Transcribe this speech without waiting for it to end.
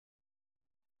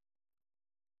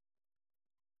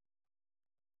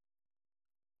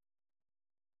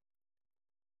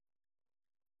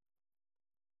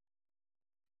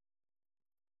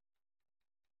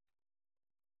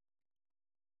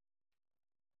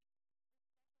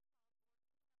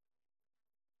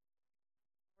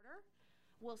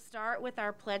We'll start with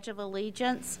our Pledge of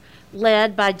Allegiance,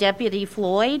 led by Deputy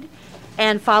Floyd,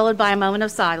 and followed by a moment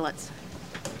of silence.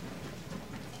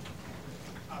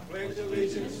 I pledge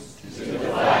allegiance to the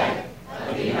flag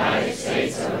of the United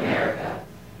States of America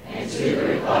and to the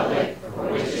republic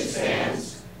for which it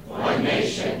stands, one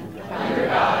nation, under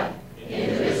God,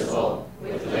 indivisible,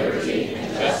 with liberty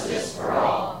and justice for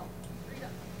all.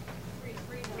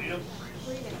 Freedom.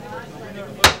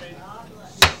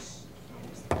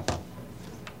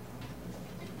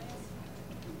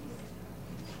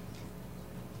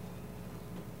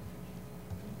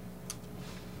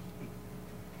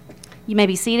 You may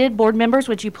be seated. Board members,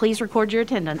 would you please record your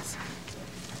attendance?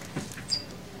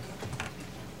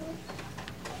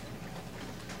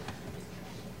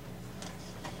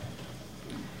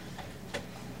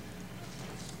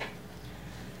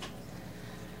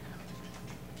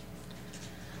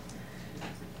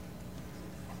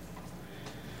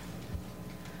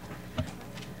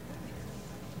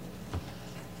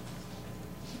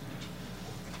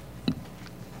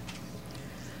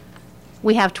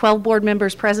 We have 12 board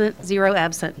members present, 0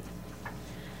 absent.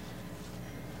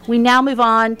 We now move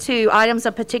on to items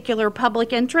of particular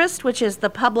public interest, which is the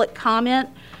public comment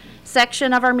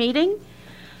section of our meeting.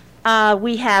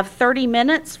 We have 30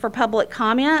 minutes for public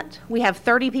comment. We have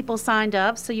 30 people signed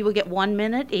up, so you will get 1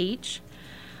 minute each.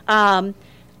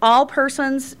 All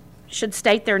persons should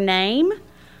state their name,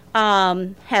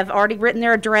 have already written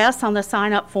their address on the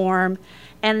sign-up form,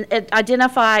 and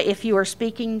identify if you are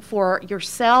speaking for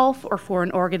yourself or for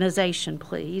an organization,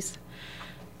 please.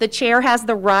 The chair has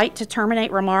the right to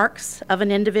terminate remarks of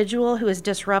an individual who is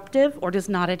disruptive or does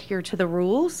not adhere to the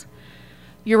rules.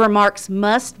 Your remarks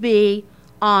must be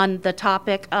on the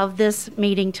topic of this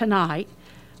meeting tonight,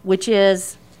 which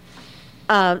is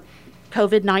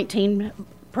COVID-19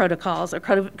 protocols, or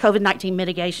COVID-19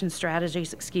 mitigation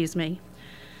strategies, excuse me.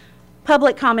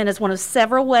 Public comment is one of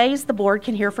several ways the board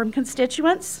can hear from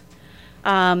constituents.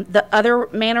 The other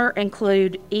manner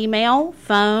include email,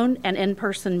 phone, and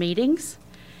in-person meetings.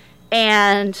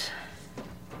 And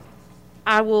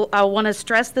I want to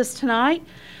stress this tonight.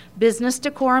 Business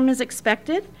decorum is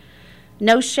expected.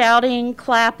 No shouting,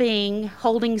 clapping,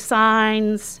 holding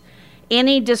signs,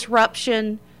 any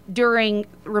disruption during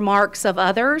remarks of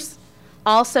others,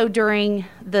 also during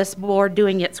this board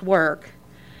doing its work.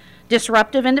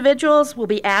 Disruptive individuals will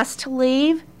be asked to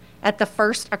leave at the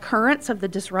first occurrence of the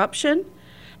disruption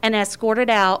and escorted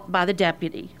out by the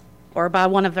deputy or by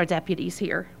one of our deputies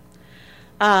here.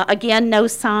 Again, no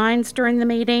signs during the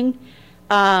meeting,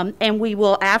 and we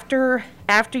will, after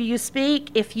you speak,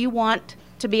 if you want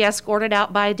to be escorted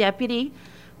out by a deputy,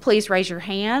 please raise your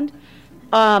hand.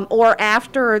 Or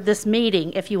after this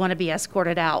meeting, if you want to be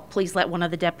escorted out, please let one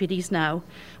of the deputies know.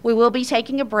 We will be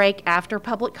taking a break after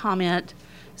public comment,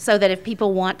 so that if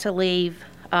people want to leave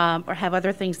or have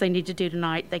other things they need to do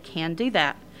tonight, they can do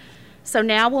that. So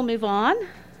now we'll move on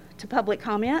to public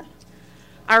comment.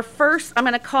 Our first, I'm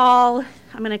going to call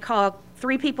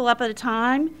 3 people up at a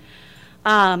time.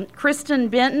 Kristen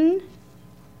Benton.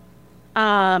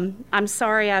 I'm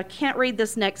sorry, I can't read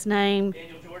this next name.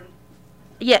 Daniel Jordan?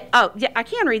 Yeah, I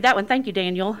can read that one. Thank you,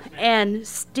 Daniel. And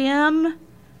Steve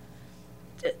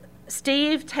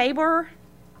Tabor.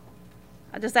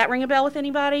 Does that ring a bell with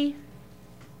anybody?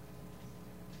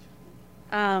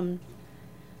 I'm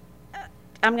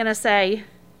going to say,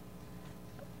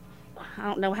 I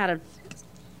don't know how to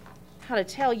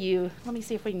tell you. Let me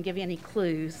see if we can give you any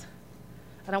clues.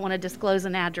 I don't want to disclose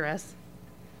an address.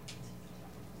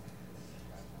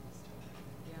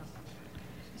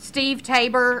 Steve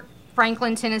Tabor,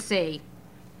 Franklin, Tennessee.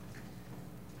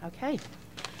 Okay.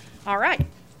 All right.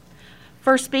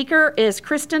 First speaker is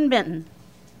Kristen Benton.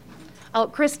 Oh,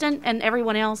 Kristen and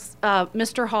everyone else,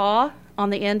 Mr. Haw on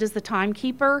the end is the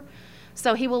timekeeper,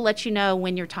 so he will let you know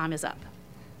when your time is up.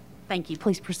 Thank you.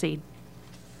 Please proceed.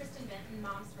 Kristen Benton,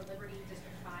 Moms for Liberty,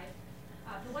 District 5.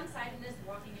 The one-sidedness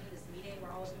walking into this meeting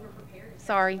where all of you were prepared.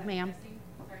 Sorry, ma'am.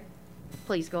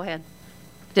 Please go ahead.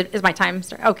 Is my time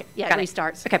start? Okay. Yeah, it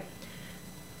restarts. Okay.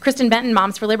 Kristen Benton,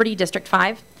 Moms for Liberty, District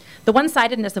 5. The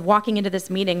one-sidedness of walking into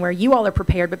this meeting where you all are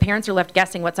prepared but parents are left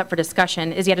guessing what's up for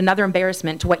discussion is yet another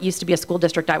embarrassment to what used to be a school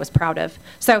district I was proud of.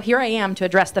 So here I am to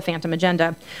address the phantom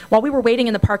agenda. While we were waiting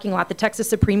in the parking lot, the Texas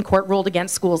Supreme Court ruled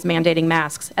against schools mandating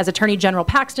masks. As Attorney General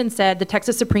Paxton said, the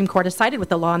Texas Supreme Court has sided with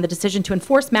the law, and the decision to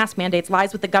enforce mask mandates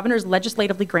lies with the governor's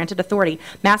legislatively granted authority.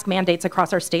 Mask mandates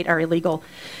across our state are illegal.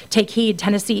 Take heed,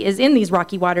 Tennessee is in these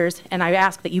rocky waters, and I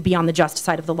ask that you be on the just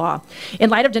side of the law.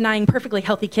 In light of denying perfectly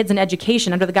healthy kids an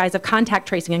education under the guise rise of contact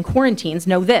tracing and quarantines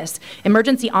know this: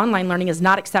 emergency online learning is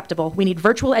not acceptable. We need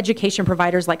virtual education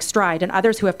providers like Stride and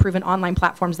others who have proven online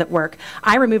platforms that work.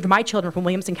 I removed my children from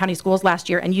Williamson County Schools last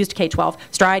year and used K-12.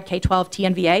 Stride, K-12,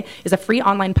 TNVA is a free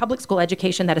online public school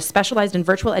education that has specialized in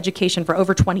virtual education for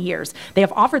over 20 years. They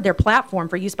have offered their platform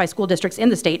for use by school districts in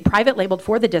the state, private labeled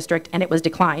for the district, and it was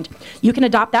declined. You can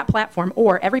adopt that platform,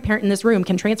 or every parent in this room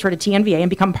can transfer to TNVA and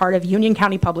become part of Union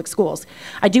County Public Schools.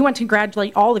 I do want to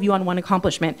congratulate all of you on one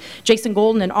accomplishment. Jason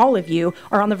Golden and all of you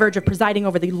are on the verge of presiding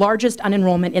over the largest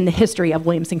unenrollment in the history of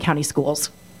Williamson County Schools.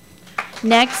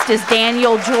 Next is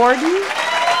Daniel Jordan.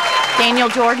 Daniel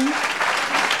Jordan.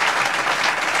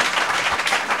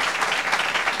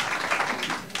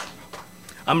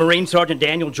 I'm Marine Sergeant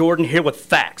Daniel Jordan here with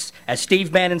facts. As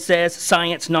Steve Bannon says,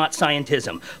 science, not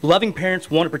scientism. Loving parents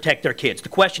want to protect their kids. The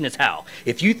question is how.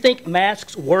 If you think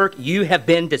masks work, you have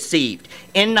been deceived.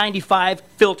 N95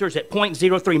 filters at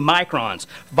 0.03 microns.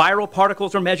 Viral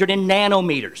particles are measured in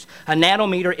nanometers. A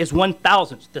nanometer is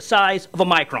 1,000th the size of a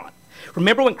micron.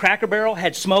 Remember when Cracker Barrel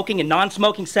had smoking and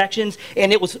non-smoking sections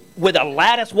and it was with a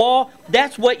lattice wall?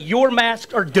 That's what your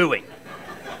masks are doing.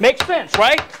 Makes sense,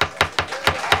 right?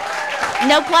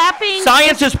 No clapping.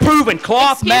 Science has proven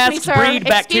cloth masks breed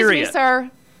bacteria. Excuse me, sir.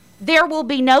 There will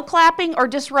be no clapping or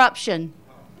disruption.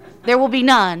 There will be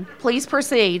none. Please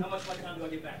proceed. How much more time do I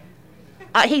get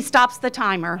back? He stops the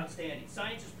timer. Outstanding.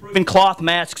 Science has proven cloth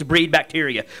masks breed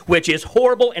bacteria, which is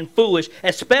horrible and foolish,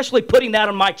 especially putting that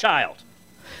on my child.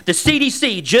 The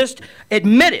CDC just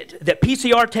admitted that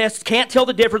PCR tests can't tell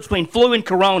the difference between flu and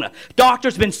corona.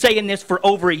 Doctors have been saying this for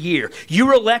over a year. You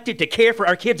were elected to care for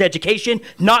our kids' education,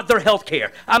 not their health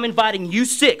care. I'm inviting you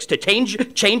 6 to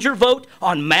change your vote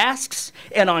on masks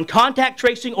and on contact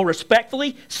tracing, or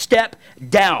respectfully, step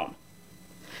down.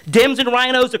 Dems and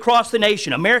rhinos across the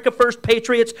nation, America First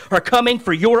patriots are coming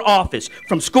for your office,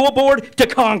 from school board to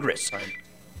Congress. Right.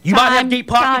 You might have deep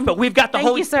pockets, but we've got the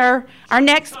whole... Thank you, sir. Our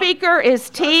next speaker is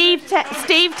Steve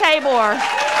Tabor.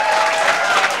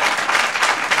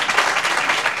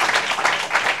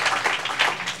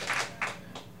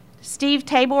 Steve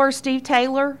Tabor, Steve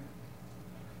Taylor.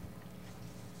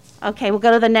 Okay, we'll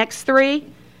go to the next 3.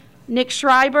 Nick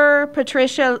Schreiber,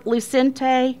 Patricia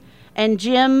Lucente, and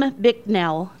Jim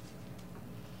Bicknell.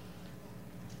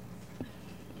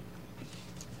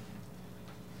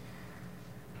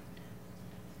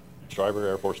 Schreiber,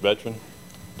 Air Force veteran,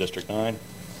 District 9.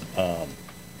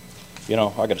 You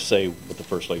know, I got to say what the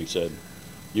First Lady said.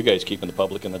 You guys keeping the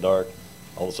public in the dark,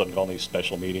 all of a sudden calling these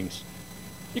special meetings.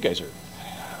 You guys are,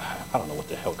 I don't know what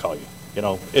the hell call you. You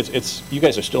know, you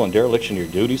guys are still in dereliction of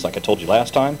your duties, like I told you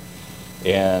last time.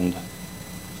 And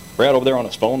Brad over there on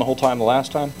his phone the whole time the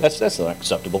last time, that's not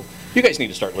acceptable. You guys need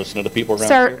to start listening to people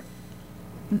around here.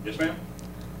 Yes, ma'am?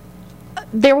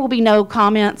 There will be no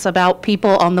comments about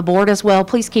people on the board as well.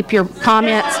 Please keep your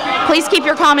comments. Please keep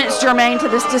your comments germane to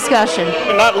this discussion.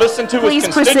 And not listen to his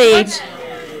constituents.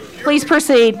 Please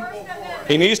proceed.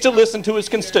 He needs to listen to his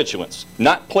constituents,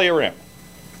 not play around.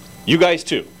 You guys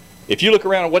too. If you look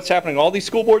around at what's happening at all these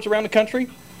school boards around the country,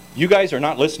 you guys are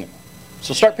not listening.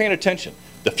 So start paying attention.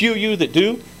 The few of you that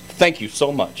do, thank you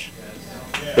so much.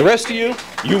 The rest of you,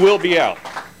 you will be out.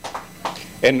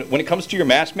 And when it comes to your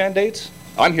mask mandates,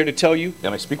 I'm here to tell you,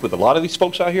 and I speak with a lot of these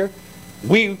folks out here,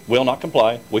 we will not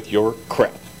comply with your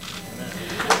crap.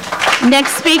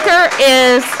 Next speaker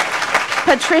is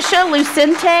Patricia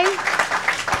Lucente.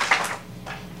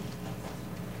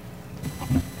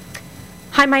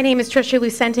 Hi, my name is Tricia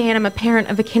Lucente, and I'm a parent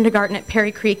of a kindergarten at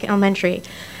Perry Creek Elementary.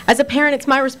 As a parent, it's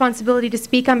my responsibility to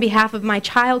speak on behalf of my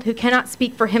child who cannot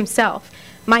speak for himself,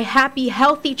 my happy,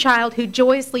 healthy child who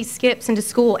joyously skips into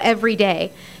school every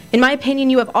day. In my opinion,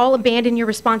 you have all abandoned your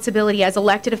responsibility as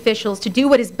elected officials to do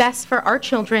what is best for our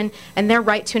children and their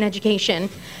right to an education.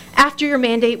 After your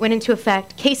mandate went into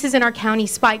effect, cases in our county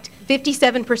spiked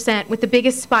 57%, with the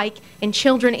biggest spike in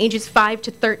children ages 5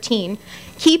 to 13.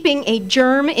 Keeping a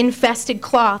germ-infested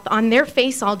cloth on their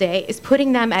face all day is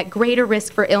putting them at greater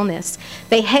risk for illness.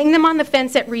 They hang them on the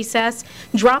fence at recess,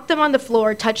 drop them on the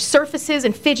floor, touch surfaces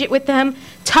and fidget with them,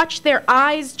 touch their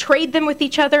eyes, trade them with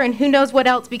each other, and who knows what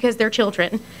else because they're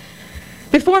children.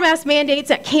 Before mask mandates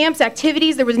at camps,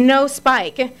 activities, there was no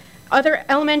spike. Other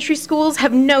elementary schools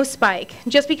have no spike.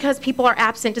 Just because people are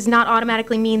absent does not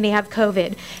automatically mean they have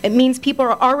COVID. It means people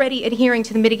are already adhering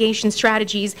to the mitigation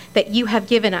strategies that you have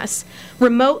given us.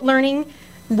 Remote learning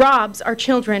robs our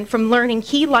children from learning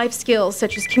key life skills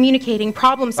such as communicating,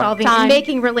 problem solving, and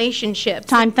making relationships.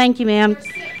 Time, thank you, ma'am.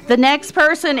 The next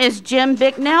person is Jim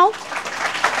Bicknell.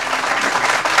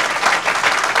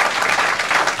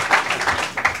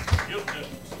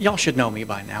 Y'all should know me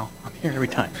by now. I'm here every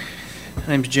time. My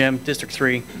name's Jim, District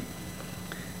 3.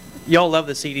 Y'all love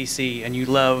the CDC, and you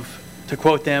love to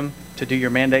quote them to do your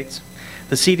mandates.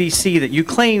 The CDC that you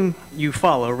claim you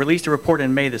follow released a report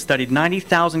in May that studied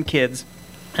 90,000 kids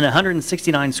in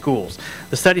 169 schools.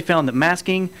 The study found that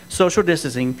masking, social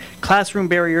distancing, classroom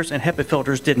barriers, and HEPA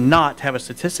filters did not have a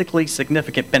statistically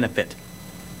significant benefit.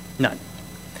 None.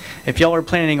 If y'all are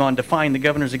planning on defying the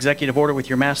governor's executive order with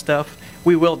your mask stuff,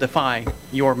 we will defy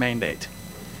your mandate.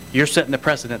 You're setting the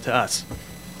precedent to us.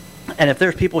 And if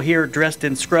there's people here dressed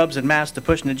in scrubs and masks to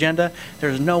push an agenda,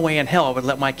 there's no way in hell I would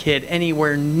let my kid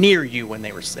anywhere near you when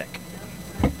they were sick.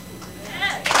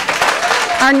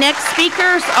 Our next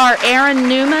speakers are Aaron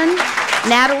Newman,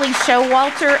 Natalie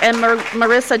Showalter, and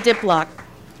Marissa Diplock.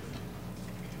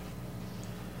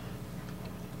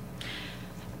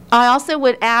 I also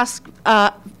would ask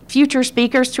future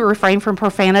speakers to refrain from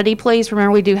profanity, please.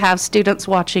 Remember, we do have students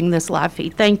watching this live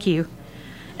feed. Thank you.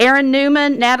 Aaron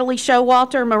Newman, Natalie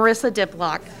Showalter, Marissa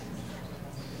Diplock.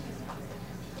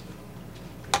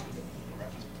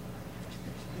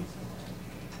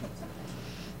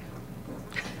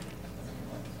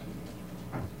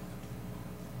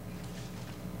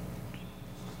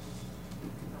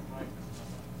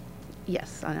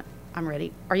 Yes, I'm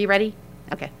ready. Are you ready?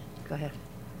 Okay, go ahead.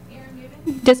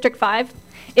 District 5.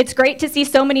 It's great to see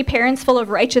so many parents full of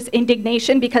righteous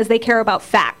indignation because they care about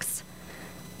facts.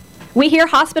 We hear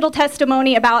hospital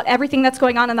testimony about everything that's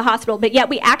going on in the hospital, but yet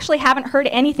we actually haven't heard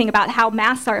anything about how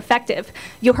masks are effective.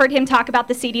 You heard him talk about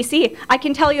the CDC. I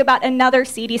can tell you about another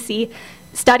CDC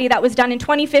study that was done in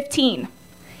 2015.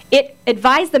 It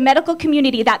advised the medical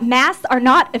community that masks are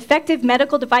not effective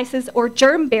medical devices or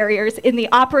germ barriers in the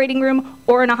operating room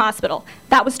or in a hospital.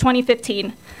 That was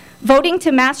 2015. Voting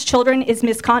to mask children is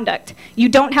misconduct. You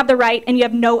don't have the right and you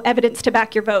have no evidence to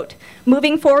back your vote.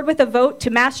 Moving forward with a vote to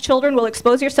mask children will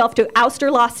expose yourself to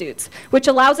ouster lawsuits, which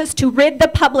allows us to rid the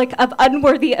public of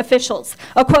unworthy officials,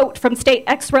 a quote from State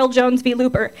X. Rel. Jones v.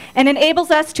 Looper, and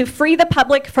enables us to free the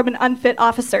public from an unfit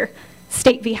officer,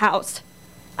 State v. House.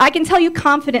 I can tell you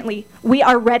confidently we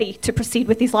are ready to proceed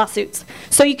with these lawsuits.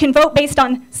 So you can vote based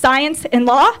on science and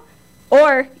law,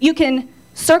 or you can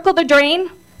circle the drain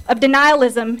of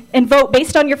denialism and vote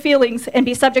based on your feelings and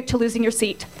be subject to losing your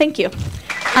seat. Thank you.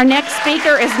 Our next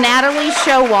speaker is Natalie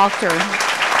Showalter.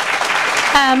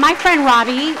 My friend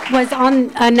Robbie was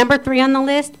on number 3 on the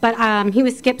list, but he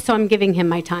was skipped, so I'm giving him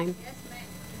my time.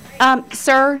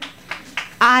 Sir,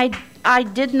 I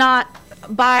did not,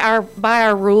 by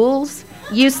our rules,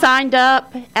 you signed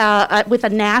up with a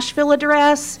Nashville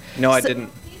address. No, I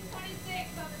didn't.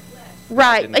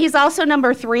 Right. He's also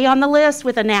number 3 on the list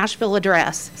with a Nashville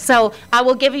address. So I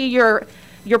will give you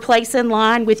your place in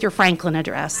line with your Franklin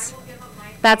address.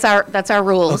 That's our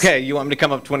rules. Okay, you want me to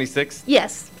come up 26?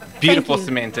 Yes. Beautiful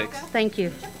semantics. Thank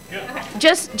you.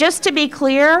 Just to be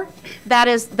clear, that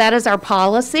is our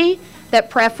policy, that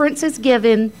preference is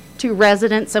given to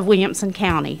residents of Williamson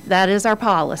County. That is our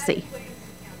policy.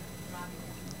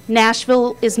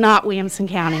 Nashville is not Williamson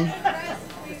County.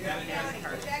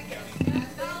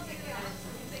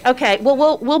 Okay,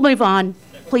 well, we'll move on.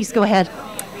 Please go ahead.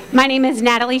 My name is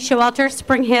Natalie Showalter,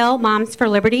 Spring Hill, Moms for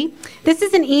Liberty. This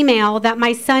is an email that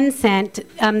my son sent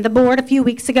the board a few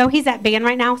weeks ago. He's at band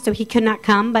right now, so he could not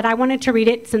come, but I wanted to read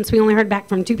it since we only heard back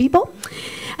from 2 people.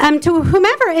 To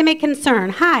whomever it may concern,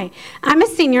 hi, I'm a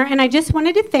senior, and I just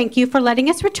wanted to thank you for letting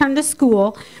us return to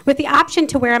school with the option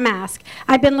to wear a mask.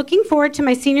 I've been looking forward to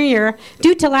my senior year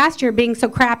due to last year being so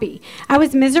crappy. I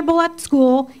was miserable at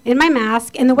school in my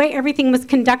mask and the way everything was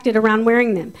conducted around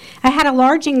wearing them. I had a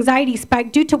large anxiety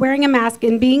spike due to wearing a mask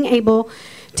and being able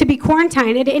to be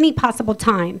quarantined at any possible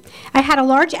time. I had a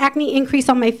large acne increase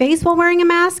on my face while wearing a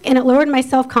mask, and it lowered my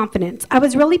self-confidence. I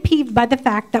was really peeved by the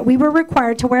fact that we were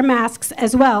required to wear masks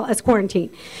as well as quarantine.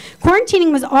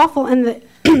 Quarantining was awful and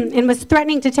was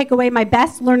threatening to take away my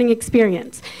best learning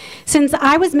experience. Since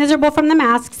I was miserable from the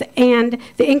masks and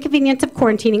the inconvenience of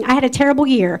quarantining, I had a terrible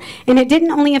year, and it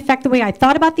didn't only affect the way I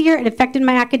thought about the year, it affected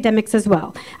my academics as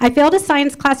well. I failed a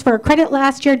science class for a credit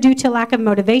last year due to lack of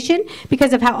motivation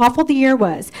because of how awful the year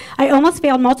was. I almost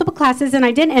failed multiple classes, and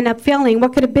I did end up failing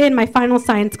what could have been my final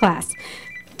science class.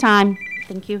 Time.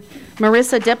 Thank you.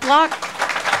 Marissa Diplock.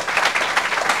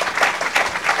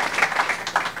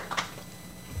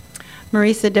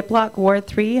 Marissa Diplock, Ward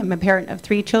 3. I'm a parent of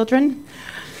 3 children.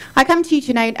 I come to you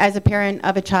tonight as a parent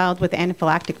of a child with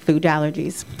anaphylactic food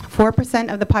allergies.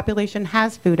 4% of the population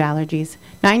has food allergies.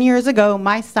 9 years ago,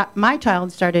 my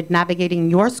child started navigating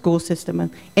your school system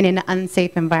in an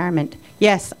unsafe environment.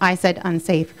 Yes, I said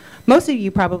unsafe. Most of you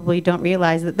probably don't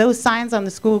realize that those signs on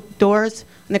the school doors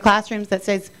in the classrooms that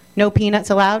says no peanuts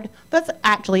allowed, that's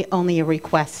actually only a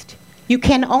request. You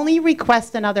can only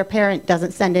request another parent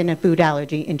doesn't send in a food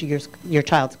allergy into your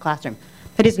child's classroom.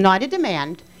 It is not a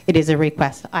demand, it is a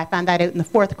request. I found that out in the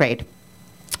 4th grade.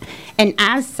 And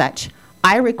as such,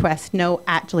 I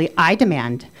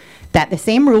demand that the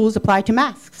same rules apply to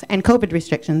masks and COVID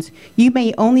restrictions. You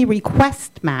may only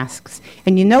request masks,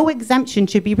 and no exemption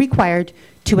should be required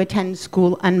to attend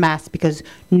school unmasked, because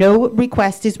no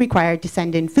request is required to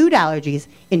send in food allergies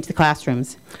into the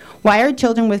classrooms. Why are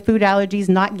children with food allergies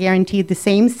not guaranteed the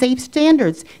same safe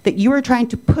standards that you are trying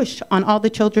to push on all the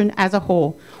children as a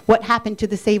whole? What happened to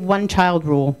the Save One Child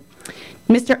rule?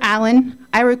 Mr. Allen,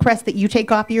 I request that you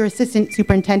take off your assistant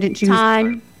superintendent shoes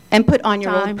and put on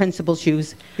your old principal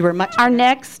shoes. You were much. Our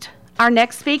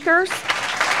next speakers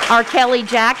are Kelly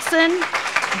Jackson,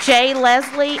 Jay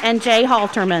Leslie, and Jay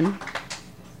Halterman.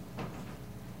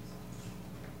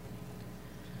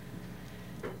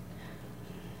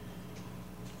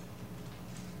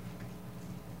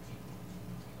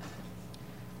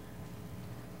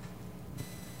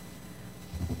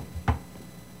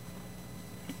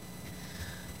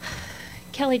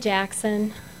 Kelly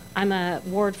Jackson. I'm a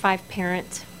Ward 5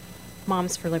 parent,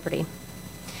 Moms for Liberty.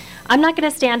 I'm not going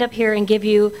to stand up here and give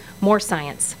you more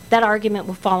science. That argument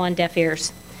will fall on deaf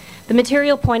ears. The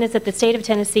material point is that the state of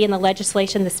Tennessee and the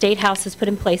legislation the State House has put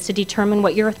in place to determine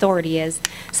what your authority is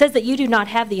says that you do not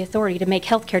have the authority to make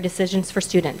healthcare decisions for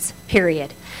students,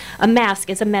 period. A mask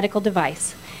is a medical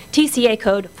device. TCA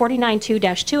Code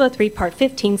 492-203, Part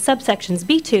 15, subsections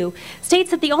B2,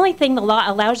 states that the only thing the law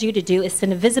allows you to do is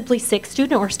send a visibly sick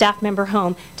student or staff member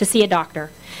home to see a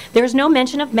doctor. There is no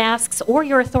mention of masks or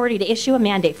your authority to issue a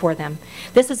mandate for them.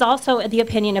 This is also the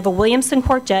opinion of a Williamson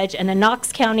court judge and a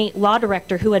Knox County law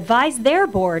director who advised their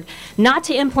board not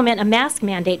to implement a mask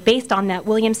mandate based on that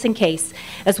Williamson case,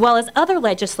 as well as other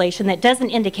legislation that doesn't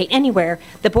indicate anywhere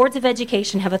the boards of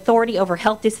education have authority over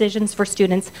health decisions for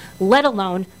students, let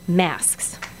alone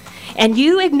masks. And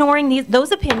you ignoring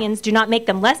those opinions do not make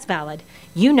them less valid.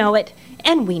 You know it,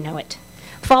 and we know it.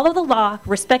 Follow the law,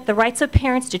 respect the rights of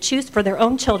parents to choose for their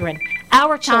own children.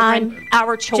 Our children,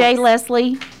 our choice. Jay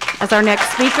Leslie as our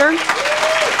next speaker.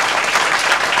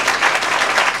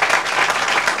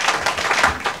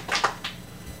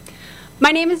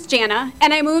 My name is Jana,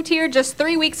 and I moved here just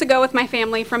 3 weeks ago with my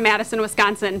family from Madison,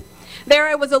 Wisconsin. There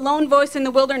I was a lone voice in the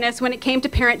wilderness when it came to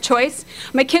parent choice.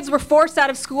 My kids were forced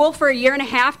out of school for a year and a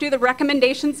half due to the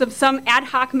recommendations of some ad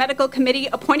hoc medical committee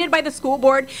appointed by the school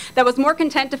board that was more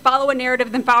content to follow a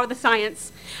narrative than follow the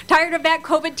science. Tired of that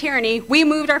COVID tyranny, we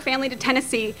moved our family to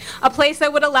Tennessee, a place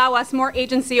that would allow us more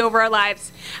agency over our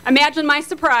lives. Imagine my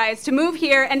surprise to move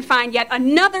here and find yet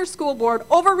another school board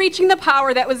overreaching the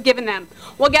power that was given them.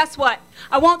 Well, guess what?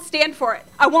 I won't stand for it.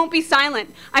 I won't be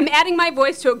silent. I'm adding my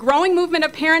voice to a growing movement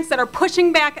of parents that are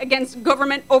pushing back against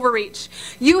government overreach.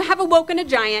 You have awoken a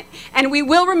giant, and we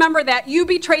will remember that you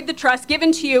betrayed the trust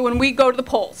given to you when we go to the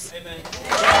polls. Amen.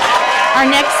 Our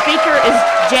next speaker is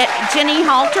Jenny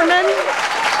Halterman.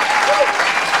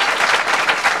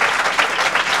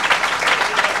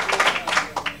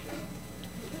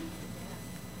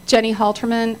 Jenny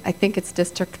Halterman, I think it's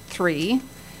District 3.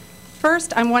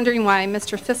 First, I'm wondering why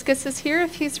Mr. Fiskus is here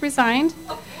if he's resigned.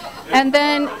 And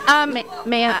then,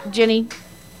 Jenny.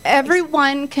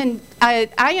 Everyone can, I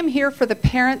am here for the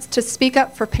parents to speak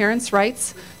up for parents'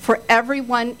 rights for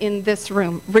everyone in this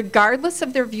room, regardless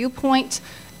of their viewpoint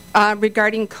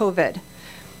regarding COVID.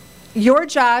 Your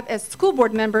job as school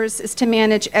board members is to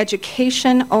manage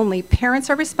education only. Parents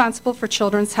are responsible for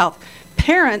children's health.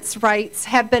 Parents' rights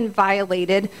have been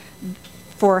violated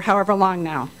for however long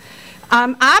now.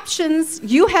 Options,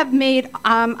 you have made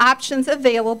options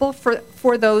available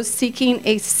for those seeking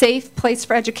a safe place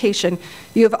for education.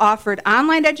 You have offered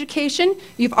online education.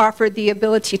 You've offered the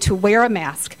ability to wear a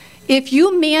mask. If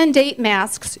you mandate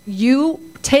masks, you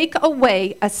take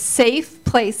away a safe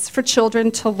place for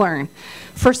children to learn.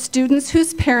 For students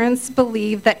whose parents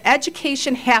believe that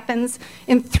education happens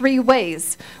in 3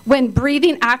 ways. When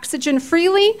breathing oxygen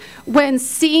freely, when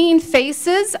seeing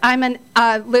faces. I'm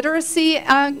a literacy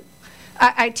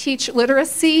I teach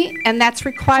literacy, and that's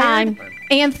required. Time.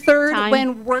 And third, Time.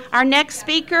 when work. Our next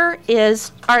speaker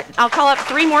is, I'll call up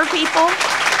 3 more people.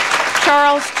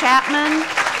 Charles Chapman,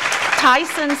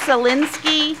 Tyson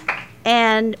Selinsky,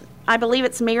 and I believe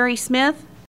it's Mary Smith.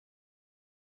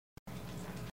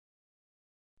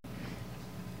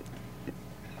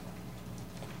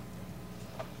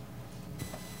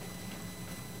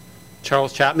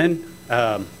 Charles Chapman,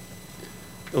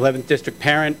 11th district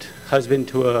parent, husband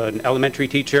to an elementary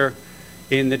teacher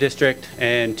in the district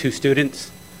and 2 students.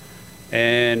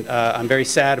 And I'm very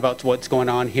sad about what's going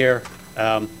on here.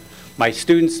 My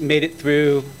students made it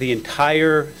through the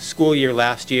entire school year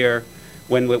last year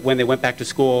when they went back to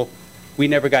school, we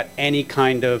never got any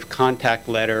kind of contact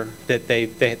letter that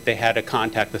they had a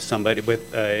contact with somebody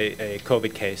with a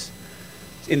COVID case.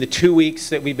 In the 2 weeks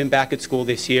that we've been back at school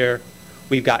this year,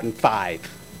 we've gotten five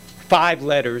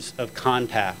letters of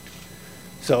contact.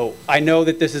 So I know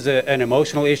that this is an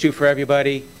emotional issue for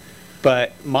everybody,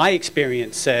 but my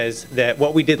experience says that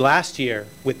what we did last year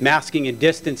with masking and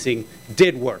distancing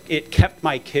did work. It kept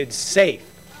my kids safe.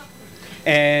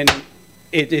 And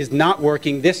it is not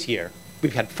working this year.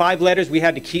 We've had 5 letters. We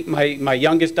had to keep my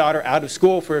youngest daughter out of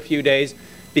school for a few days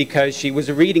because she was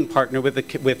a reading partner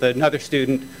with another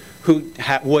student who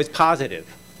was positive.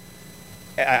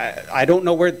 I don't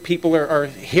know where people are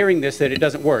hearing this, that it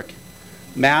doesn't work.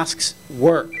 Masks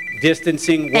work.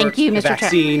 Distancing works. Thank you, Mr.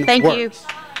 Vaccine Thank works.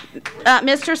 you.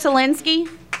 Mr. Solinsky?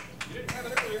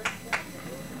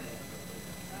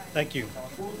 Thank you.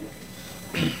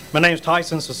 My name is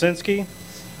Tyson Sosinski.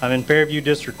 I'm in Fairview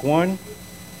District 1,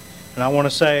 and I want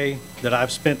to say that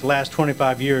I've spent the last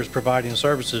 25 years providing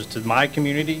services to my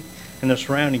community and the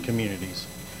surrounding communities.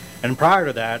 And prior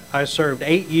to that, I served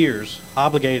 8 years,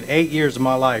 obligated 8 years of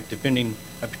my life defending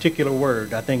a particular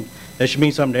word. I think that should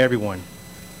mean something to everyone.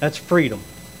 That's freedom.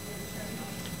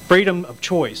 Freedom of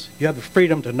choice. You have the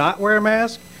freedom to not wear a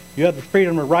mask. You have the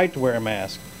freedom or right to wear a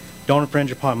mask. Don't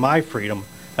infringe upon my freedom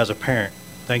as a parent.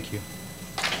 Thank you.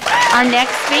 Our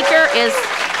next speaker is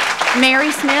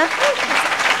Mary Smith.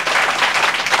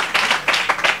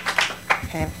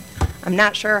 Okay. I'm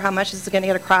not sure how much this is going to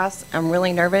get across. I'm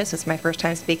really nervous. It's my first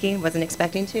time speaking. Wasn't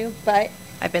expecting to, but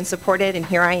I've been supported, and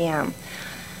here I am.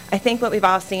 I think what we've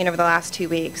all seen over the last 2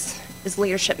 weeks is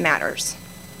leadership matters.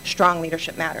 Strong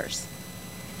leadership matters.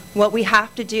 What we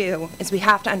have to do is we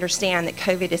have to understand that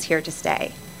COVID is here to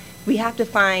stay. We have to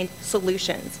find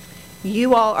solutions.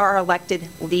 You all are elected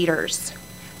leaders.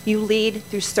 You lead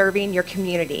through serving your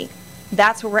community.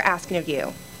 That's what we're asking of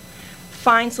you.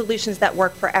 Find solutions that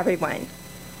work for everyone,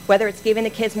 whether it's giving the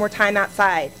kids more time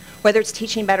outside, whether it's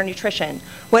teaching better nutrition,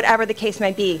 whatever the case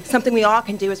may be. Something we all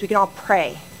can do is we can all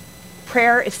pray.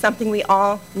 Prayer is something we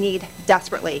all need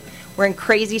desperately. We're in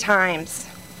crazy times,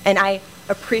 and I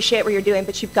appreciate what you're doing,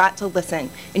 but you've got to listen,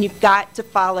 and you've got to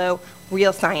follow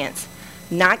real science,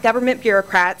 not government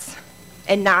bureaucrats,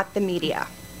 and not the media.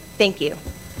 Thank you.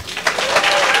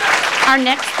 Our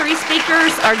next 3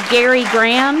 speakers are Gary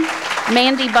Graham,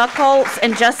 Mandy Buckholz,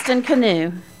 and Justin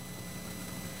Canoe.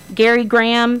 Gary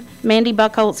Graham, Mandy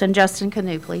Buckholz, and Justin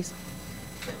Canoe, please.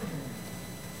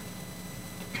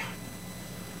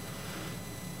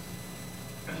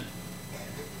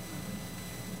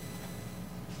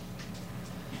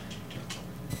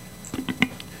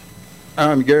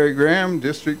 I'm Gary Graham,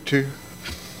 District 2.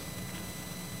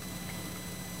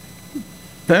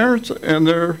 Parents and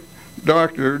their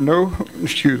doctor know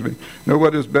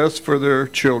what is best for their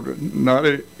children, not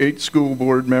 8 school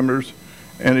board members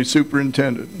and a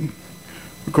superintendent.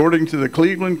 According to the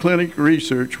Cleveland Clinic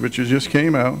research, which has just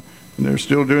came out, and they're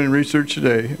still doing research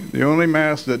today, the only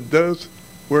mask that does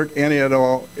work any at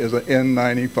all is an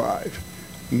N95,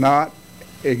 not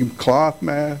a cloth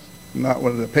mask, not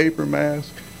one of the paper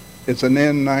masks. It's an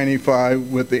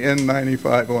N95 with the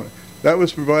N95 on it. That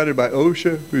was provided by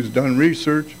OSHA, who's done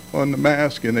research on the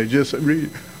mask, and they just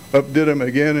updid them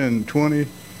again in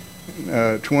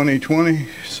 2020.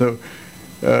 So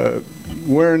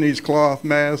wearing these cloth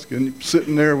masks and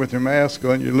sitting there with your mask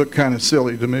on, you look kind of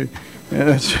silly to me. And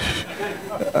that's,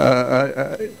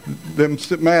 them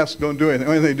masks don't do anything.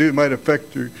 The only thing they do might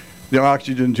affect the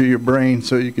oxygen to your brain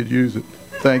so you could use it.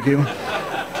 Thank you.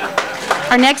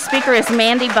 Our next speaker is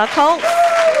Mandy Buckholz.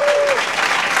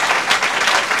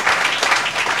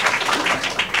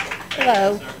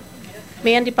 Hello,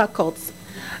 Mandy Buckholz.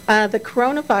 The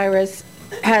coronavirus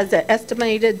has an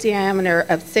estimated diameter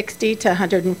of 60 to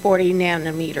 140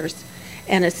 nanometers,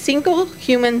 and a single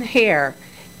human hair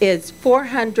is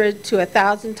 400 to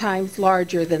 1,000 times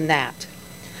larger than that.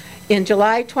 In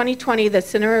July 2020, the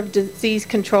Center of Disease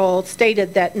Control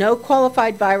stated that no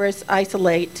qualified virus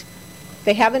isolate.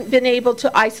 They haven't been able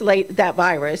to isolate that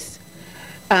virus,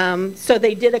 so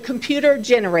they did a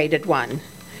computer-generated one.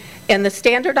 And the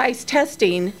standardized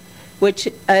testing, which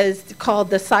is called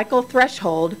the cycle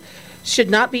threshold, should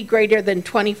not be greater than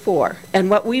 24. And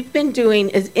what we've been doing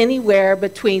is anywhere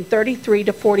between 33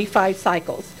 to 45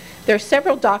 cycles. There are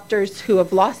several doctors who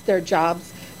have lost their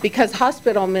jobs because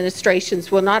hospital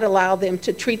administrations will not allow them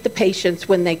to treat the patients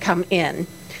when they come in.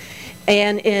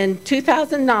 And in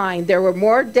 2009, there were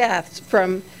more deaths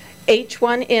from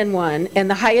H1N1, and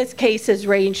the highest cases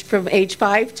ranged from age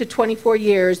 5 to 24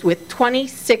 years with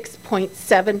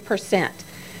 26.7%.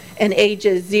 And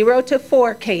ages 0 to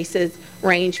 4 cases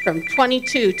range from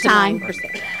 22 to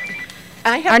 9%.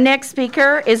 Our next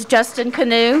speaker is Justin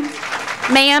Canoe.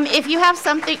 Ma'am, if you have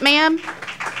something, ma'am,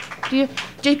 you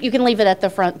can leave it at the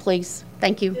front, please.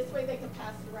 Thank you. This way they can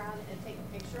pass it around and take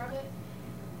a picture of it.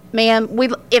 Ma'am,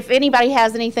 if anybody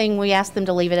has anything, we ask them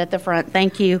to leave it at the front.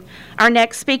 Thank you. Our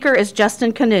next speaker is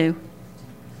Justin Canoe.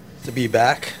 To be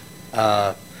back.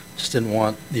 Just didn't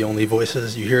want the only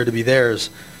voices you hear to be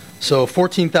theirs. So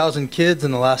 14,000 kids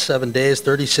in the last 7 days,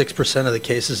 36% of the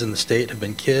cases in the state have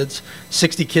been kids,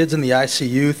 60 kids in the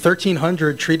ICU,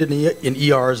 1,300 treated in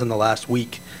ERs in the last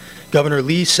week. Governor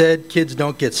Lee said kids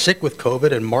don't get sick with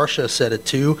COVID, and Marcia said it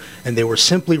too, and they were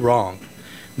simply wrong.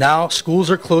 Now, schools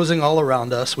are closing all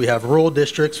around us. We have rural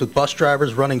districts with bus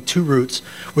drivers running 2 routes,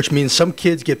 which means some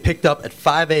kids get picked up at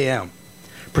 5 a.m.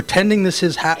 Pretending this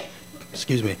is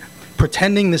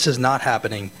not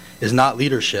happening is not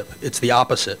leadership. It's the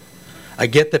opposite. I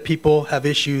get that people have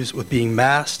issues with being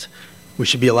masked. We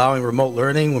should be allowing remote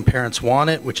learning when parents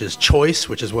want it, which is choice,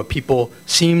 which is what people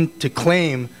seem to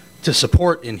claim to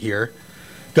support in here.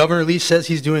 Governor Lee says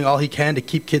he's doing all he can to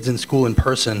keep kids in school in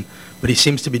person, but he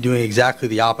seems to be doing exactly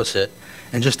the opposite.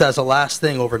 And just as a last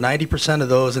thing, over 90% of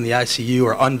those in the ICU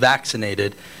are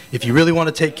unvaccinated. If you really want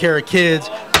to take care of kids,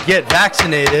 get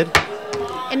vaccinated.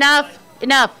 Enough.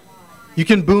 You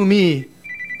can boo me,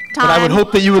 but I would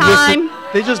hope that you would listen.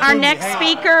 They just Our next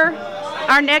speaker.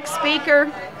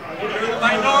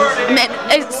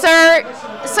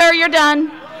 Sir, you're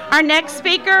done. Our next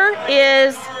speaker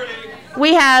is,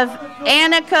 we have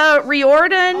Annika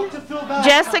Riordan,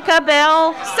 Jessica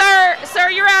Bell. Sir,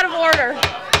 you're out of order.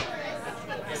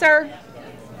 Sir.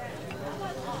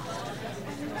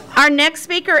 Our next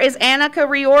speaker is Annika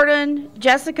Riordan,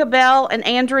 Jessica Bell, and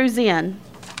Andrew Zinn.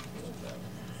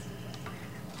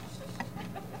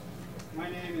 My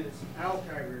name is Al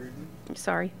Riordan. I'm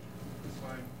sorry.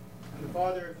 I'm the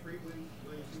father of 3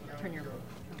 Williamson County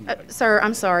children. Sir,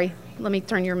 I'm sorry. Let me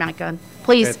turn your mic on.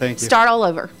 Please Okay, thank you. start all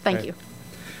over. Thank you.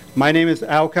 My name is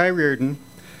Al Riordan.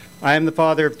 I am the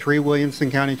father of 3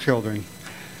 Williamson County children.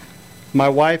 My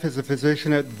wife is a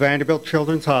physician at Vanderbilt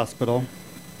Children's Hospital,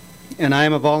 and I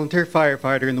am a volunteer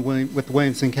firefighter with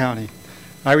Williamson County.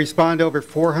 I respond to over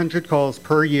 400 calls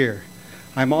per year.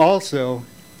 I'm also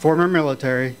former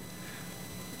military,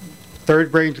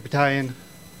 3rd Ranger Battalion,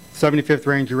 75th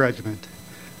Ranger Regiment.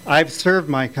 I've served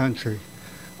my country.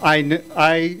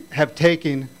 I have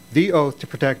taken the oath to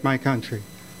protect my country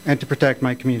and to protect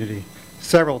my community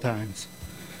several times.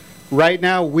 Right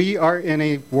now, we are in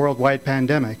a worldwide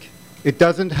pandemic. It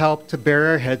doesn't help to bury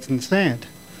our heads in the sand.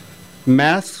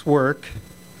 Masks work.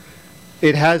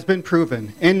 It has been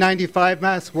proven. N95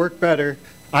 masks work better.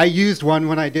 I used one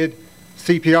when I did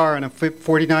CPR on a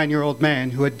 49-year-old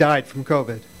man who had died from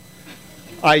COVID.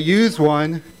 I used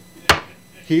one.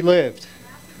 He lived.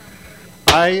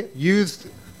 I used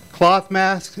cloth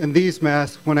masks and these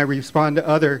masks when I respond to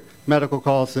other medical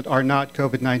calls that are not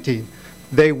COVID-19.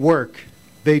 They work.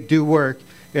 They do work.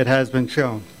 It has been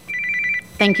shown.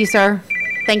 Thank you, sir.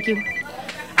 Thank you.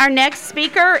 Our next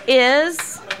speaker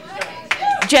is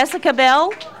Jessica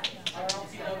Bell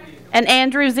and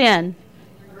Andrew Zinn.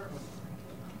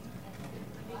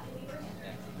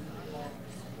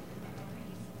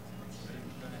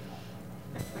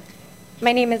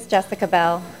 My name is Jessica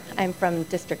Bell. I'm from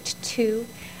District 2,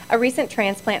 a recent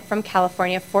transplant from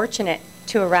California, fortunate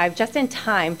to arrive just in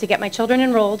time to get my children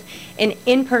enrolled in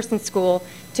in-person school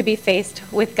to be faced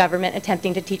with government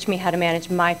attempting to teach me how to manage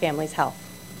my family's health.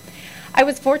 I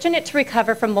was fortunate to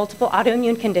recover from multiple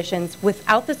autoimmune conditions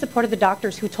without the support of the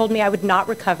doctors who told me I would not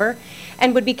recover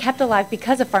and would be kept alive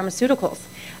because of pharmaceuticals.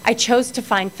 I chose to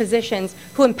find physicians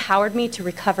who empowered me to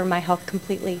recover my health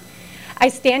completely. I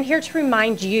stand here to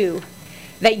remind you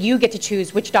that you get to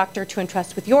choose which doctor to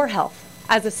entrust with your health.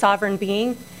 As a sovereign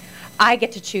being, I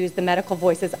get to choose the medical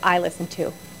voices I listen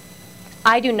to.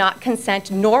 I do not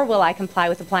consent, nor will I comply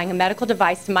with applying a medical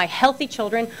device to my healthy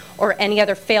children or any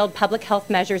other failed public health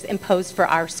measures imposed for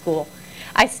our school.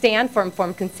 I stand for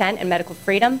informed consent and medical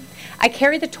freedom. I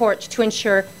carry the torch to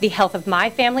ensure the health of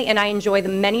my family, and I enjoy the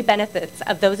many benefits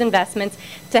of those investments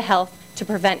to health to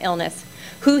prevent illness.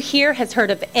 Who here has heard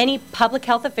of any public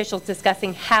health officials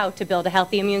discussing how to build a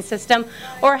healthy immune system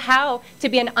or how to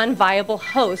be an unviable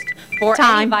host for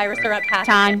any virus or a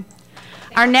pathogen?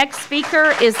 Our next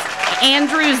speaker is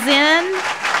Andrew Zinn,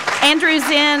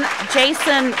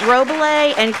 Jason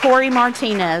Robele, and Corey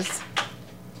Martinez.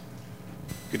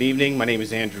 Good evening. My name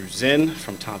is Andrew Zinn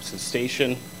from Thompson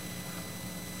Station.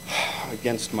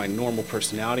 Against my normal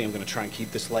personality, I'm going to try and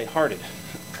keep this lighthearted.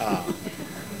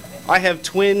 I have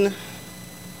twin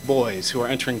boys who are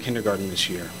entering kindergarten this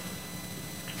year.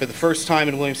 For the first time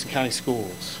in Williamson County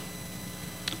schools,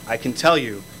 I can tell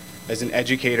you, as an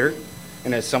educator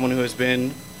and as someone who has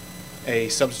been a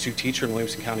substitute teacher in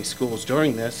Williamson County schools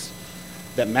during this,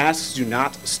 that masks do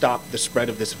not stop the spread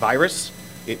of this virus.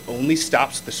 It only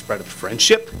stops the spread of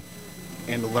friendship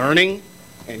and learning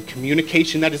and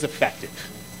communication that is effective.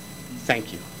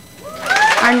 Thank you.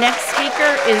 Our next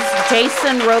speaker is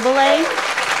Jason Robillet.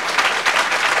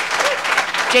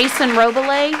 Jason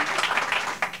Robillet.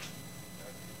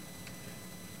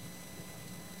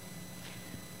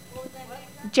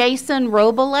 Jason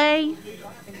Robillet.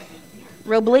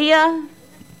 Roblia.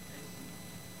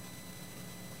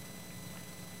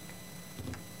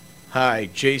 Hi,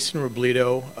 Jason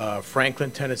Robledo, Franklin,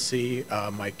 Tennessee.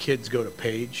 My kids go to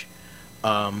Page.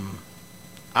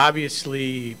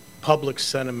 Obviously, public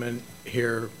sentiment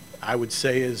here, I would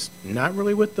say, is not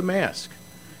really with the mask.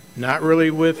 Not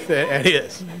really with it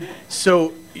is.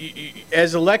 So,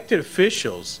 as elected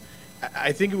officials,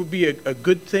 I think it would be a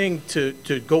good thing to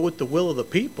go with the will of the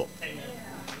people.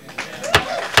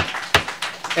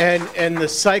 And the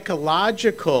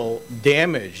psychological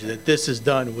damage that this has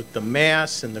done with the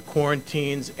masks and the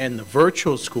quarantines and the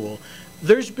virtual school,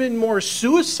 there's been more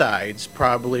suicides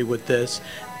probably with this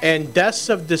and deaths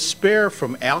of despair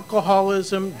from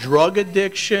alcoholism, drug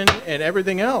addiction, and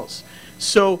everything else.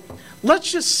 So let's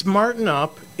just smarten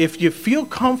up. If you feel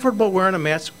comfortable wearing a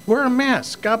mask, wear a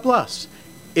mask. God bless.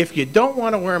 If you don't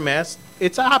want to wear a mask,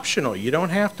 it's optional. You don't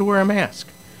have to wear a mask.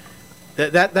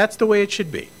 That's the way it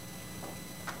should be.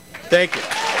 Thank you.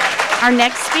 Our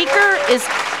next speaker is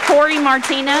Corey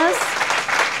Martinez.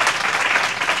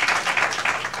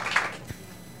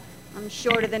 I'm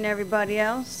shorter than everybody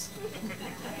else.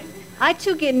 I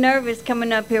too get nervous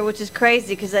coming up here, which is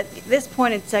crazy because at this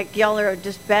point it's like y'all are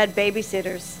just bad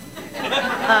babysitters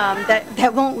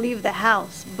that won't leave the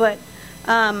house. But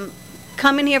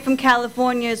coming here from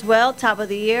California as well, top of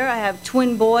the year, I have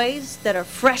twin boys that are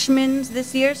freshmen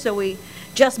this year, so we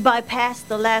just bypassed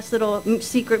the last little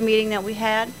secret meeting that we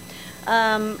had.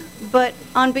 But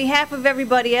on behalf of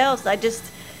everybody else,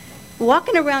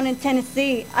 walking around in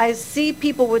Tennessee, I see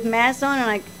people with masks on,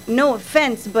 and no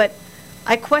offense, but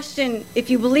I question,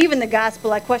 if you believe in the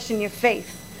gospel, I question your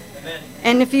faith. Amen.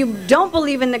 And if you don't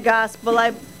believe in the gospel,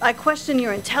 I question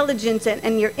your intelligence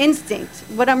and your instinct.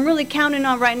 What I'm really counting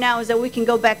on right now is that we can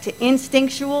go back to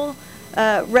instinctual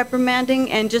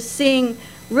reprimanding and just seeing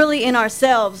really in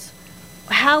ourselves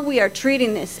how we are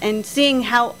treating this and seeing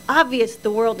how obvious the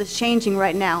world is changing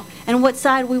right now and what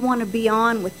side we want to be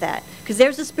on with that. Because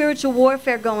there's a spiritual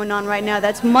warfare going on right now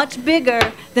that's much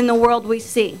bigger than the world we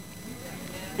see.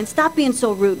 And stop being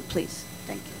so rude, please.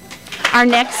 Thank you. Our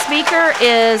next speaker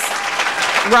is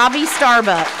Robbie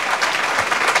Starbuck.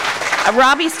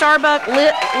 Robbie Starbuck,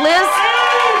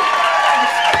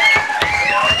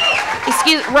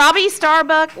 Robbie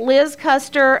Starbuck, Liz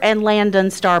Custer, and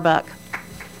Landon Starbuck.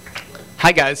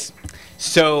 Hi, guys.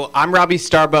 So I'm Robbie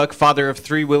Starbuck, father of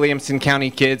 3 Williamson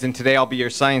County kids, and today I'll be your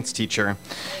science teacher.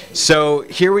 So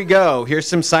here we go. Here's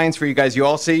some science for you guys. You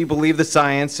all say you believe the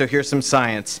science, so here's some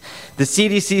science. The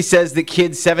CDC says that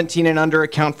kids 17 and under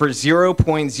account for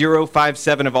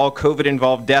 0.057 of all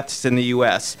COVID-involved deaths in the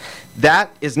U.S. That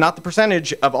is not the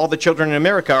percentage of all the children in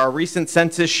America. Our recent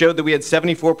census showed that we had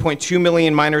 74.2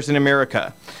 million minors in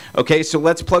America. Okay, so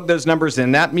let's plug those numbers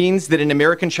in. That means that an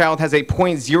American child has a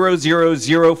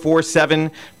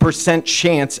 0.00047%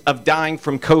 chance of dying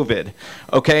from COVID.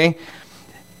 Okay?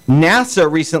 NASA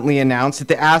recently announced that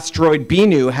the asteroid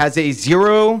Bennu has a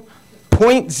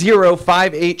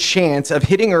 0.058 chance of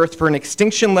hitting Earth for an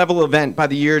extinction level event by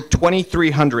the year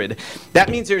 2300. That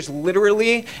means there's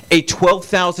literally a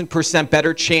 12,000%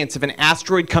 better chance of an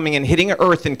asteroid coming and hitting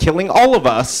Earth and killing all of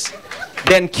us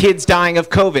than kids dying of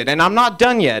COVID. And I'm not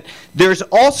done yet. There's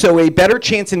also a better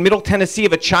chance in Middle Tennessee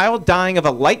of a child dying of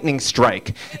a lightning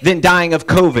strike than dying of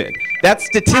COVID. That's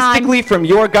statistically from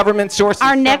your government sources.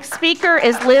 Our next speaker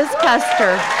is Liz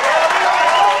Custer.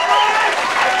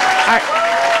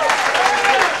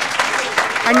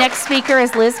 Our next speaker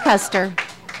is Liz Custer.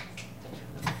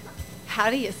 How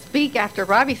do you speak after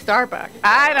Robbie Starbuck?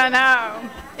 I don't know.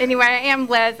 Anyway, I am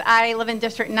Liz. I live in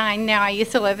District 9 now. I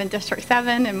used to live in District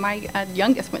 7, and my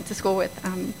youngest went to school with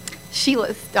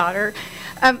Sheila's daughter.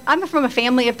 I'm from a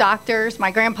family of doctors. My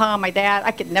grandpa, my dad.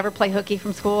 I could never play hooky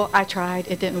from school. I tried.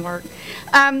 It didn't work.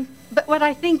 But what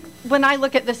I think, when I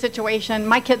look at the situation,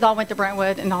 my kids all went to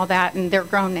Brentwood and all that, and they're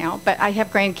grown now, but I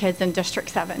have grandkids in District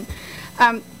 7.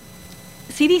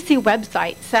 CDC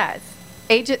website says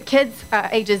kids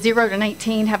ages 0 to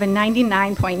 19 have a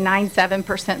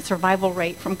 99.97% survival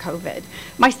rate from COVID.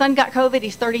 My son got COVID.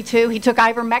 He's 32. He took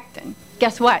ivermectin.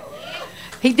 Guess what?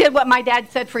 He did what my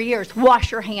dad said for years,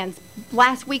 wash your hands.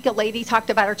 Last week, a lady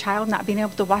talked about her child not being able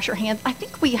to wash her hands. I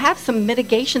think we have some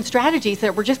mitigation strategies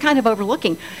that we're just kind of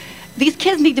overlooking. These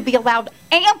kids need to be allowed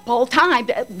ample time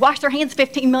to wash their hands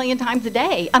 15 million times a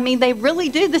day. I mean, they really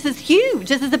do. This is huge.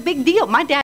 This is a big deal. My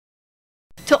dad,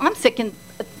 till I'm sick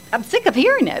of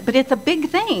hearing it, but it's a big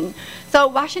thing. So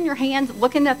washing your hands,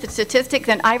 looking at the statistics,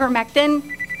 and ivermectin,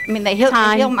 I mean, they heal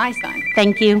my son.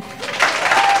 Thank you.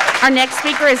 Our next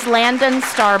speaker is Landon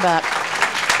Starbuck.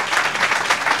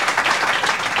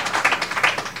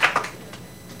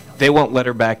 They won't let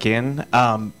her back in,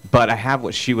 but I have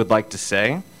what she would like to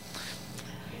say.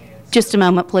 Just a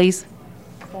moment, please.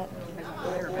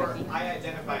 I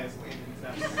identify as Landon.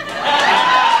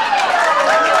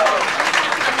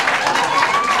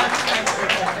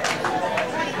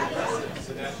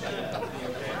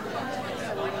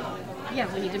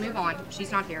 Yeah, we need to move on.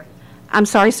 She's not here. I'm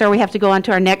sorry, sir, we have to go on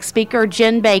to our next speaker,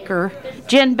 Jen Baker.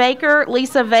 Jen Baker,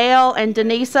 Lisa Vale, and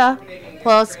Denisa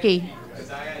Plosky.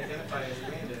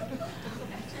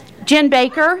 Jen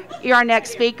Baker, you're our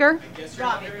next speaker.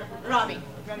 Robbie.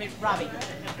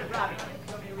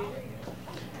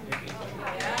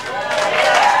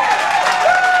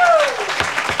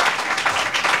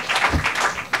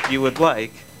 If you would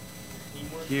like,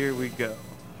 here we go.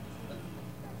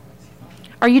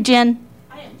 Are you Jen?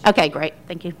 I am. Okay, great.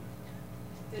 Thank you.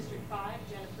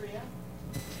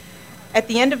 At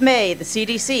the end of May, the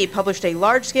CDC published a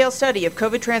large-scale study of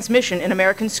COVID transmission in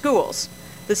American schools.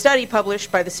 The study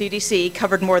published by the CDC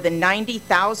covered more than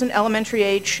 90,000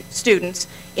 elementary-age students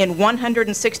in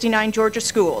 169 Georgia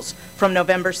schools from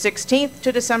November 16th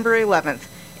to December 11th,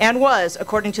 and was,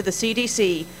 according to the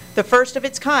CDC, the first of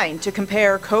its kind to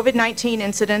compare COVID-19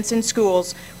 incidents in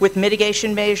schools with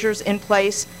mitigation measures in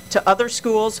place to other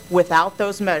schools without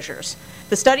those measures.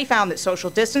 The study found that social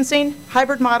distancing,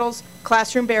 hybrid models,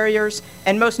 classroom barriers,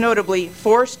 and most notably,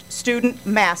 forced student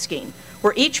masking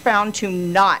were each found to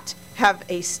not have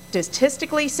a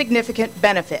statistically significant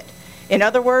benefit. In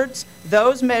other words,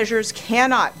 those measures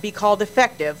cannot be called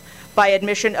effective by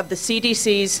admission of the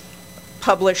CDC's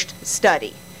published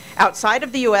study. Outside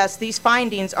of the U.S., these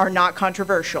findings are not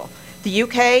controversial. The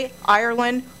UK,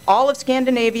 Ireland, all of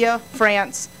Scandinavia,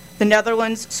 France, the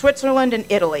Netherlands, Switzerland, and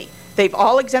Italy, they've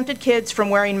all exempted kids from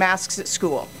wearing masks at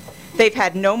school. They've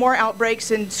had no more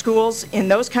outbreaks in schools in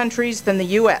those countries than the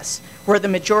U.S., where the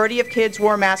majority of kids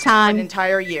wore masks for an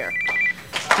entire year.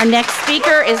 Our next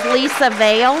speaker is Lisa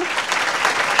Vale.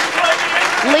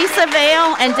 Lisa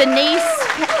Vale and Denise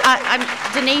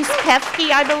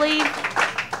Pefke, I believe.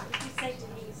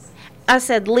 I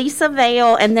said Lisa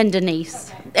Vale and then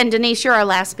Denise. And Denise, you're our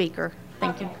last speaker.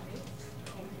 Thank you.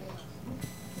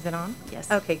 Is it on?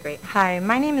 Yes. Okay, great. Hi,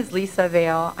 my name is Lisa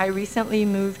Vale. I recently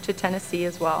moved to Tennessee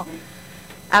as well.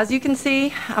 As you can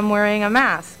see, I'm wearing a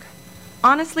mask.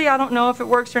 Honestly, I don't know if it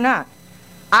works or not.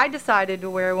 I decided to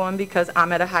wear one because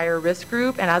I'm at a higher risk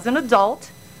group, and as an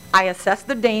adult, I assess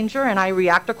the danger and I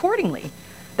react accordingly.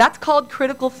 That's called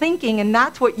critical thinking, and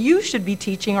that's what you should be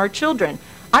teaching our children.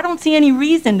 I don't see any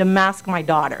reason to mask my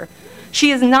daughter.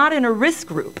 She is not in a risk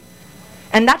group,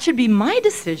 and that should be my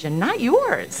decision, not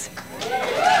yours.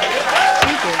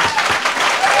 Thank you.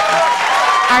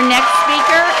 Our next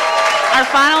speaker, our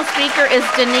final speaker is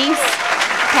Denise.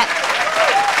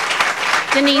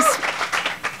 Denise,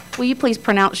 will you please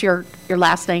pronounce your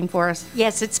last name for us?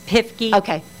 Yes, it's Pifke.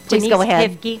 Okay, please go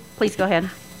ahead. Pifke. Please go ahead.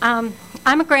 I'm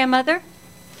a grandmother,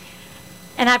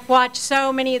 and I've watched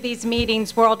so many of these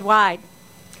meetings worldwide.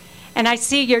 And I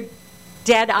see your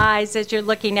dead eyes as you're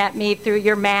looking at me through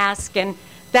your mask, and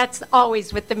that's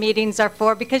always what the meetings are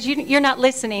for, because you're not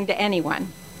listening to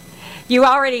anyone. You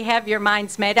already have your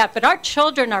minds made up, but our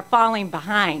children are falling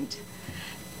behind.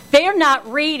 They're not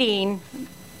reading.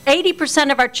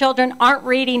 80% of our children aren't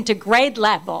reading to grade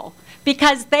level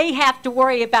because they have to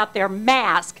worry about their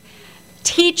mask.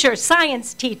 Teachers,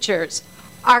 science teachers,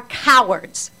 are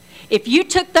cowards. If you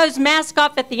took those masks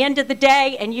off at the end of the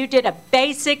day and you did a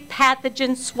basic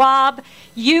pathogen swab,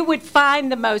 you would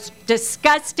find the most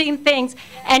disgusting things.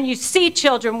 And you see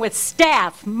children with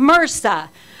staph, MRSA,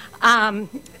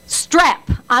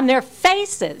 strep on their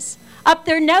faces, up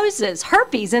their noses,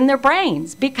 herpes in their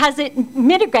brains, because it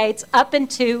mitigates up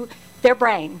into their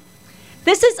brain.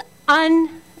 This is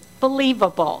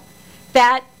unbelievable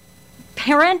that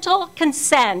parental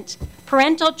consent,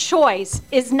 parental choice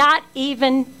is not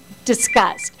even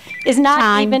discussed, is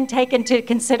not even taken into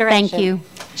consideration. Thank you.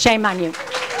 Shame on you.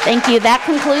 Thank you. That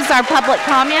concludes our public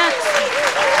comment.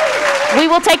 We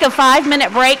will take a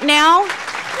 5-minute break now,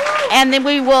 and then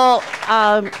we will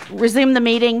resume the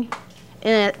meeting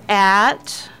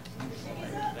at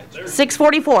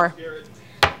 6:44.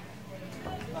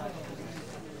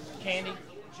 Candy,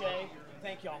 Jay,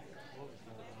 thank y'all.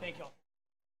 Thank y'all.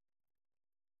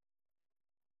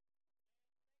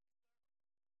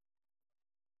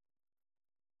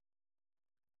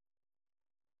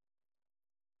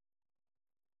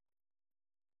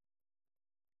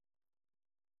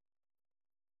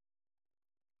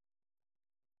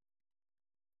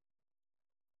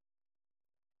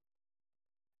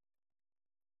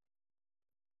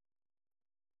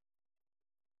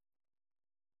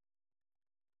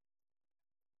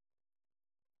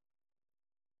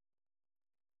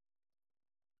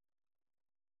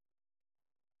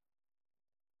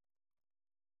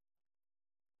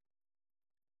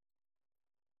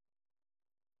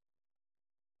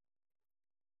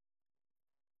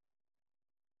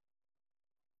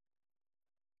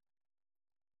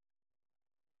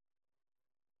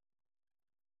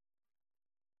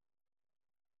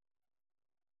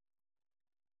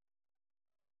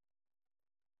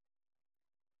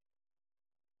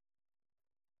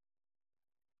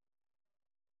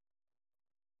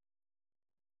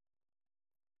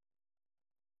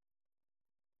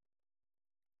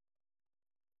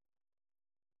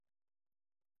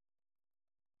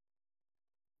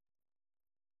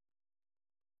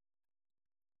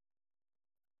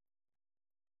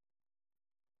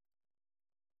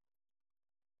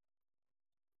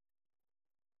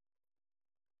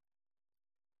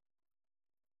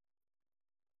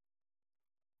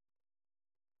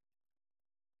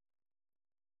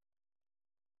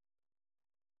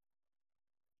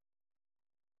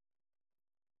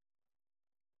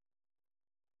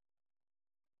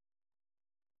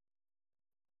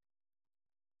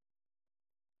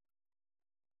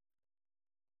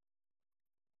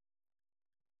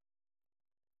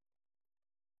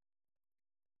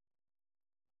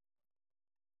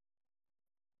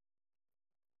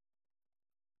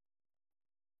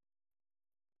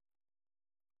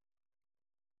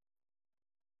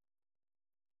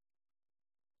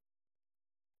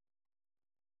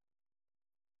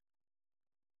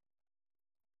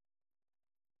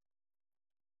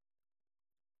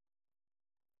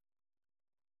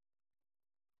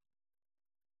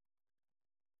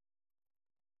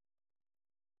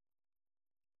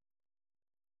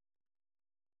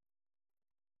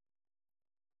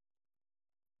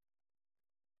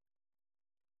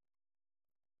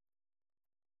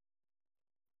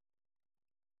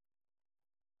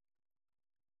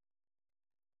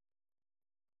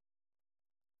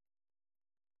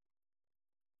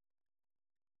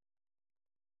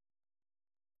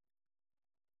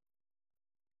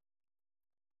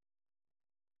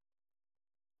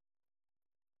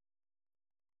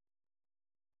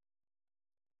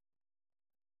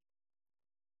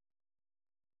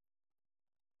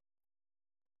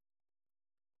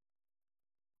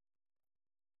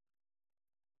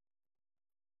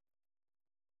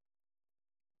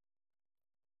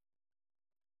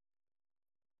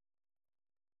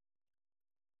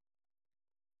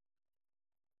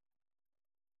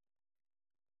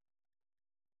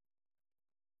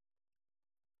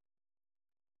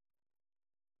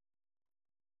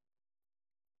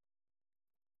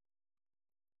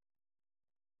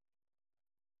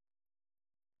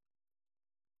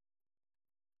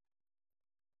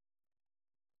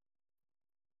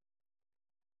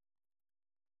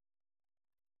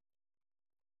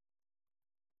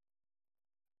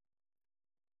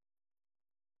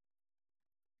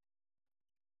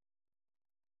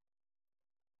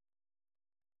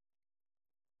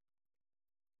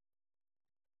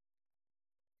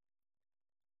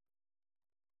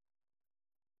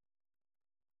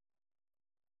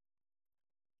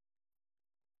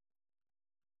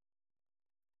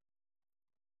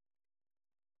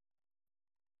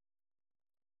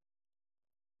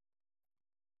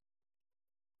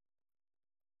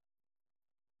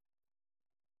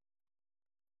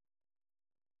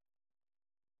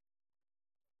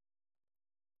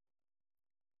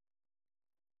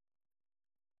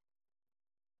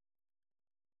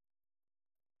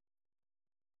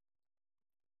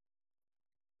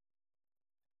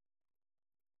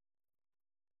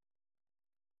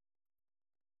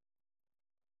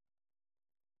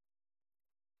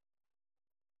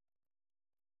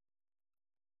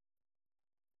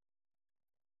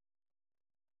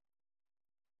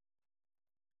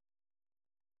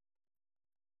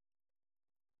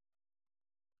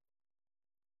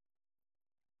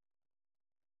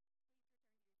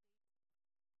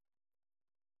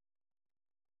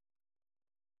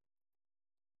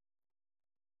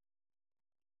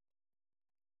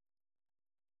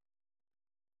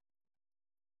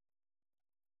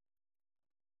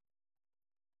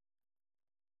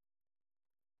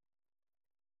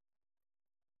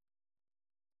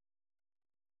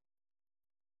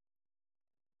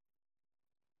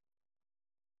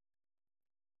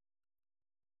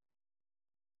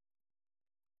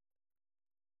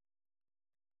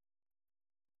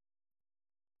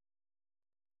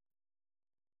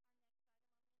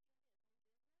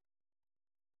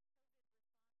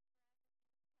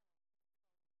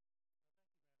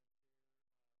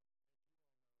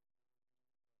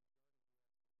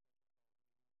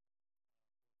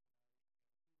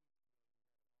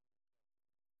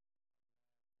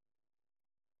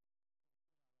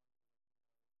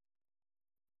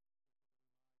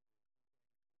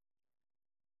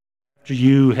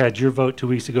 You had your vote 2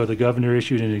 weeks ago. The governor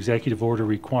issued an executive order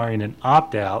requiring an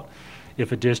opt-out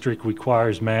if a district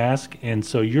requires masks. And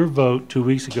so your vote 2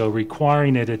 weeks ago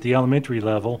requiring it at the elementary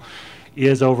level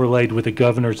is overlaid with the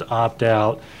governor's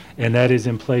opt-out, and that is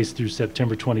in place through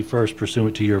September 21st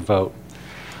pursuant to your vote.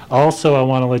 Also, I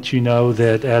want to let you know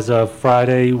that as of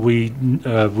Friday, we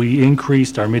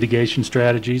increased our mitigation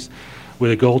strategies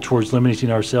with a goal towards limiting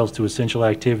ourselves to essential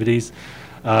activities.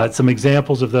 Some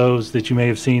examples of those that you may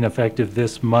have seen effective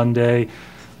this Monday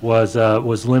was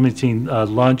limiting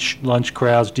lunch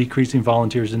crowds, decreasing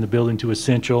volunteers in the building to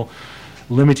essential,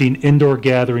 limiting indoor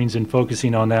gatherings and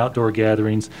focusing on outdoor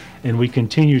gatherings, and we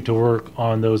continue to work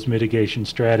on those mitigation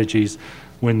strategies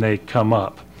when they come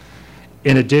up.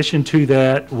 In addition to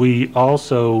that, we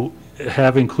also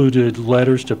have included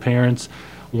letters to parents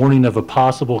warning of a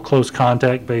possible close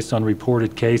contact based on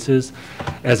reported cases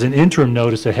as an interim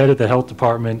notice ahead of the health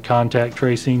department contact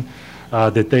tracing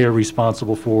that they are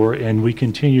responsible for, and we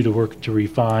continue to work to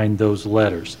refine those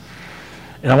letters.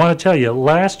 And I want to tell you,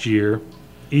 last year,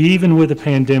 even with the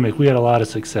pandemic, we had a lot of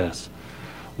success.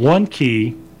 One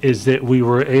key is that we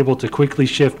were able to quickly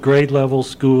shift grade level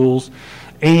schools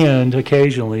and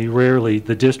occasionally, rarely,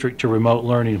 the district to remote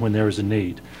learning when there was a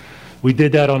need. We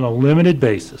did that on a limited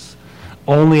basis,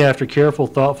 only after careful,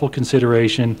 thoughtful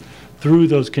consideration through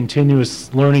those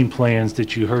continuous learning plans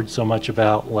that you heard so much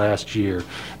about last year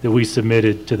that we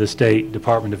submitted to the State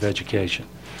Department of Education.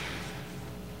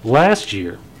 Last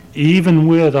year, even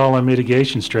with all our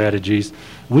mitigation strategies,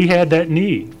 we had that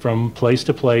need from place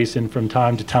to place and from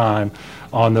time to time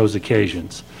on those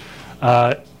occasions.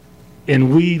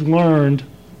 And we learned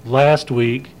last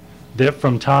week that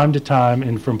from time to time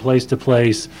and from place to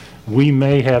place, we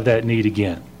may have that need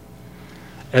again.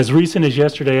 As recent as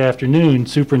yesterday afternoon,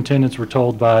 superintendents were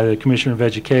told by the Commissioner of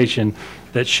Education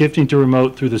that shifting to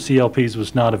remote through the CLPs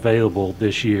was not available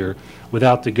this year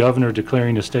without the governor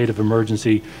declaring a state of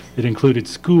emergency that included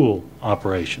school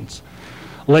operations.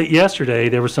 Late yesterday,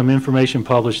 there was some information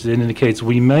published that indicates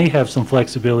we may have some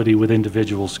flexibility with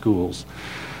individual schools.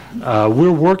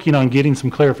 We're working on getting some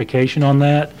clarification on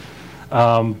that,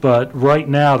 but right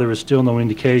now there is still no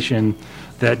indication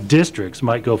that districts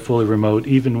might go fully remote,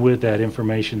 even with that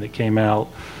information that came out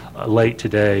late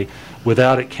today,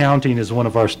 without it counting as one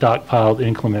of our stockpiled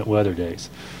inclement weather days.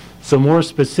 So more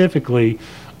specifically,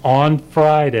 on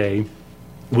Friday,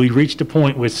 we reached a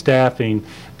point with staffing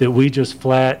that we just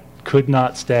flat could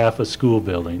not staff a school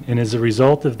building. And as a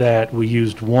result of that, we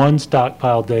used one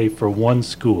stockpile day for one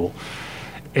school.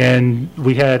 And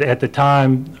we had, at the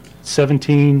time,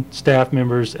 17 staff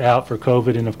members out for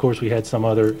COVID, and of course we had some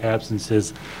other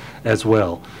absences as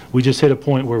well. We just hit a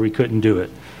point where we couldn't do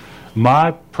it. My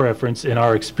preference and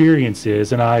our experience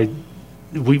is, and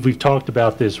we've talked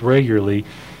about this regularly,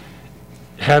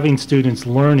 having students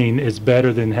learning is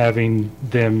better than having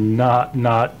them not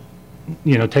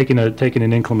taking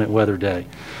an inclement weather day.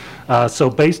 So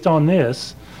based on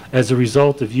this, as a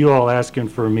result of you all asking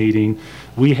for a meeting,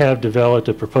 we have developed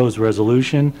a proposed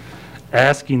resolution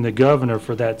asking the governor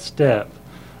for that step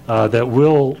that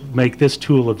will make this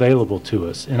tool available to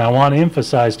us. And I want to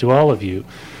emphasize to all of you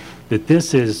that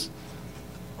this is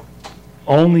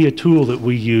only a tool that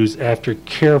we use after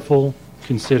careful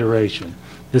consideration.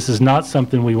 This is not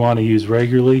something we want to use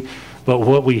regularly, but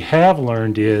what we have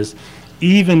learned is,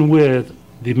 even with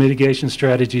the mitigation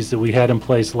strategies that we had in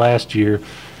place last year,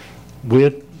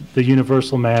 with the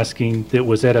universal masking that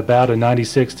was at about a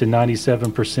 96 to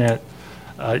 97%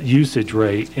 usage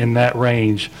rate in that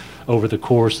range over the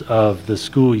course of the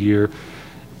school year,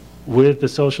 with the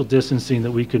social distancing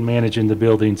that we could manage in the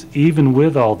buildings, even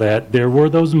with all that, there were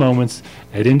those moments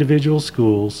at individual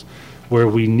schools where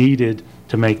we needed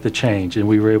to make the change, and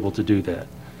we were able to do that.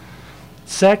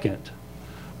 Second,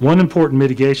 one important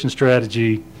mitigation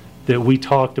strategy that we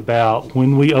talked about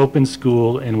when we opened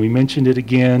school, and we mentioned it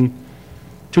again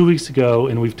 2 weeks ago,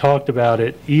 and we've talked about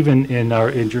it even in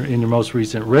your most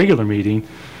recent regular meeting,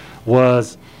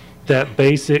 was that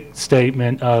basic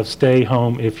statement of stay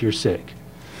home if you're sick.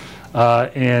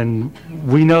 And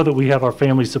we know that we have our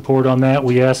family support on that.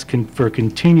 We ask for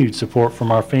continued support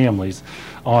from our families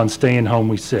on staying home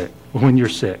when you're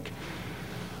sick.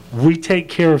 We take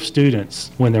care of students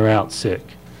when they're out sick.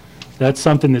 That's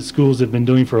something that schools have been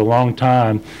doing for a long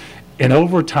time. And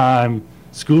over time,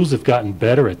 schools have gotten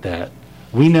better at that.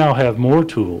 We now have more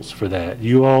tools for that.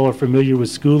 You all are familiar with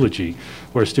Schoology,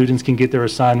 where students can get their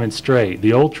assignments straight.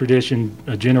 The old tradition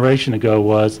a generation ago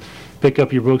was pick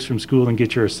up your books from school and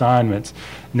get your assignments.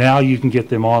 Now you can get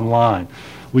them online.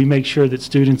 We make sure that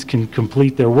students can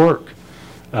complete their work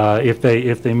if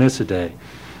they miss a day.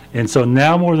 And so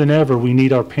now more than ever, we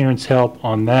need our parents' help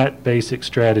on that basic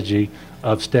strategy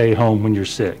of stay home when you're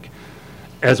sick.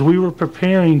 As we were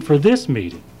preparing for this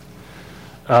meeting,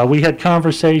 we had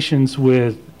conversations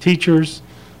with teachers,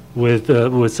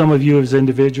 with some of you as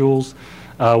individuals,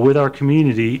 with our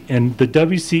community, and the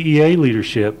WCEA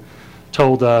leadership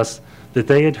told us that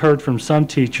they had heard from some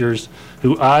teachers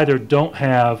who either don't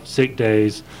have sick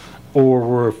days or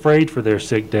were afraid for their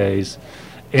sick days.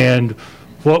 And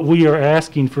what we are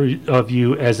asking of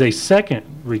you as a second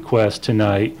request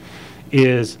tonight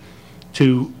is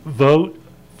to vote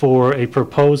for a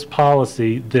proposed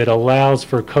policy that allows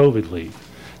for COVID leave.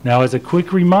 Now, as a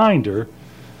quick reminder,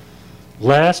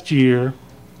 last year,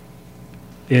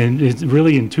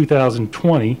 really in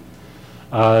 2020,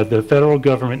 the federal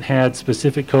government had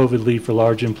specific COVID leave for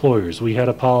large employers. We had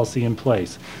a policy in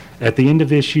place. At the end of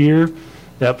this year,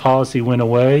 that policy went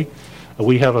away.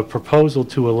 We have a proposal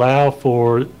to allow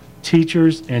for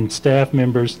teachers and staff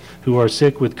members who are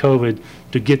sick with COVID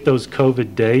to get those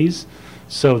COVID days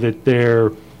so that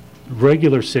their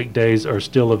regular sick days are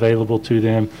still available to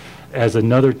them as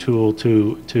another tool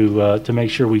to make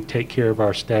sure we take care of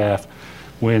our staff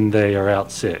when they are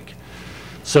out sick.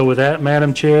 So with that,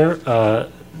 Madam Chair,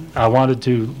 I wanted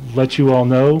to let you all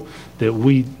know that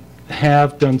we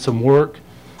have done some work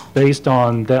based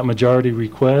on that majority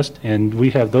request, and we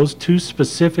have those two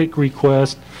specific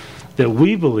requests that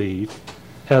we believe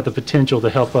have the potential to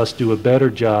help us do a better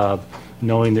job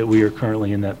knowing that we are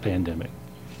currently in that pandemic.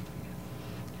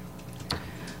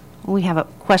 We have a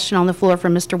question on the floor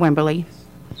from Mr. Wimberly.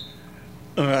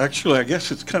 Actually, I guess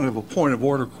it's kind of a point of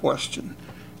order question.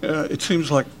 It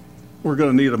seems like we're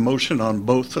going to need a motion on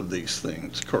both of these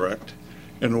things, correct,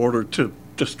 in order to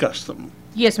discuss them?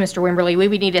 Yes, Mr. Wimberly, we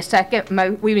would need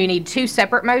we would need two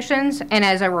separate motions, and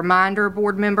as a reminder,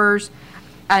 board members,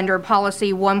 under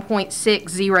policy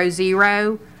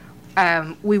 1.600,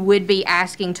 we would be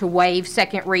asking to waive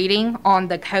second reading on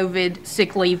the COVID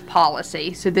sick leave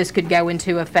policy, so this could go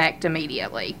into effect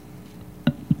immediately.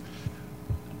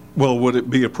 Well, would it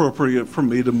be appropriate for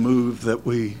me to move that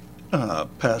we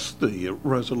pass the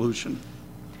resolution?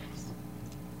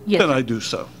 Yes. Then I do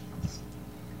so.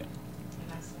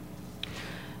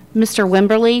 Mr.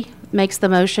 Wimberly makes the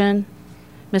motion.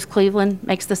 Ms. Cleveland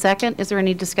makes the second. Is there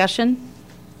any discussion?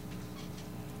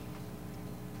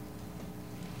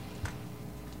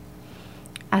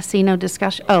 I see no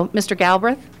discussion. Oh, Mr.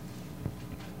 Galbraith?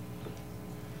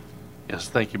 Yes,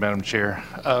 thank you, Madam Chair.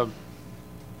 Am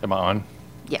I on?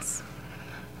 Yes.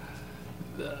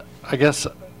 I guess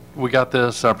we got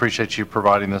this. I appreciate you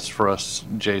providing this for us,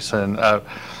 Jason.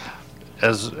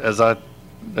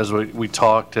 As we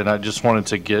talked, and I just wanted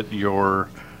to get your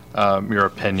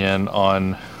opinion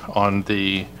on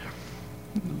the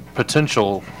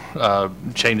potential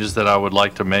changes that I would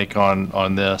like to make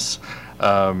on this.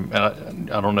 And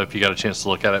I don't know if you got a chance to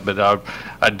look at it, but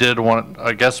I did want.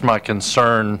 I guess my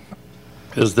concern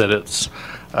is that it's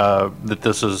that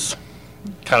this is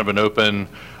kind of an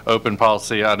open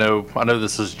policy. I know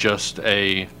this is just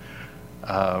a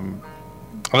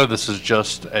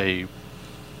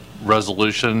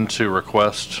resolution to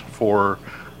request for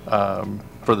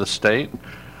the state,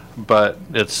 but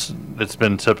it's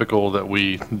been typical that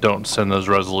we don't send those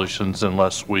resolutions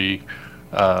unless we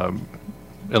get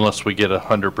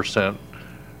 100%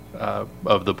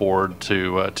 of the board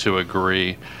to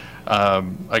agree.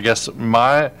 I guess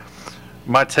my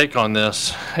take on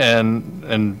this,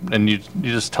 and you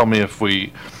just tell me if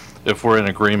we're in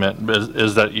agreement,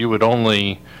 is that you would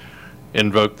only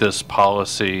invoke this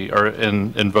policy or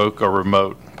invoke a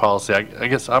remote policy. I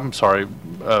guess, I'm sorry,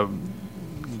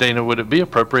 Dana, would it be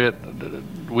appropriate?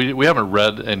 We haven't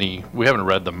read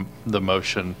the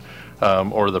motion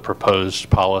or the proposed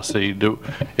policy.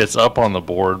 It's up on the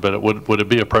board, but would it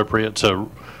be appropriate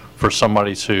for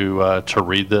somebody to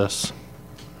read this?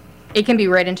 It can be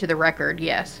read into the record,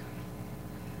 yes.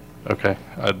 Okay.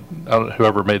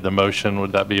 Whoever made the motion,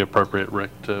 would that be appropriate,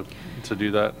 Rick, to do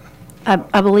that?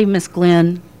 I believe Ms.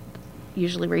 Glenn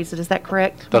usually reads it. Is that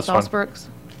correct? That's Ms. fine. Osbrooks?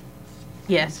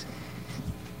 Yes.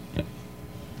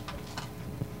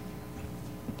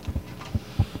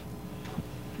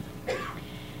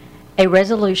 A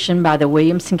resolution by the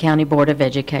Williamson County Board of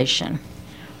Education.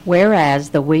 Whereas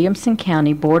the Williamson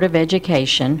County Board of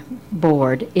Education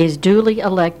Board is duly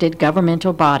elected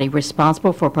governmental body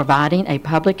responsible for providing a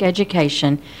public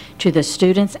education to the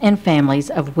students and families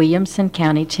of Williamson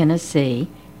County, Tennessee,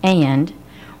 and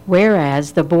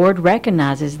whereas the board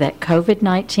recognizes that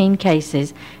COVID-19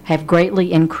 cases have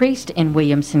greatly increased in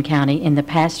Williamson County in the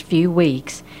past few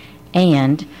weeks,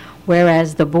 and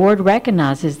whereas the board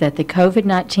recognizes that the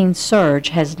COVID-19 surge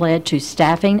has led to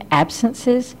staffing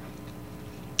absences,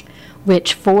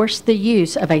 which forced the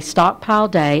use of a stockpile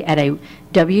day at a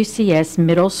WCS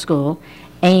middle school,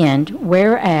 and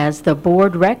whereas the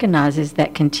board recognizes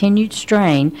that continued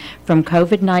strain from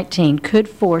COVID-19 could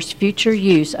force future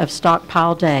use of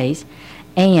stockpile days,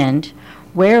 and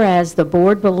whereas the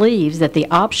board believes that the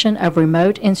option of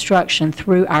remote instruction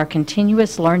through our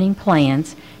continuous learning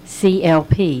plans,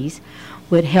 CLPs,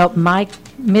 would help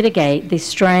mitigate the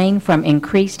strain from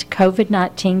increased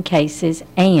COVID-19 cases,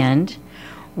 and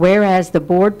whereas the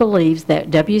board believes that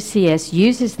WCS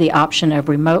uses the option of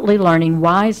remotely learning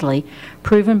wisely,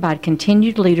 proven by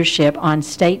continued leadership on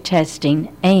state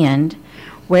testing, and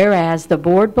whereas the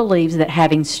board believes that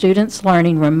having students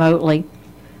learning remotely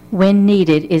when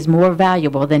needed is more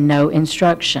valuable than no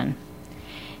instruction.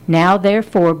 Now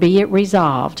therefore be it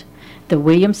resolved, the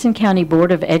Williamson County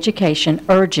Board of Education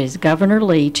urges Governor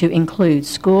Lee to include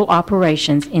school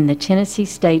operations in the Tennessee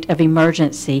state of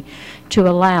emergency to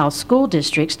allow school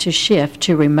districts to shift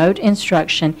to remote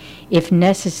instruction if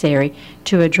necessary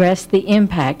to address the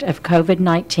impact of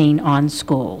COVID-19 on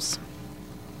schools.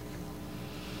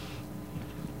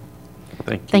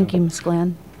 Thank you. Thank you, Ms.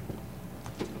 Glenn.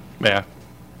 Yeah.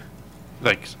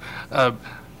 Thanks.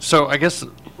 So I guess,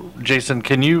 Jason,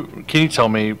 can you tell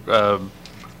me,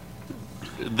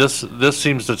 this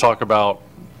seems to talk about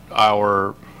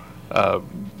our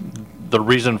the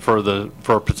reason for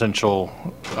a potential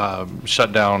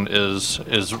shutdown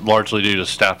is largely due to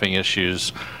staffing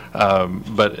issues.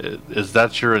 But is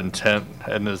that your intent,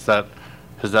 and has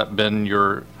that been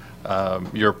your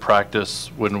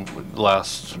practice when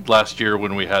last year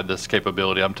when we had this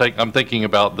capability? I'm thinking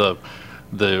about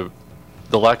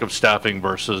the lack of staffing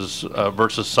versus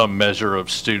some measure of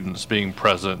students being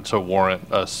present to warrant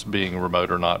us being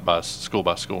remote or not by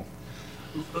school.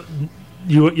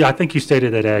 Yeah, I think you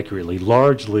stated that accurately.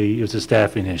 Largely, it was a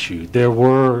staffing issue. There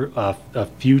were a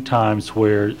few times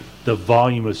where the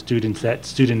volume of student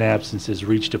absences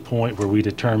reached a point where we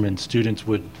determined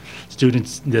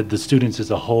the students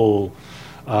as a whole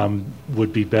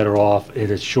would be better off in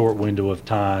a short window of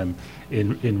time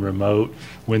in remote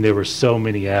when there were so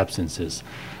many absences.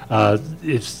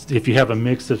 If you have a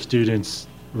mix of students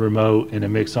remote and a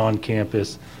mix on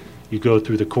campus, you go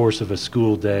through the course of a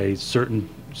school day, certain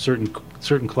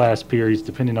class periods,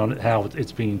 depending on how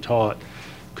it's being taught,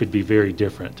 could be very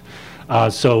different.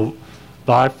 So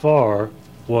by far,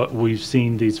 what we've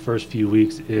seen these first few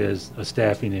weeks is a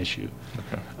staffing issue.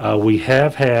 Okay. We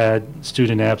have had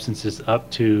student absences up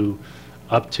to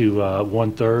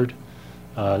 1/3.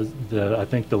 I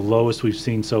think the lowest we've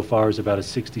seen so far is about a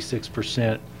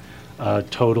 66%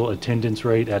 total attendance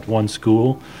rate at one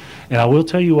school. And I will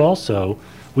tell you also,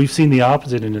 we've seen the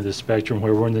opposite end of the spectrum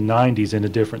where we're in the 90s in a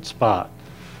different spot.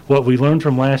 What we learned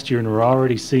from last year and we're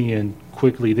already seeing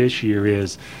quickly this year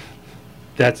is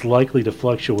that's likely to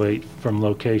fluctuate from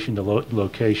location to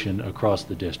location across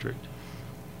the district.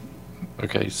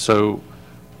 Okay, so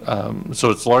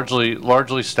it's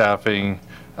largely staffing,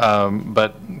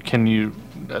 but can you?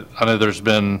 I know there's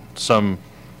been some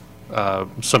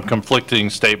conflicting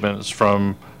statements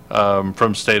from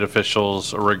state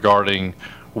officials regarding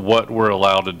what we're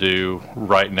allowed to do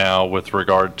right now with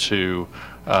regard to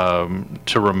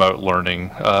remote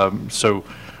learning. So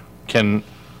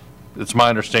it's my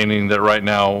understanding that right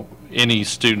now any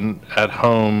student at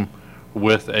home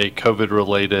with a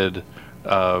COVID-related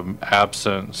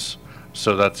absence,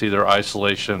 so that's either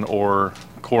isolation or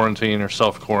quarantine or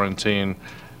self-quarantine,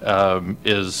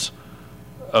 is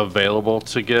available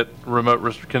to get remote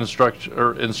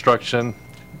instruction.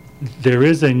 There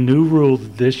is a new rule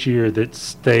this year that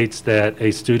states that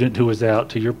a student who is out,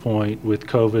 to your point, with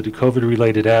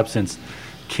COVID-related absence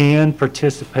can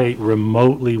participate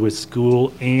remotely with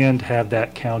school and have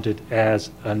that counted as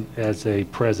a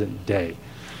present day.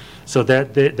 So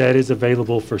that is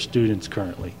available for students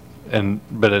currently.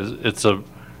 But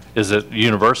is it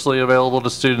universally available to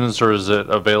students, or is it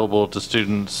available to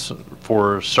students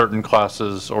for certain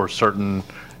classes or certain?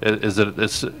 Is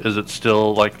it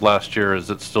still like last year? Is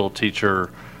it still teacher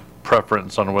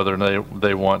preference on whether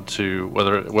they want to,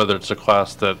 whether it's a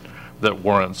class that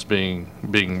warrants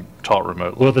being taught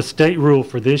remotely? Well, the state rule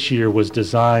for this year was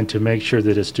designed to make sure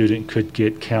that a student could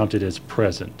get counted as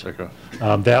present. Okay.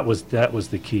 That was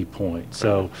the key point.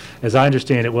 So, as I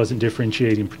understand, it wasn't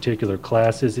differentiating particular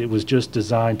classes. It was just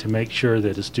designed to make sure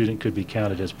that a student could be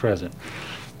counted as present.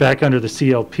 Back under the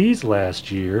CLPs last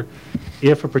year,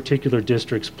 if a particular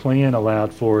district's plan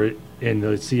allowed for it and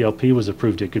the CLP was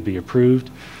approved, it could be approved.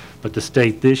 But the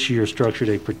state this year structured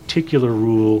a particular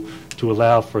rule to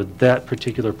allow for that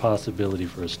particular possibility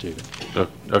for a student.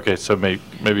 Okay, so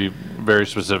maybe very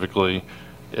specifically,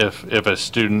 if a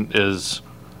student is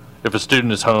if a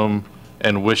student is home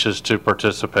and wishes to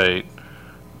participate,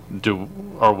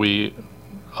 are we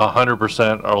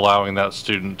 100% allowing that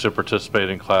student to participate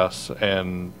in class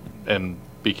and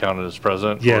be counted as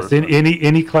present? Yes, in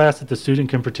any class that the student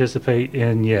can participate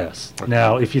in, yes. Okay.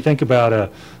 Now, if you think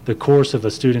about the course of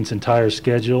a student's entire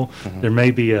schedule, there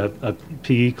may be a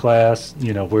PE class,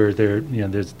 where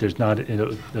there's not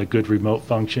a good remote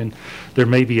function. There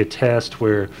may be a test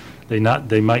where they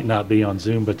might not be on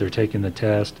Zoom, but they're taking the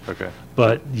test. Okay.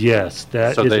 But yes,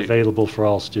 that is available for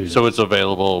all students. So it's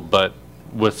available, but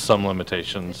with some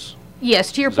limitations.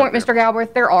 Yes, to your point, Mr.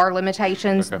 Galbraith, there are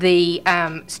limitations. Okay.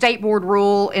 The state board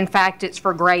rule, in fact, it's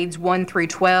for grades 1 through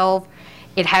 12.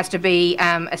 It has to be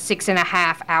a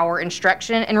 6.5-hour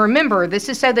instruction. And remember, this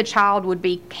is so the child would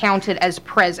be counted as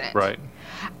present. Right.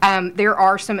 There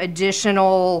are some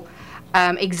additional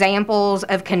examples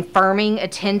of confirming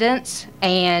attendance,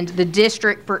 and the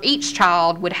district for each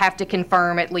child would have to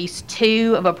confirm at least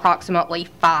 2 of approximately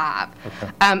 5.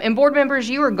 Okay. And board members,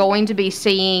 you are going to be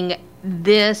seeing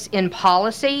this in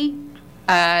policy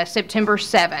September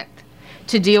 7th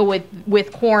to deal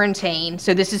with quarantine.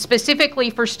 So this is specifically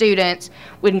for students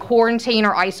when quarantine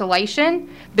or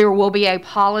isolation. There will be a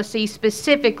policy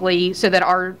specifically so that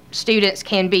our students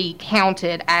can be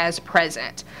counted as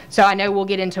present. So I know we'll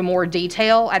get into more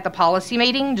detail at the policy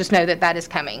meeting. Just know that that is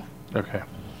coming. Okay.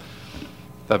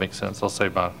 That makes sense. I'll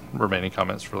save my remaining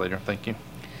comments for later. Thank you.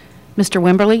 Mr.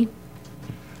 Wimberly?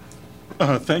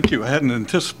 Thank you. I hadn't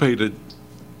anticipated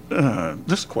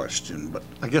this question, but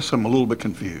I guess I'm a little bit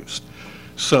confused.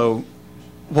 So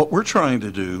what we're trying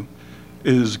to do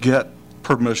is get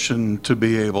permission to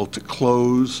be able to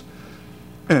close,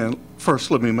 and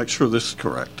first let me make sure this is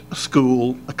correct, a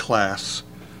school, a class,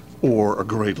 or a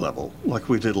grade level, like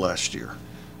we did last year.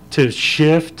 To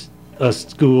shift a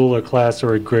school, a class,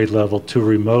 or a grade level to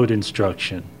remote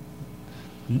instruction.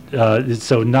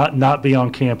 So not be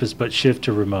on campus, but shift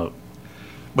to remote.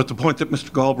 But the point that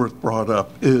Mr. Galbraith brought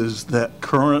up is that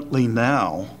currently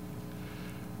now,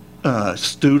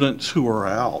 students who are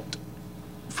out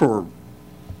for,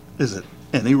 is it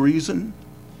any reason?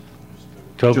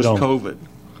 COVID Just only. COVID,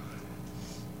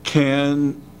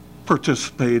 can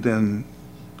participate in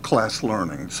class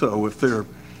learning. So if there are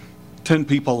 10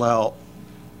 people out,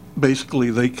 basically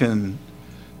they can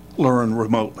learn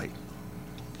remotely.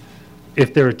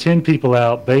 If there are 10 people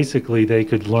out, basically they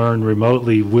could learn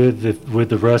remotely with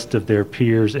the rest of their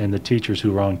peers and the teachers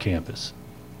who are on campus.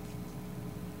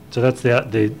 So that's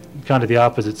the kind of the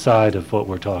opposite side of what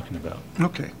we're talking about.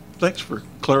 Okay, thanks for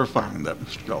clarifying that,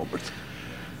 Mr. Galbraith.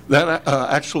 That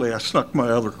actually, I snuck my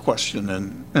other question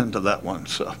into that one,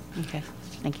 so. Okay,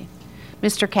 thank you.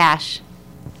 Mr. Cash?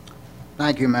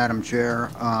 Thank you, Madam Chair.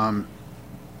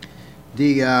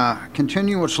 The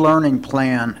continuous learning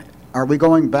plan, are we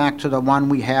going back to the one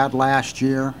we had last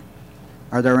year?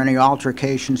 Are there any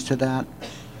altercations to that?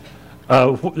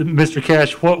 Mr.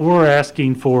 Cash, what we're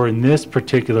asking for in this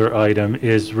particular item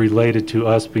is related to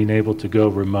us being able to go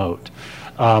remote.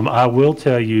 I will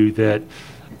tell you that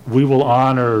we will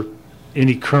honor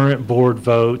any current board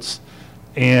votes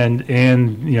and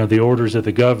the orders of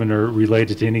the governor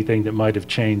related to anything that might have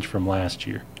changed from last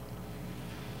year.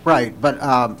 Right, but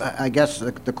I guess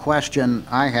the question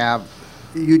I have,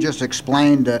 you just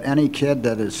explained that any kid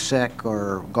that is sick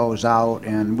or goes out,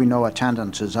 and we know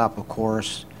attendance is up, of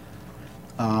course.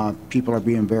 People are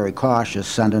being very cautious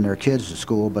sending their kids to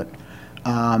school, but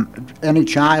any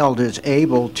child is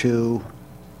able to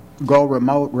go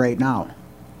remote right now.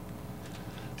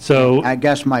 So I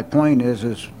guess my point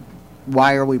is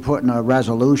why are we putting a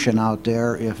resolution out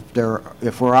there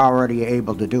if we're already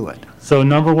able to do it? So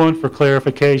number one, for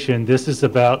clarification, this is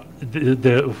about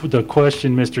the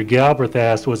question Mr. Galbraith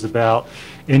asked was about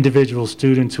individual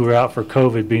students who are out for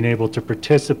COVID being able to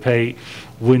participate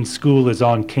when school is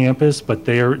on campus, but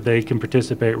they can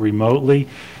participate remotely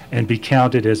and be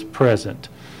counted as present.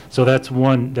 So that's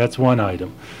one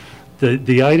item.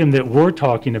 The item that we're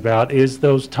talking about is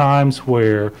those times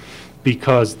where,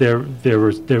 because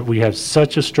we have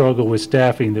such a struggle with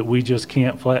staffing that we just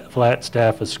can't flat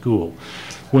staff a school.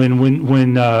 When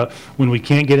we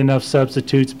can't get enough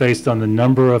substitutes based on the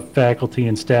number of faculty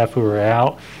and staff who are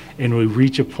out, and we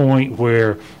reach a point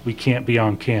where we can't be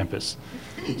on campus.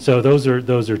 So those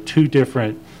are two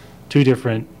different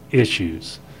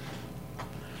issues.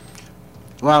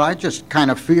 Well, I just kind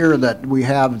of fear that we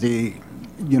have the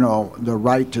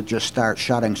right to just start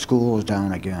shutting schools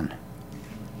down again.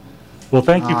 Well,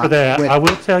 thank you for that. I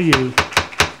will tell you.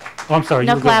 Oh, I'm sorry.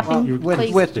 No clapping,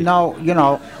 please.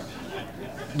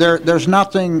 There's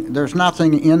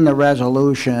nothing in the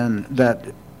resolution that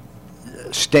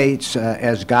states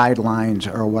as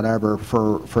guidelines or whatever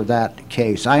for that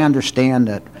case. I understand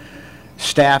that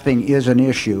staffing is an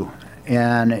issue,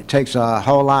 and it takes a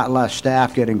whole lot less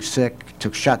staff getting sick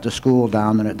to shut the school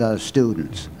down than it does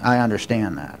students. I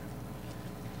understand that.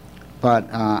 But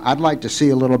I'd like to see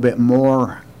a little bit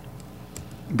more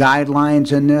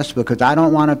guidelines in this, because I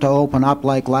don't want it to open up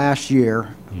like last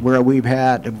year where we've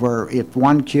had, where if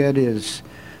one kid is,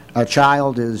 a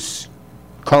child is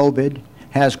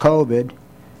has COVID,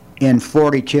 and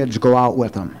 40 kids go out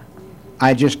with them.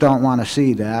 I just don't want to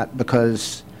see that,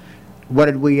 because what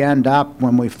did we end up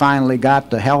when we finally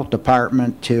got the health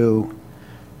department to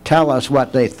tell us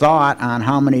what they thought on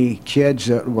how many kids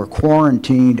that were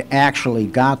quarantined actually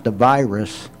got the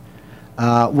virus?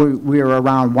 We were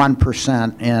around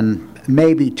 1% and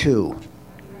maybe 2%.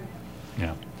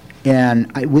 Yeah.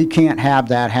 And we can't have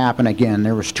that happen again.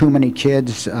 There was too many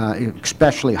kids,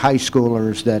 especially high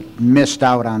schoolers, that missed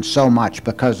out on so much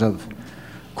because of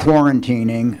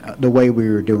quarantining the way we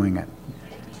were doing it.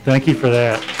 Thank you for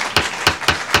that.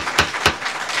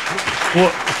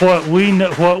 What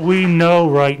we know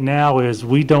right now is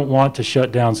we don't want to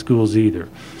shut down schools either.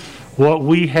 What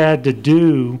we had to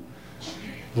do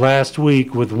last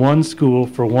week with one school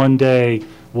for one day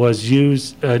was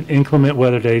use an inclement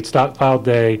weather day, stockpile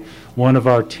day, one of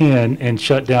our 10, and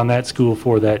shut down that school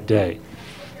for that day.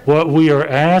 What we are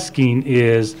asking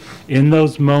is, in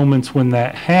those moments when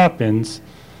that happens,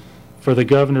 for the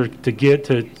governor to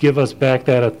give us back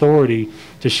that authority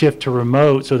to shift to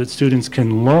remote so that students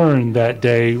can learn that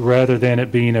day rather than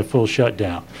it being a full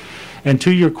shutdown. And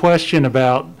to your question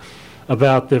about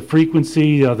the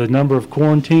frequency, the number of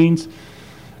quarantines,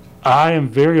 I am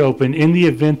very open. In the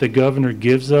event the governor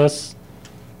gives us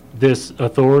this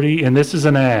authority, and this is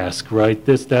an ask, right?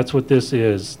 That's what this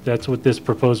is. That's what this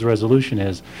proposed resolution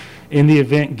is. In the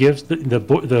event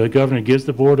the governor gives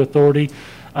the board authority,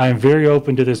 I am very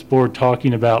open to this board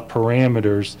talking about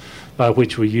parameters by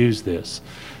which we use this.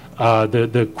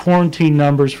 The quarantine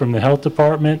numbers from the health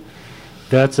department,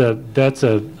 that's a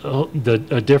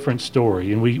different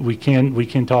story, and we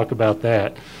can talk about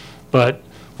that. But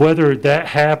whether that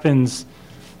happens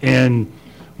and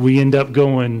we end up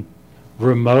going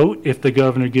remote if the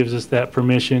governor gives us that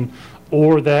permission,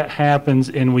 or that happens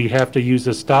and we have to use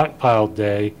a stockpile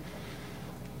day,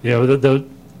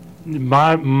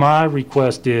 my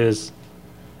request is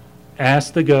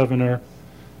ask the governor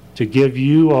to give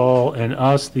you all and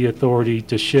us the authority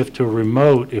to shift to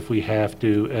remote if we have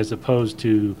to, as opposed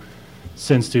to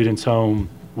send students home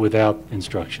without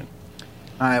instruction.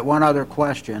 All right, one other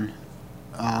question.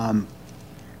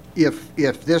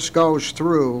 If this goes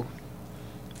through,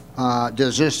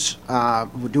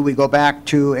 do we go back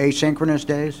to asynchronous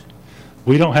days?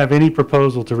 We don't have any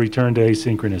proposal to return to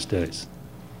asynchronous days.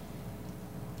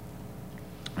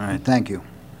 All right, thank you.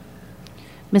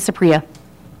 Ms. Apria.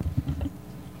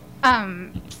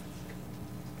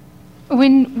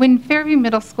 When Fairview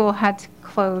Middle School had to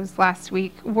close last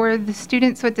week, were the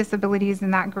students with disabilities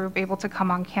in that group able to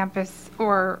come on campus,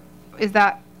 or is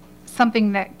that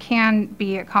something that can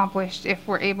be accomplished if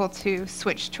we're able to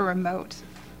switch to remote?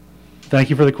 Thank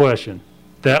you for the question.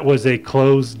 That was a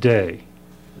closed day.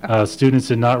 Students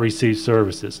did not receive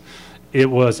services. It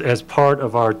was as part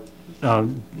of our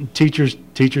teachers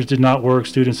did not work,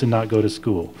 students did not go to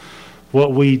school.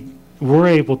 What we were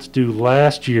able to do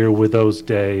last year with those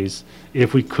days,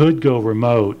 if we could go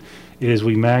remote, is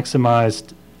we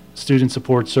maximized student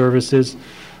support services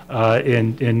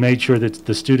and made sure that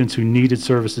the students who needed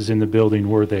services in the building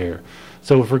were there.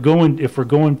 So if we're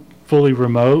going fully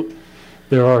remote,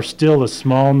 there are still a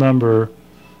small number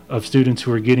of students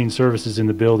who are getting services in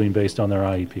the building based on their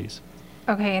IEPs.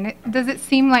 Okay, and does it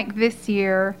seem like this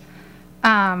year,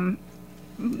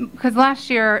 because last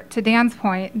year, to Dan's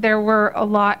point, there were a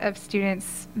lot of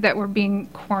students that were being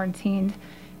quarantined,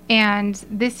 and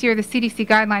this year the CDC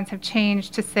guidelines have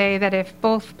changed to say that if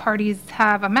both parties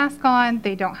have a mask on,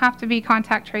 they don't have to be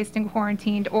contact traced and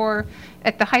quarantined, or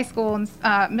at the high school and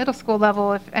middle school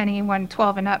level, if anyone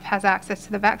 12 and up has access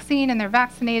to the vaccine and they're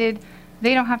vaccinated,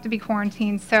 they don't have to be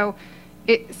quarantined. So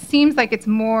it seems like it's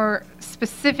more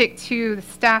specific to the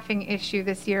staffing issue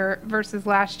this year versus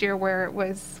last year, where it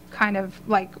was kind of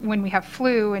like when we have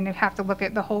flu and you have to look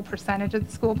at the whole percentage of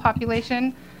the school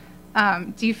population.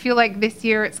 Do you feel like this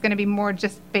year it's going to be more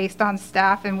just based on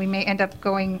staff and we may end up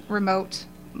going remote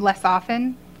less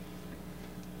often?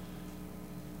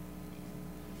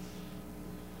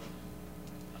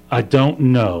 I don't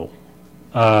know.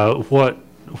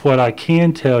 What I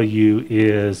can tell you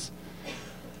is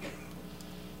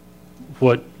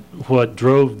what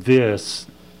drove this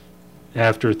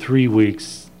after 3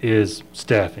 weeks is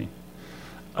staffing.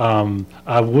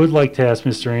 I would like to ask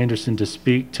Mr. Anderson to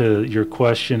speak to your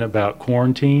question about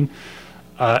quarantine.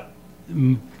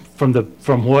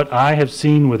 From what I have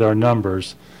seen with our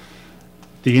numbers,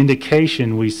 the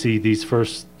indication we see these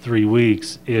first 3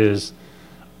 weeks is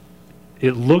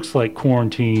it looks like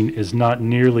quarantine is not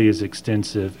nearly as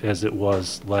extensive as it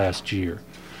was last year.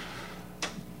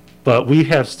 But we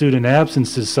have student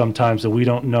absences sometimes that we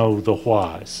don't know the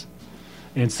whys.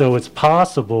 And so it's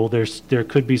possible there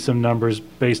could be some numbers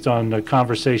based on a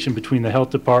conversation between the health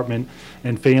department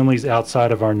and families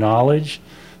outside of our knowledge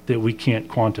that we can't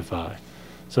quantify.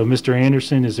 So Mr.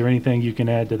 Anderson, is there anything you can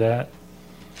add to that?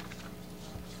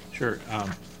 Sure.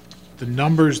 The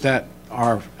numbers that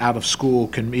are out of school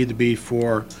can either be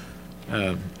for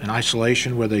an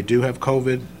isolation where they do have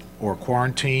COVID, or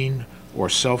quarantine, or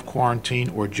self-quarantine,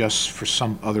 or just for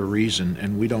some other reason.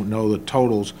 And we don't know the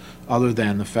totals other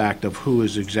than the fact of who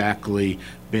has exactly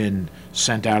been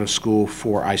sent out of school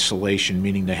for isolation,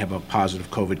 meaning they have a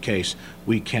positive COVID case.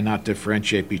 We cannot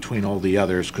differentiate between all the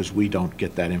others because we don't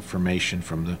get that information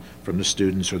from the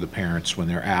students or the parents when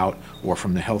they're out, or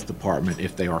from the health department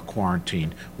if they are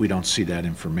quarantined. We don't see that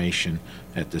information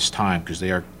at this time because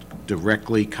they are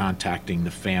directly contacting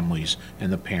the families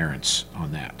and the parents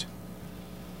on that.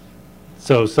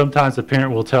 So sometimes the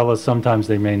parent will tell us, sometimes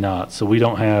they may not. So we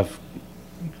don't have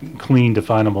clean,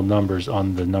 definable numbers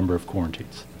on the number of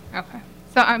quarantines. Okay.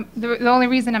 So the only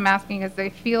reason I'm asking is I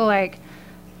feel like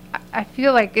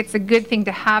it's a good thing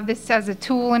to have this as a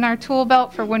tool in our tool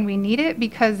belt for when we need it,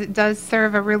 because it does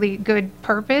serve a really good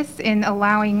purpose in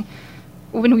allowing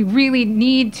when we really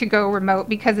need to go remote,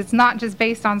 because it's not just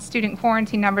based on student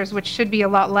quarantine numbers, which should be a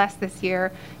lot less this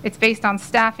year. It's based on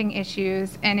staffing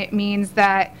issues, and it means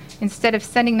that instead of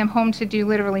sending them home to do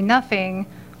literally nothing,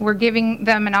 we're giving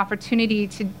them an opportunity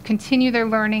to continue their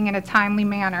learning in a timely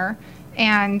manner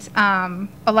and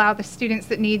allow the students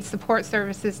that need support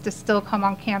services to still come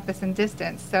on campus in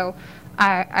distance. So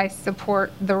I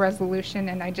support the resolution,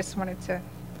 and I just wanted to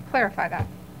clarify that.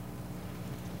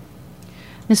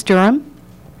 Ms. Durham?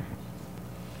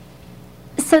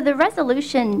 So the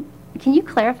resolution, can you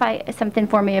clarify something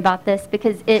for me about this?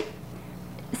 Because it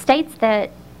states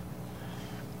that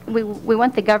we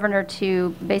want the governor to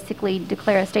basically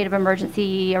declare a state of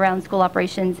emergency around school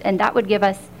operations, and that would give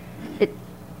us, it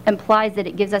implies that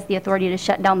it gives us the authority to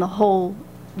shut down the whole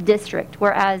district,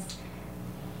 whereas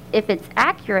if it's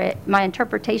accurate, my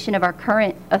interpretation of our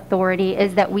current authority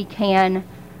is that we can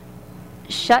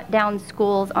shut down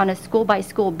schools on a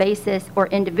school-by-school basis or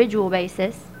individual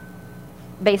basis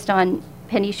based on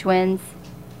Penny Schwinn's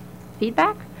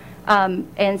feedback.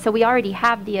 And so we already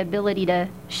have the ability to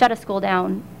shut a school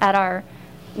down at our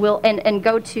will and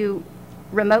go to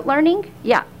remote learning.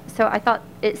 Yeah, so I thought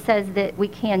it says that we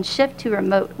can shift to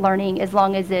remote learning as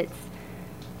long as it's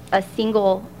a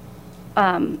single,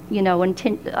 focused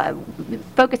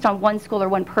on one school or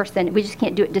one person. We just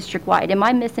can't do it district-wide. Am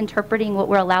I misinterpreting what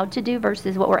we're allowed to do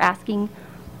versus what we're asking?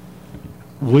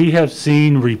 We have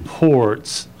seen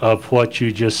reports of what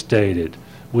you just stated.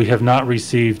 We have not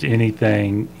received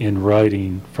anything in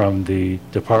writing from the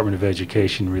Department of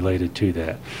Education related to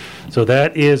that. So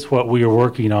that is what we are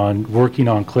working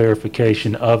on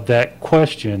clarification of that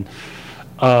question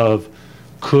of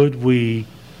could we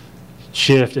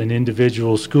shift an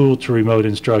individual school to remote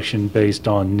instruction based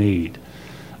on need.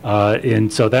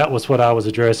 And so that was what I was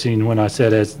addressing when I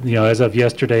said, as of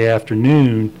yesterday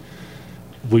afternoon,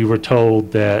 we were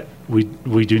told that we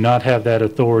do not have that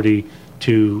authority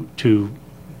to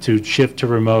shift to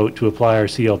remote to apply our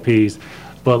CLPs.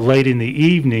 But late in the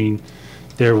evening,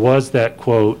 there was that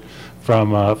quote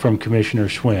from Commissioner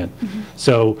Schwinn. Mm-hmm.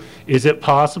 So is it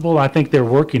possible? I think they're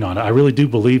working on it. I really do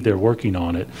believe they're working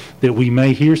on it, that we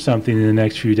may hear something in the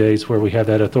next few days where we have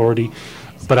that authority,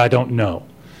 but I don't know.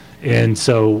 And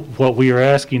so what we are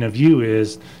asking of you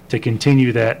is to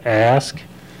continue that ask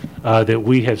that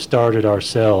we have started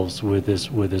ourselves with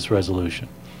this resolution.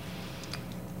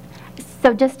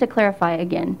 So just to clarify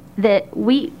again, that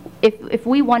if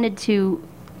we wanted to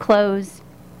close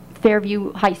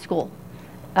Fairview High School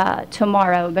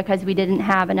tomorrow because we didn't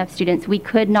have enough students, we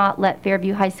could not let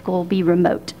Fairview High School be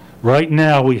remote. Right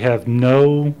now, we have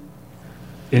no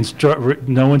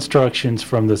instructions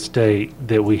from the state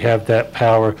that we have that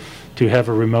power to have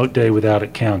a remote day without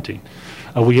it counting.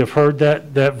 We have heard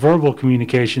that verbal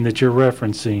communication that you're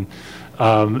referencing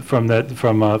from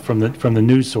the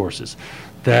news sources.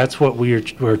 That's what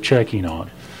we're checking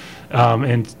on,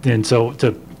 and so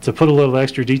to put a little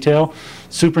extra detail,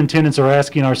 superintendents are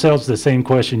asking ourselves the same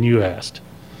question you asked.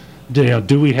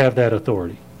 Do we have that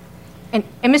authority? And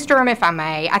Ms. Durham, if I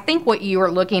may, I think what you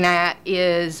are looking at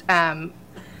is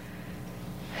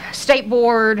State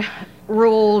Board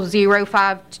Rule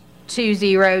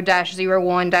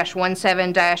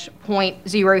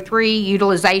 0520-01-17-.03,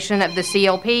 utilization of the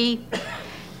CLP.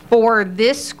 For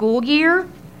this school year,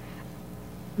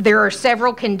 there are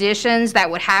several conditions that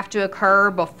would have to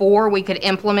occur before we could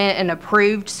implement an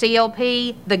approved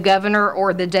CLP. The governor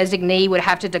or the designee would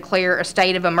have to declare a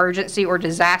state of emergency or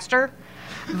disaster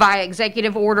via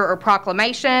executive order or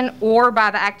proclamation, or by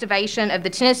the activation of the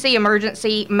Tennessee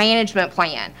Emergency Management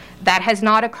Plan. That has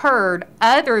not occurred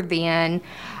other than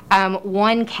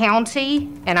one county,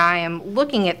 and I am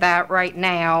looking at that right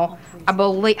now, I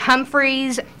believe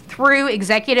Humphreys, through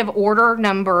executive order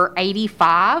number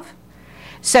 85.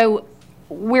 So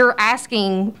we're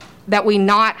asking that we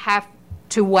not have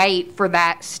to wait for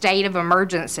that state of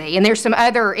emergency. And there's some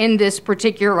other, in this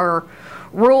particular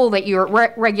rule that you're,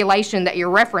 regulation that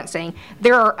you're referencing,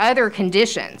 there are other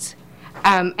conditions.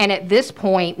 And at this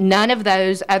point, none of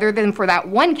those, other than for that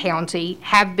one county,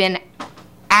 have been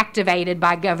activated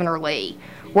by Governor Lee.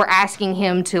 We're asking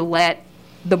him to let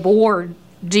the board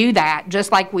do that,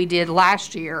 just like we did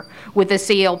last year with the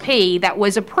CLP that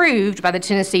was approved by the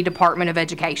Tennessee Department of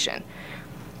Education.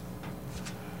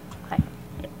 Okay.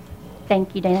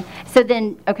 Thank you, Dana. So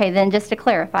then, okay, then just to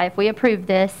clarify, if we approve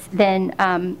this, then,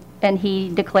 and he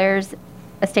declares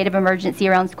a state of emergency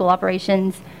around school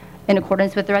operations in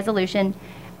accordance with the resolution,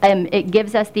 it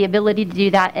gives us the ability to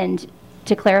do that. And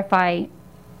to clarify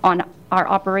on our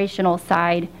operational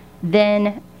side,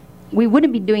 then we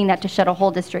wouldn't be doing that to shut a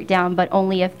whole district down, but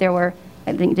only if there were,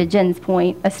 I think to Jen's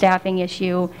point, a staffing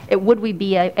issue. Would we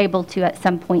be able to at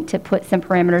some point to put some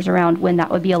parameters around when that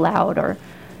would be allowed? Or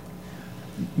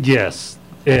Yes,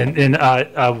 and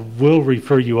I will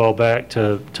refer you all back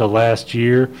to last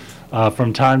year.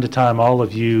 From time to time, all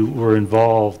of you were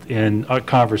involved in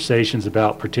conversations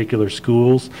about particular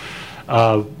schools.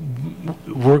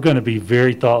 We're going to be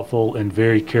very thoughtful and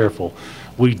very careful.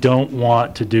 We don't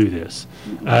want to do this.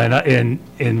 And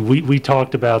we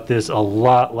talked about this a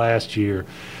lot last year,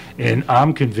 and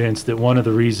I'm convinced that one of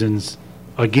the reasons,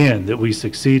 again, that we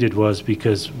succeeded was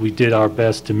because we did our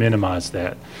best to minimize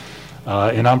that.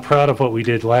 And I'm proud of what we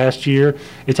did last year.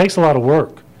 It takes a lot of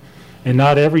work, and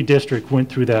not every district went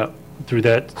through that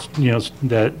you know,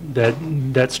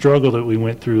 that struggle that we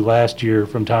went through last year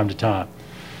from time to time.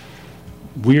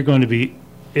 We're going to be,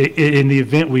 in the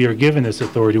event we are given this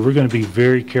authority, we're going to be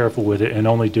very careful with it and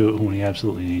only do it when we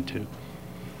absolutely need to.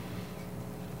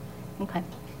 okay.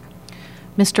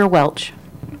 Mr. Welch.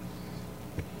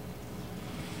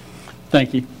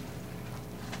 Thank you.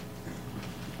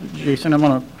 Jason, I'm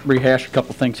going to rehash a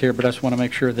couple things here, but I just want to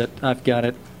make sure that I've got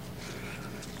it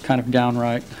kind of down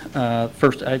right.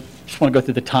 First, I just want to go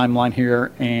through the timeline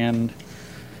here and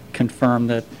confirm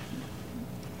that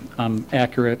I'm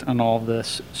accurate on all of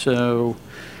this. So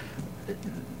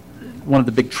one of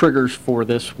the big triggers for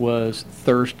this was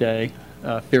Thursday,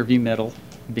 Fairview Middle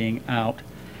being out,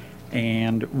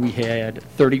 and we had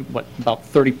about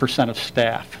 30% of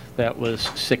staff that was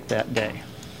sick that day.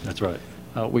 That's right.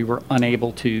 We were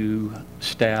unable to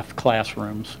staff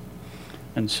classrooms,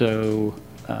 and so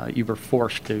you were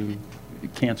forced to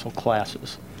cancel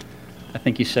classes. I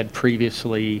think you said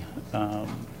previously,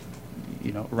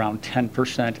 you know, around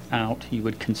 10% out, you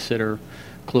would consider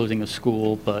closing a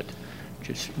school, but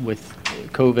just with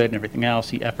COVID and everything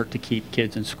else, the effort to keep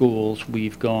kids in schools,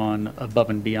 we've gone above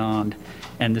and beyond.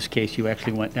 In this case, you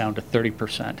actually went down to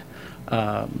 30%.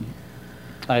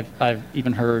 I've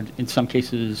even heard, in some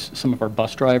cases, some of our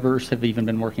bus drivers have even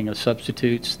been working as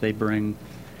substitutes. They bring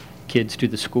kids to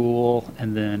the school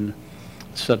and then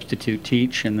substitute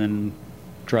teach and then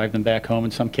drive them back home.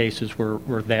 In some cases,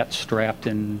 we're that strapped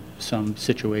in some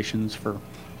situations for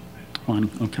one.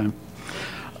 Okay.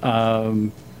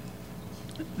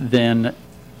 Then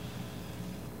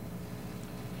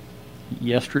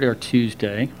yesterday or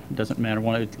Tuesday, doesn't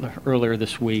matter, earlier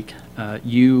this week,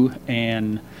 you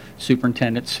and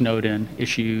Superintendent Snowden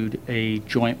issued a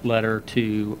joint letter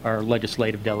to our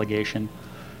legislative delegation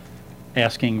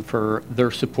asking for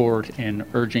their support and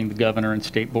urging the governor and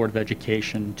State Board of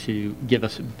Education to give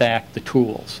us back the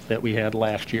tools that we had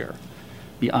last year,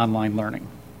 the online learning.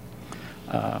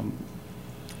 I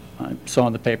saw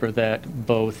in the paper that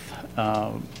both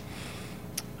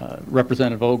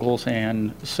Representative Ogles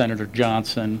and Senator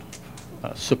Johnson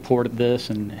supported this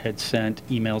and had sent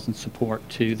emails in support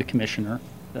to the commissioner.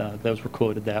 Those were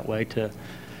quoted that way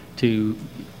to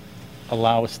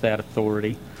allow us that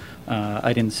authority.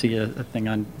 I didn't see a thing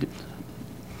on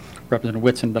Representative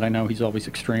Whitson, but I know he's always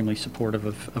extremely supportive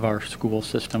of our school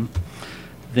system.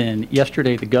 Then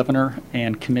yesterday, the governor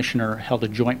and commissioner held a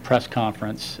joint press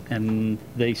conference, and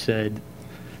they said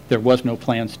there was no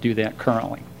plans to do that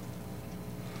currently.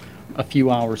 a few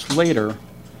hours later,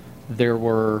 there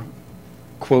were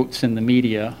quotes in the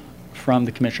media from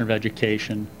the Commissioner of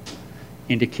Education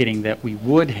indicating that we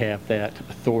would have that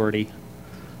authority,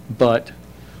 but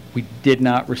we did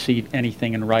not receive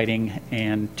anything in writing,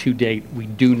 and to date, we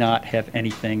do not have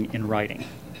anything in writing.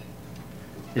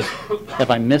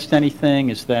 Have I missed anything?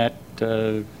 Is that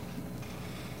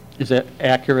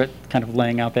accurate, kind of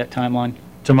laying out that timeline?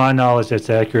 To my knowledge, that's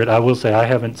accurate. I will say I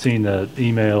haven't seen the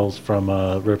emails from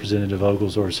Representative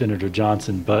Ogles or Senator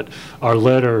Johnson, but our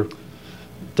letter,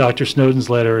 Dr. Snowden's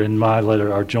letter and my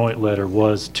letter, our joint letter,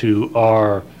 was to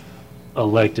our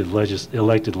elected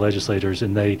legislators,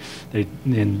 and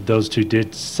and those two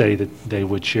did say that they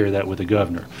would share that with the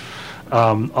governor.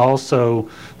 Also,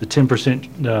 the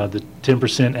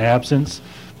 10% absence,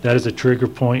 that is a trigger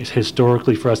point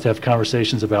historically for us to have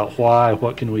conversations about why,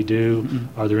 what can we do,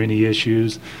 are there any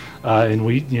issues, and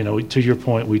we, to your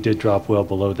point, we did drop well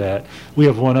below that. We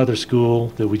have one other school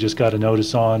that we just got a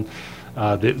notice on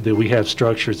that we have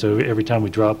structured, so every time we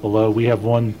drop below, we have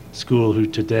one school who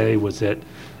today was at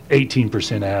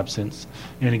 18% absence,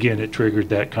 and again, it triggered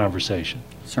that conversation.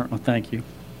 Certainly, thank you.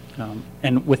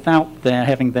 And without that,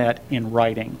 having that in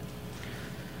writing,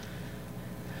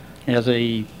 as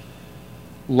a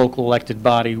local elected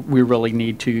body, we really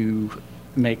need to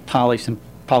make policies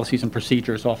and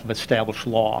procedures off of established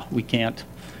law. We can't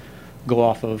go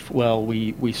off of, well,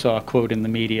 we saw a quote in the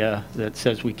media that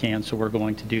says we can, so we're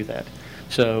going to do that.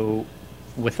 So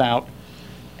without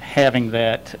having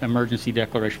that emergency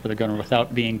declaration for the governor,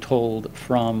 without being told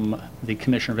from the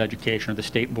Commissioner of Education or the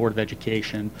State Board of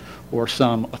Education or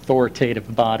some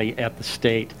authoritative body at the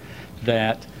state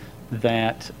that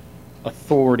that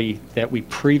authority that we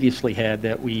previously had,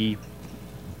 that we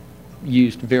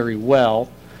used very well,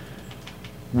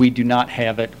 we do not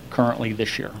have it currently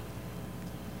this year.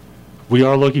 We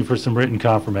are looking for some written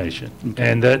confirmation,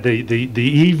 and that the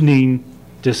evening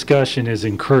discussion is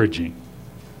encouraging.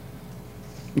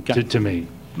 To me,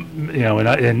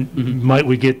 might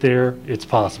we get there? It's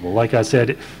possible. Like I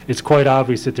said, it's quite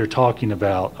obvious that they're talking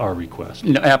about our request.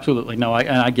 No, absolutely. No,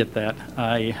 I get that.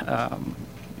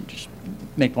 Just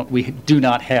make one. We do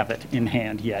not have it in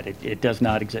hand yet. It does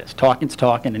not exist. Talking's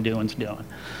talking and doing's doing,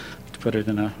 to put it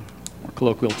in a more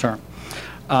colloquial term.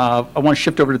 I want to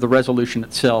shift over to the resolution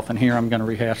itself, and here I'm going to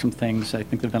rehash some things. I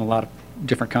think there have been a lot of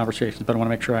different conversations, but I want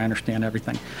to make sure I understand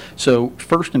everything. So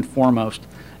first and foremost,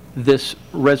 this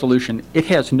resolution, it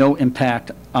has no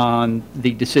impact on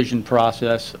the decision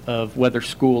process of whether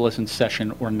school is in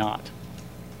session or not.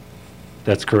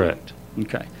 That's correct.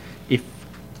 Okay. If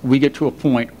we get to a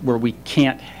point where we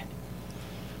can't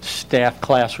staff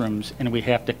classrooms and we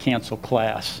have to cancel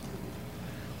class,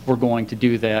 we're going to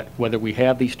do that whether we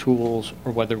have these tools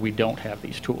or whether we don't have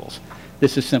these tools.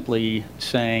 This is simply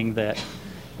saying that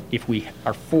if we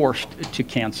are forced to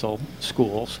cancel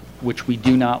schools, which we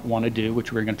do not want to do,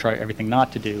 which we're going to try everything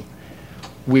not to do,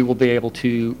 we will be able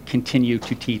to continue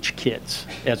to teach kids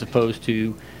as opposed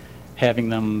to having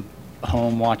them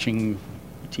home watching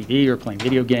TV or playing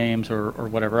video games or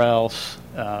whatever else,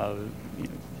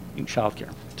 in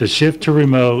childcare. To shift to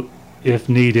remote if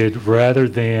needed rather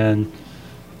than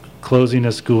closing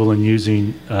a school and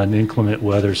using an inclement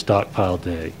weather stockpile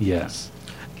day, yes.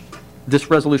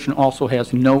 This resolution also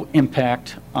has no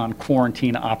impact on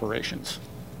quarantine operations.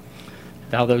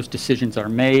 How those decisions are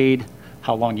made,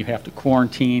 how long you have to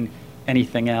quarantine,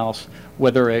 anything else,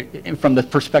 whether from the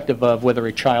perspective of whether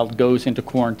a child goes into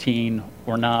quarantine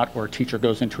or not, or a teacher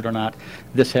goes into it or not,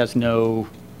 this has no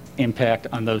impact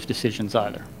on those decisions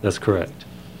either. That's correct.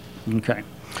 Okay.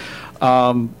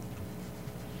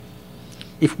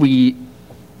 If we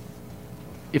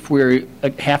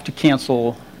have to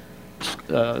cancel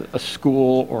a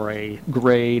school or a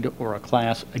grade or a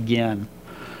class again,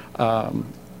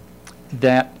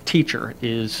 that teacher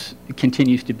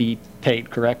continues to be paid,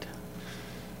 correct?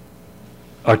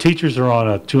 Our teachers are on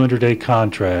a 200-day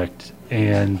contract,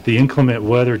 and the inclement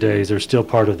weather days are still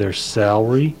part of their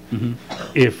salary. Mm-hmm.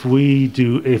 If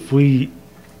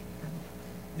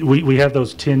we have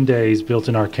those 10 days built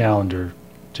in our calendar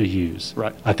to use.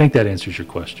 Right. I think that answers your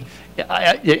question.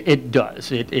 It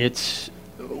does.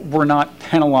 We're not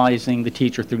penalizing the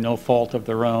teacher through no fault of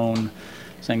their own,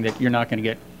 saying that you're not going to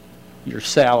get your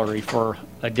salary for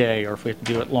a day, or if we have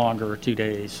to do it longer, or 2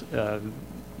 days,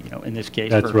 in this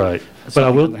case. That's right.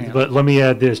 But let me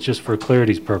add this just for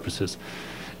clarity's purposes.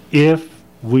 If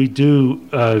we do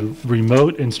a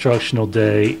remote instructional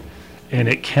day and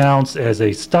it counts as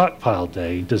a stockpile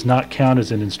day, does not count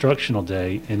as an instructional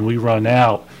day, and we run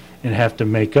out and have to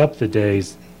make up the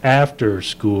days after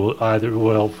school,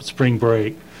 spring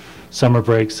break, summer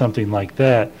break, something like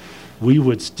that, we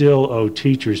would still owe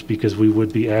teachers because we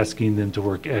would be asking them to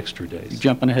work extra days.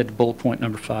 Jumping ahead to bullet point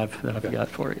number 5 that I've got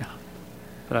for you,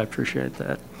 but I appreciate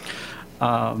that.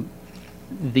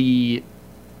 The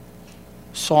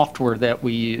software that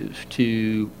we use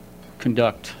to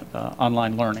conduct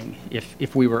online learning,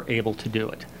 if we were able to do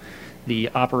it, the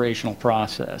operational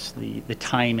process, the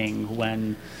timing,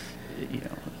 when, you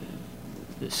know,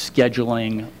 the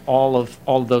scheduling, all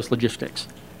of those logistics.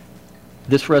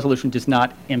 This resolution does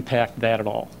not impact that at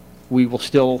all. We will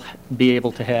still be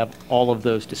able to have all of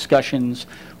those discussions.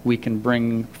 We can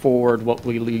bring forward what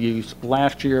we used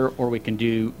last year, or we can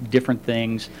do different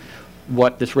things.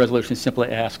 What this resolution is simply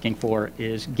asking for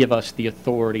is give us the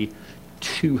authority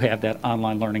to have that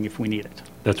online learning if we need it.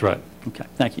 That's right. Okay,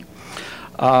 thank you.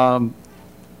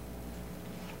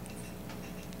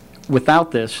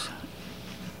 Without this,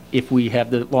 if we have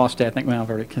the law staff, I think, well, I've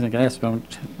already asked, but I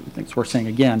think it's worth saying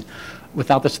again,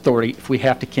 without this authority, if we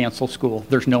have to cancel school,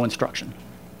 there's no instruction.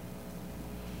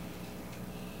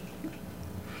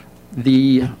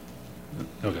 We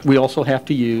also have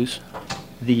to use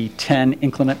the 10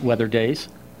 inclement weather days,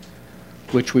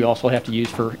 which we also have to use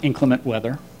for inclement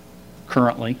weather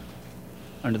currently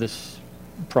under this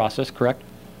process, correct?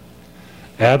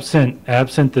 Absent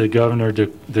the governor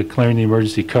declaring the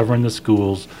emergency covering the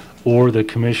schools, or the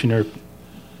commissioner,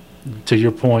 to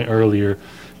your point earlier,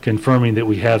 confirming that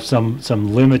we have some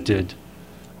limited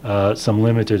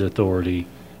authority,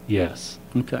 yes.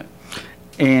 Okay.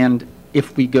 And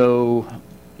if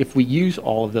we use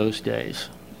all of those days,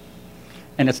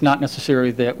 and it's not necessarily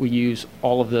that we use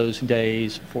all of those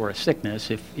days for a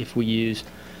sickness, if we use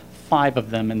 5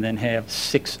 of them and then have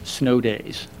 6 snow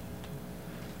days,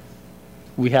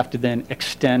 we have to then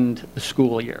extend the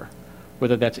school year,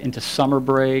 whether that's into summer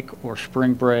break or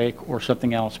spring break or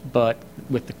something else. But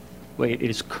with the way it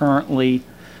is currently,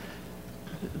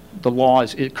 the law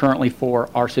is currently for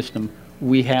our system,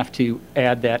 we have to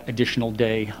add that additional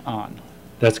day on.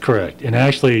 That's correct. And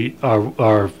actually,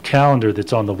 our calendar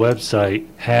that's on the website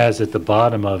has at the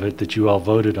bottom of it that you all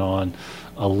voted on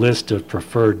a list of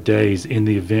preferred days in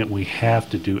the event we have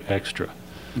to do extra.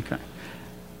 Okay.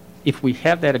 If we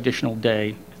have that additional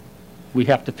day, we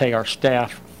have to pay our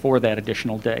staff for that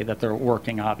additional day that they're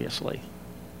working, obviously.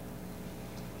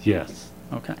 Yes.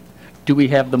 Okay. Do we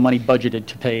have the money budgeted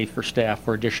to pay for staff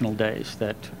for additional days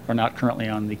that are not currently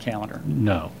on the calendar?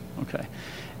 No. Okay.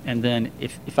 And then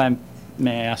if I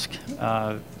may ask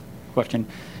a question,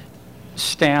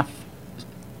 staff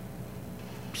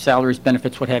salaries,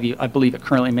 benefits, what have you, I believe it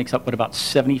currently makes up, what, about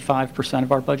 75%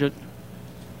 of our budget?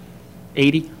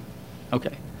 80?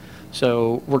 Okay.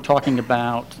 So we're talking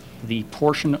about the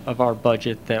portion of our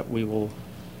budget that we will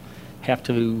have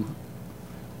to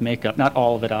make up, not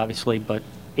all of it obviously, but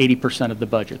 80% of the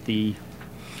budget, the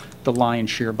lion's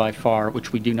share by far,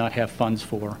 which we do not have funds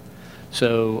for.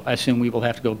 So I assume we will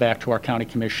have to go back to our county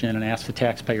commission and ask the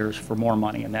taxpayers for more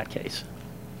money in that case.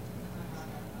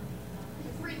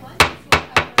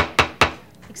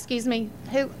 Excuse me,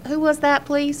 who was that,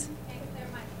 please?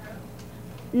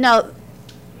 No,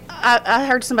 I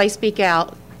heard somebody speak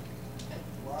out.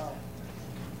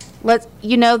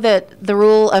 You know that the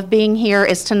rule of being here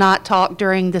is to not talk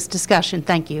during this discussion.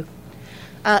 Thank you.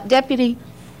 Deputy,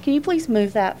 can you please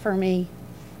move that for me?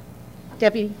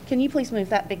 Deputy, can you please move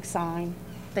that big sign?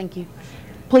 Thank you.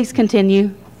 Please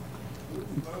continue.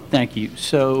 Thank you.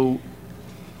 So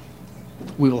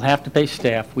we will have to pay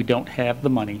staff. We don't have the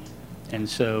money. And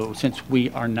so since we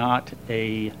are not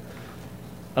a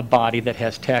body that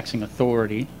has taxing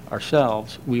authority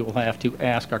ourselves, we will have to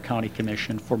ask our county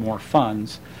commission for more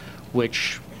funds,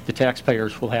 which the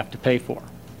taxpayers will have to pay for.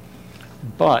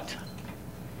 But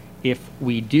if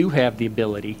we do have the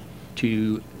ability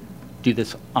to do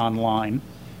this online,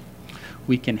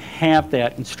 we can have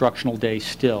that instructional day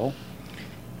still,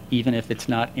 even if it's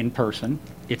not in person.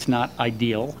 It's not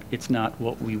ideal. It's not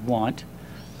what we want,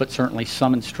 but certainly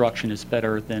some instruction is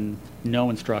better than no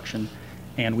instruction,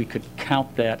 and we could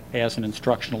count that as an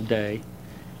instructional day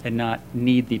and not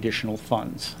need the additional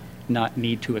funds, not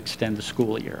need to extend the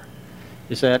school year.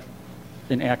 Is that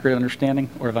an accurate understanding,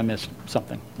 or have I missed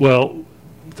something? Well,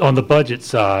 on the budget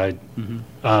side,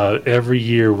 every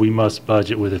year we must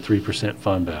budget with a 3%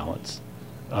 fund balance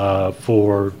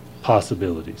for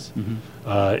possibilities.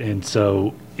 And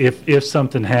so if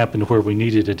something happened where we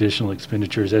needed additional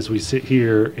expenditures, as we sit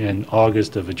here in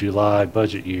August of a July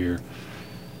budget year,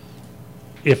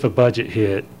 if a budget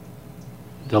hit,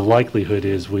 the likelihood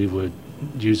is we would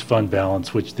use fund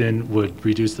balance, which then would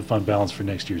reduce the fund balance for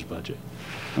next year's budget.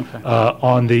 Okay.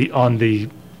 On the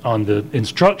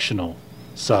instructional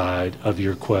side of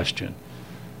your question,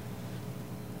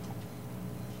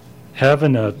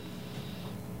 having a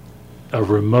a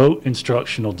remote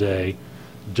instructional day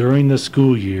during the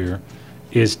school year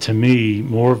is, to me,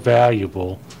 more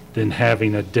valuable than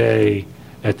having a day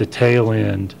at the tail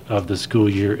end of the school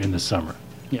year in the summer.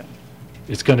 Yeah.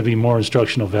 It's going to be more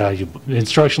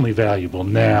instructionally valuable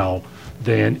now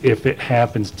than if it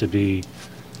happens to be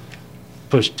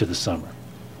pushed to the summer.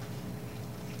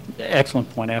 Excellent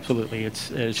point, absolutely.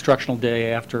 It's an instructional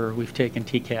day after we've taken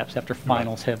TCAPs, after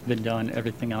finals have been done,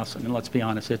 everything else. I mean, let's be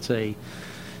honest, it's a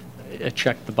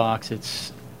check the box.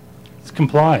 It's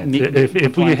compliance.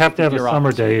 If we have to have a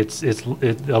summer bureaucracy.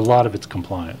 day, a lot of it's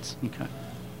compliance. Okay.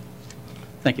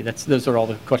 Thank you. Those are all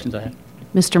the questions I had.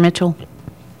 Mr. Mitchell.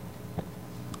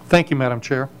 Thank you, Madam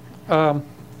Chair.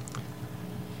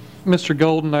 Mr.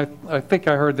 Golden, I think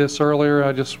I heard this earlier.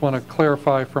 I just want to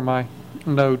clarify for my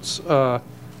notes.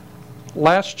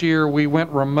 Last year, we went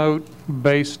remote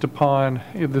based upon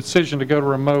the decision to go to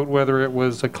remote, whether it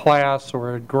was a class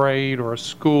or a grade or a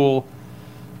school.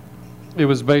 It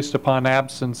was based upon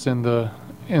absence in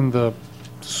the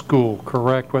school,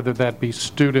 correct? Whether that be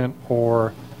student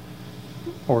or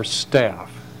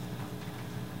staff.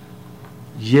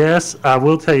 Yes, I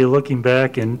will tell you, looking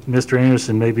back, and Mr.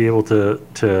 Anderson may be able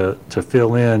to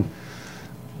fill in,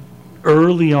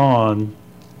 early on,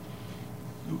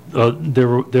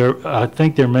 I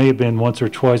think there may have been once or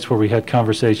twice where we had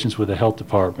conversations with the health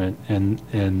department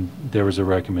and there was a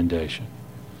recommendation.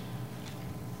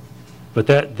 But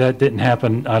that didn't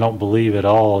happen, I don't believe, at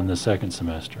all in the second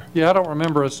semester. Yeah, I don't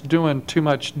remember us doing too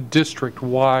much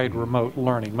district-wide remote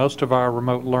learning. Most of our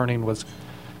remote learning was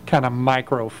kind of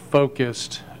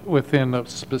micro-focused within a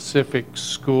specific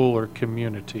school or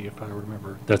community, if I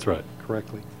remember. That's right.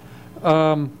 Correctly.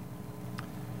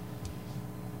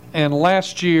 And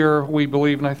last year, we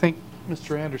believe, and I think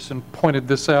Mr. Anderson pointed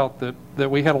this out, that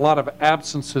we had a lot of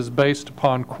absences based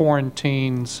upon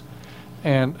quarantines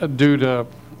and due to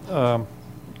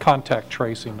contact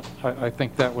tracing. I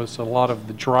think that was a lot of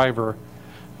the driver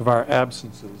of our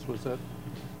absences. Was that?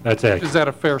 That's accurate. Is that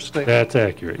a fair statement? That's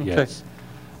accurate, okay. Yes.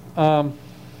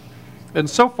 And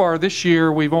so far this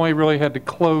year, we've only really had to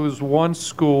close one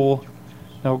school.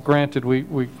 Now, granted,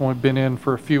 we've only been in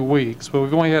for a few weeks, but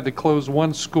we've only had to close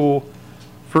one school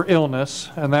for illness,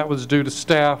 and that was due to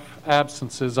staff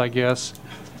absences, I guess.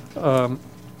 Or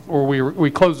we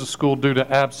closed the school due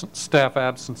to staff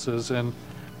absences,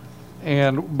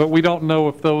 but we don't know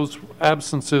if those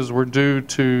absences were due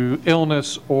to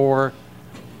illness or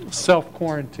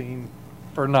self-quarantine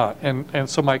or not. And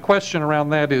so my question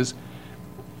around that is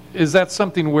that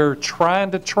something we're trying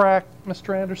to track,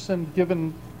 Mr. Anderson,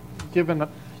 given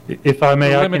if I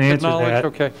may, I can answer knowledge? that.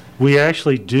 Okay. We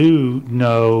actually do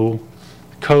know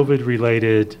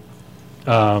COVID-related,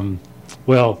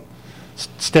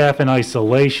 staff in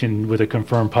isolation with a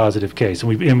confirmed positive case,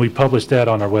 and we published that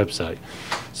on our website.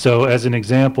 So as an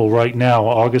example, right now,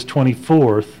 August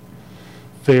 24th,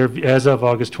 as of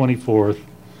August 24th,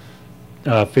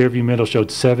 Fairview Middle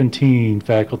showed 17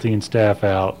 faculty and staff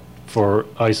out for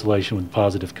isolation with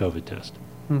positive COVID test.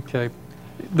 Okay.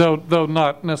 Though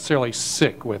not necessarily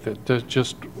sick with it,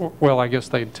 just, well, I guess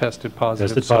they tested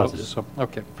positive. Tested positive. So,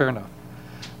 okay, fair enough.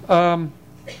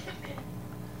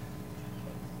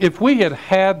 If we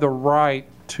had the right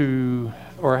to,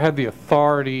 or had the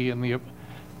authority and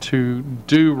to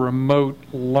do remote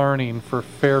learning for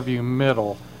Fairview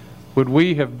Middle, would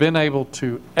we have been able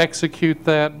to execute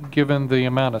that given the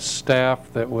amount of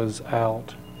staff that was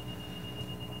out?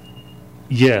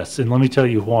 Yes, and let me tell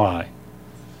you why.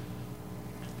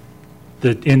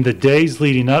 In the days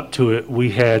leading up to it, we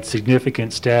had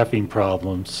significant staffing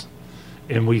problems,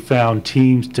 and we found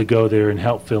teams to go there and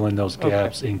help fill in those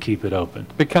gaps and keep it open.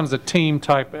 Becomes a team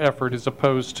type effort as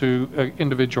opposed to an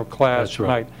individual class. That's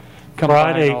right. Might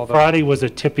combine all Friday was a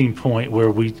tipping point where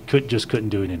we just couldn't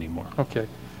do it anymore. Okay.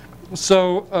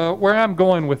 So where I'm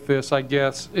going with this, I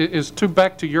guess, is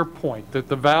back to your point that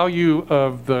the value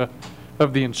of the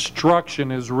instruction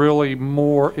is really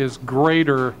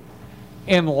greater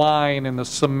in line in the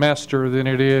semester than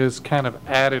it is kind of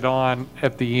added on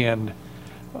at the end.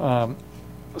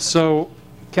 So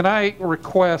can I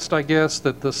request, I guess,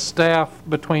 that the staff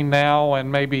between now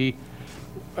and maybe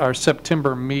our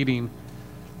September meeting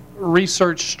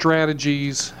research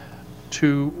strategies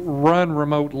to run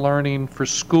remote learning for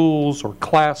schools or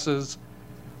classes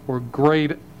or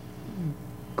grade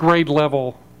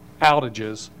level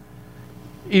outages,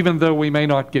 even though we may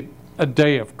not get a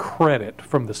day of credit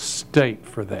from the state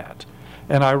for that.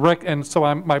 And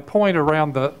so my point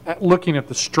around looking at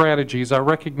the strategies, I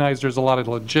recognize there's a lot of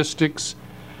logistics.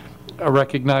 I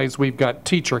recognize we've got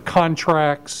teacher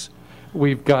contracts,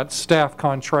 we've got staff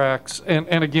contracts,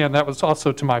 and again, that was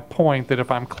also to my point that if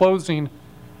I'm closing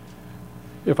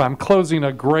if I'm closing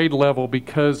a grade level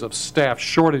because of staff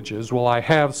shortages, will I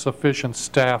have sufficient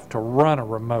staff to run a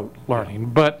remote learning?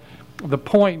 But the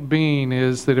point being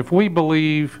is that if we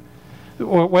believe,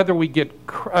 or whether we get,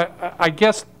 I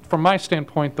guess from my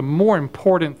standpoint, the more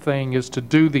important thing is to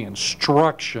do the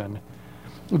instruction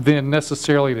than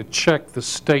necessarily to check the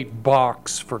state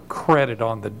box for credit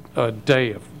on the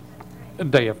day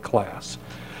of class.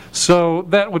 So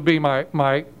that would be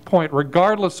my point,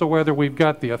 regardless of whether we've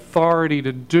got the authority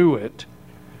to do it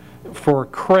for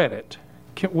credit.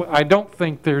 I don't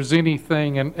think there's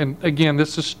anything, and again,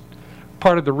 this is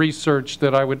part of the research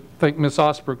that I would think Ms.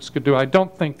 Osbrooks could do. I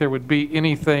don't think there would be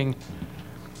anything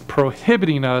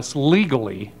prohibiting us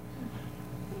legally,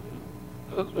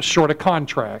 short of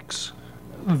contracts,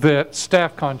 that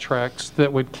staff contracts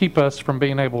that would keep us from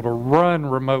being able to run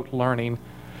remote learning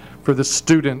for the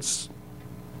students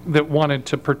that wanted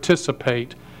to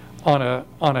participate on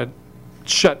a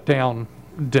shutdown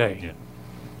day.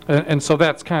 Yeah. And so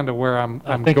that's kind of where I'm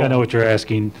I think going. I know what you're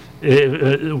asking.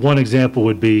 One example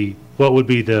would be, what would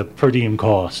be the per diem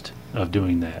cost of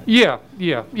doing that? Yeah.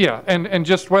 And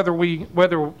just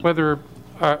whether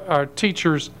our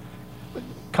teachers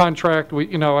contract,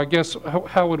 I guess,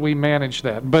 how would we manage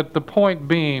that? But the point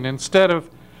being,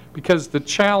 because the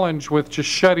challenge with just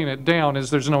shutting it down is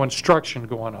there's no instruction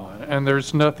going on, and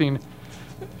there's nothing,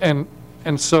 and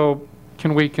so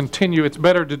can we continue? It's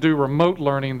better to do remote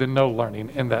learning than no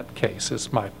learning in that case,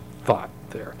 is my thought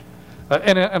there.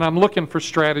 And I'm looking for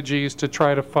strategies to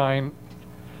try to find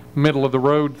middle of the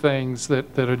road things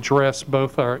that address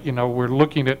both our, we're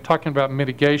looking at talking about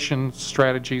mitigation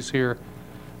strategies here.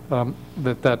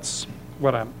 That's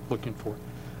what I'm looking for.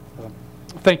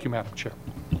 Thank you, Madam Chair.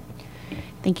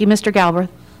 Thank you, Mr. Galbraith.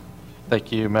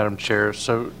 Thank you, Madam Chair.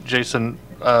 So, Jason,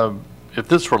 if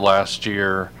this were last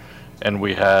year and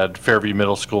we had Fairview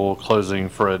Middle School closing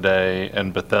for a day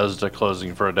and Bethesda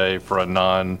closing for a day for a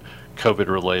non-COVID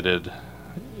related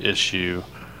issue,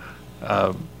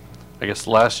 I guess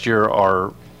last year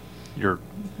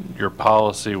your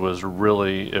policy was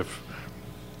really,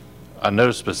 I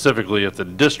know specifically if the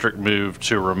district moved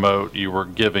to remote, you were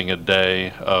giving a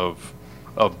day of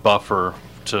buffer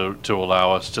to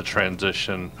allow us to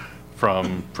transition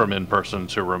from in-person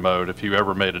to remote. If you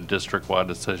ever made a district-wide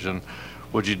decision,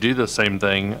 would you do the same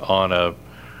thing on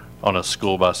a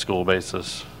school-by-school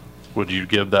basis? Would you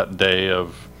give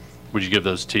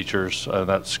those teachers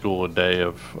that school a day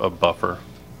of buffer?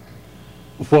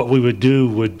 What we would do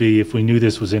would be, if we knew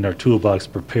this was in our toolbox,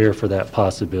 prepare for that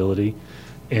possibility.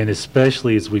 And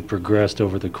especially as we progressed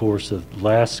over the course of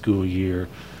last school year,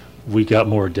 we got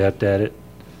more adept at it,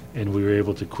 and we were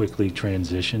able to quickly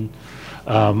transition.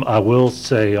 I will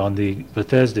say on the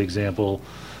Bethesda example,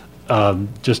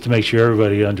 just to make sure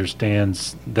everybody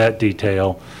understands that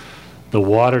detail, the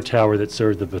water tower that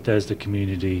served the Bethesda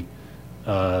community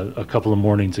a couple of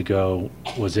mornings ago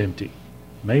was empty.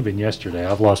 Maybe yesterday,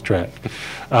 I've lost track.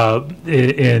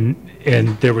 And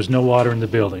there was no water in the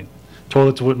building.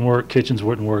 Toilets wouldn't work, kitchens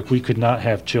wouldn't work. We could not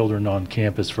have children on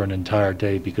campus for an entire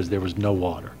day because there was no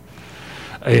water.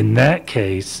 In that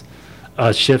case,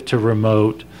 a shift to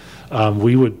remote,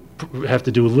 we would have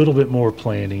to do a little bit more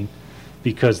planning,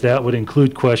 because that would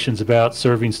include questions about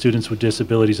serving students with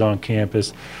disabilities on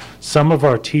campus. Some of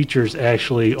our teachers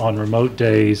actually on remote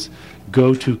days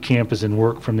go to campus and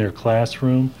work from their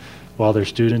classroom while their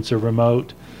students are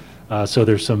remote. So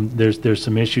there's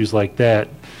some issues like that.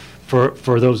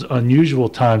 For those unusual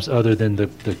times other than the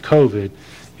COVID,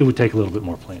 it would take a little bit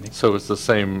more planning. So it's the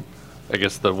same, I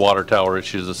guess the water tower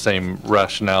issue is the same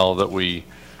rationale that we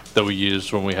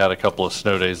used when we had a couple of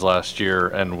snow days last year,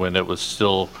 and when it was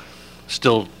still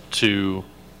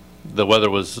the weather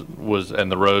was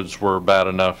and the roads were bad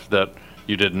enough that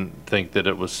you didn't think that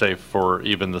it was safe for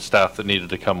even the staff that needed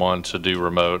to come on to do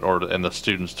remote and the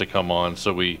students to come on.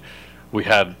 So we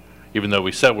had, even though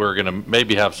we said we were going to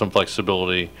maybe have some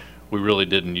flexibility, we really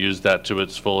didn't use that to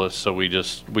its fullest. So we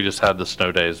just had the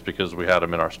snow days because we had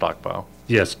them in our stockpile.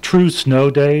 Yes, true snow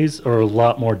days are a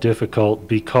lot more difficult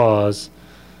because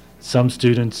some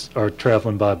students are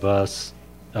traveling by bus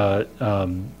in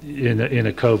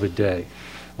a COVID day.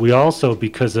 We also,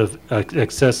 because of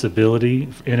accessibility,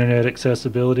 internet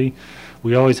accessibility,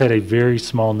 we always had a very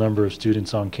small number of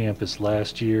students on campus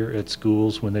last year at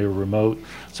schools when they were remote,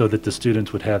 so that the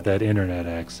students would have that internet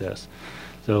access.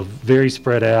 So very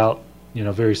spread out,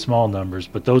 very small numbers,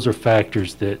 but those are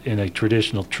factors that in a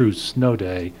traditional true snow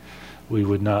day, we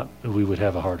would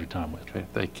have a harder time with. Okay,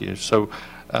 thank you. So,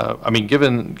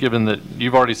 given that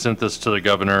you've already sent this to the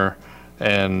governor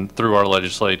and through our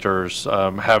legislators,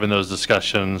 having those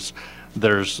discussions,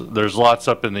 there's lots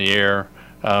up in the air,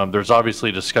 There's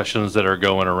obviously discussions that are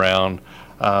going around.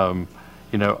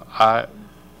 You know, I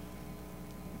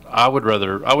would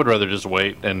rather just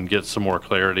wait and get some more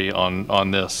clarity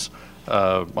on this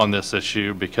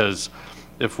issue, because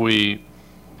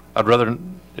I'd rather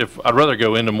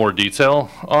go into more detail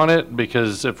on it,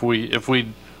 because if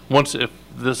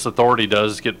this authority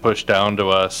does get pushed down to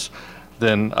us,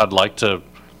 then I'd like to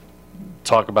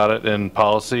talk about it in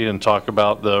policy and talk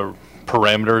about the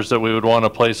parameters that we would want to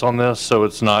place on this, so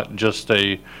it's not just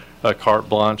a carte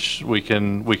blanche. We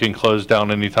can close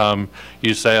down anytime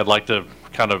you say. I'd like to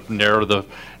kind of narrow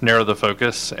the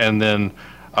focus, and then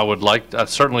I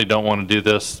certainly don't want to do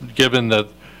this given that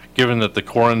the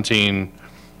quarantine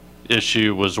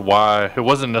issue was why it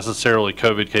wasn't necessarily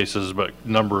COVID cases, but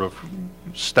number of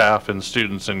staff and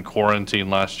students in quarantine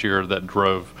last year that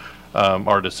drove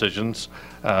our decisions.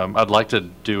 I'd like to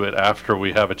do it after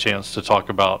we have a chance to talk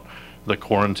about the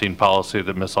quarantine policy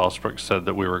that Ms. Osbrick said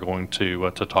that we were going to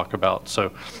talk about.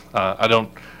 So I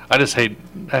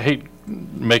hate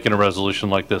making a resolution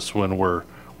like this when we're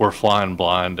flying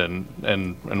blind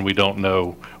and we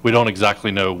don't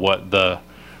exactly know what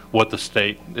the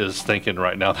state is thinking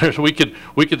right now. We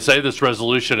could say this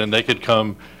resolution and they could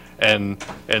come and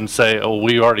say, oh,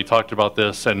 we already talked about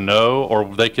this, and no, or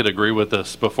they could agree with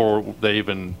us before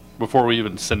we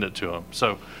even send it to them.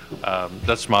 So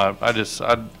that's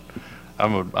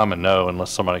I'm a no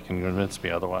unless somebody can convince me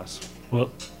otherwise.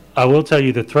 Well, I will tell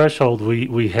you the threshold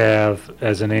we have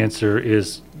as an answer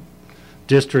is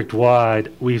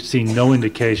district-wide. We've seen no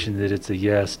indication that it's a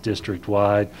yes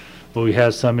district-wide, but we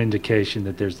have some indication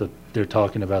that they're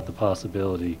talking about the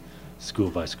possibility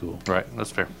school by school. Right, that's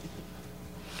fair.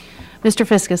 Mr.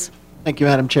 Fiskus. Thank you,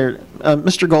 Madam Chair.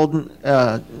 Mr. Golden,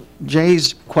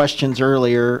 Jay's questions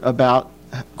earlier about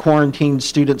quarantined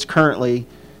students currently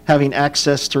having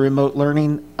access to remote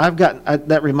learning,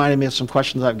 that reminded me of some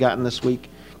questions I've gotten this week.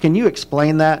 Can you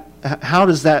explain that? How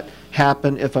does that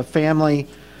happen if a family,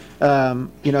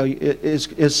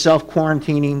 is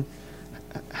self-quarantining?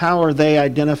 How are they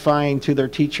identifying to their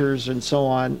teachers and so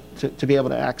on to be able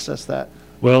to access that?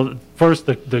 Well, first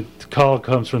the call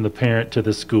comes from the parent to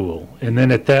the school, and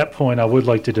then at that point I would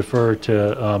like to defer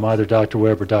to either Dr.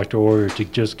 Webb or Dr. Oyer to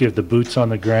just give the boots on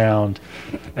the ground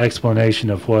explanation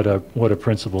of what a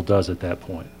principal does at that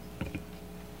point.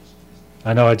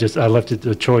 I know I left it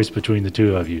a choice between the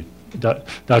two of you.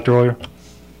 Dr. Oyer?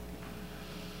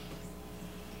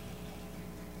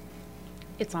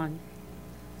 It's on.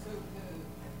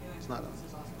 It's not on.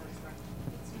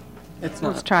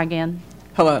 Let's try again.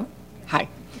 Hello. Hi.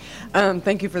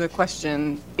 Thank you for the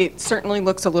question. It certainly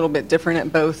looks a little bit different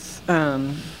at both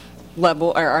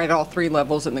or at all three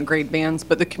levels in the grade bands,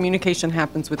 but the communication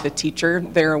happens with the teacher.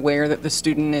 They're aware that the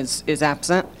student is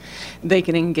absent. They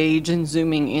can engage in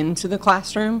Zooming into the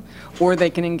classroom, or they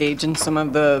can engage in some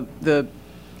of the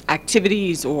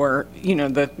activities or,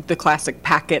 the classic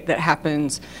packet that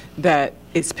happens that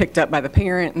is picked up by the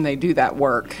parent, and they do that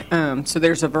work. So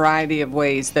there's a variety of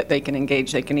ways that they can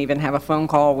engage. They can even have a phone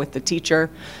call with the teacher.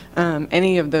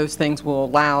 Any of those things will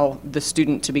allow the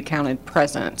student to be counted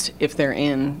present if they're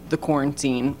in the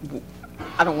quarantine.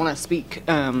 I don't want to speak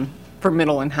for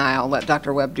middle and high. I'll let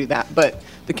Dr. Webb do that. But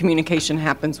the communication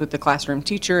happens with the classroom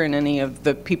teacher and any of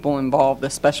the people involved, the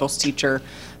specials teacher,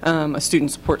 a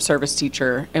student support service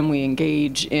teacher, and we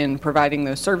engage in providing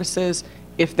those services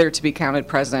if they're to be counted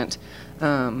present,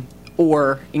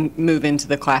 or move into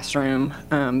the classroom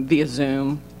via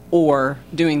Zoom, or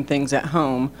doing things at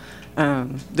home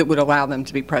that would allow them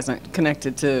to be present,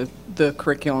 connected to the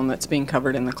curriculum that's being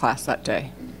covered in the class that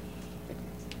day.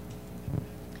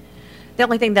 The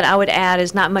only thing that I would add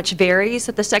is not much varies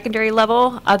at the secondary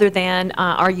level other than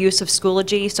our use of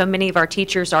Schoology. So many of our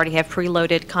teachers already have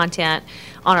preloaded content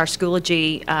on our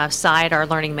Schoology site, our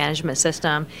learning management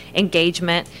system.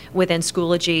 Engagement within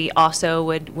Schoology also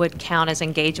would count as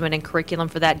engagement in curriculum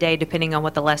for that day, depending on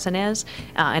what the lesson is,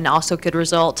 and also could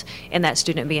result in that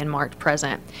student being marked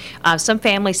present. Some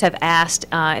families have asked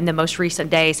in the most recent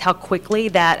days how quickly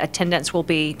that attendance will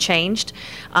be changed.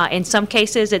 In some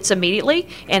cases, it's immediately,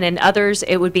 and in others,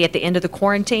 it would be at the end of the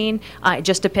quarantine. It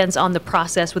just depends on the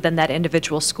process within that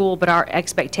individual school, but our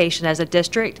expectation as a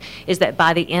district is that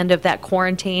by the end of that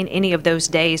quarantine, any of those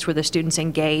days where the students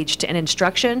engaged in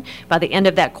instruction, by the end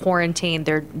of that quarantine,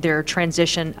 their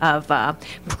transition of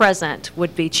present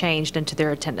would be changed into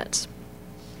their attendance.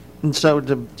 And so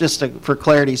for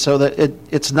clarity, so that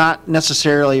it's not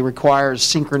necessarily requires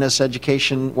synchronous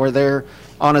education where they're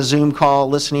on a Zoom call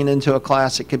listening into a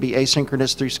class. It could be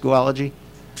asynchronous through Schoology?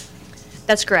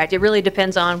 That's correct. It really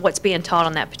depends on what's being taught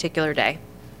on that particular day.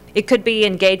 It could be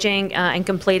engaging and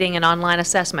completing an online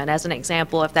assessment, as an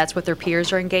example, if that's what their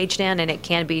peers are engaged in, and it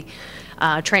can be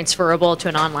transferable to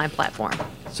an online platform.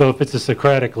 So if it's a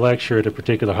Socratic lecture at a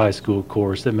particular high school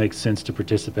course, that makes sense to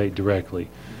participate directly.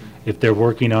 If they're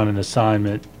working on an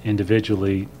assignment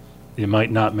individually, it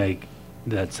might not make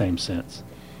that same sense.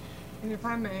 And if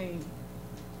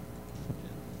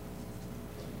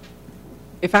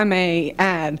I may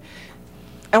add,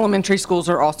 elementary schools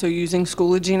are also using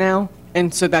Schoology now,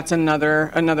 and so that's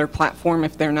another platform,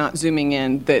 if they're not Zooming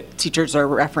in, that teachers are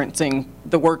referencing.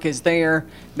 The work is there,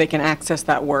 they can access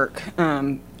that work.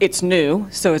 It's new,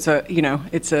 so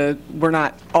we're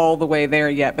not all the way there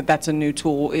yet, but that's a new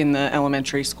tool in the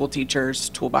elementary school teachers'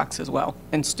 toolbox as well,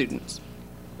 and students.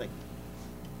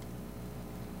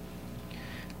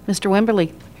 Mr.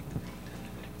 Wimberly.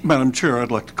 Madam Chair,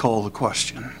 I'd like to call the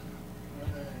question.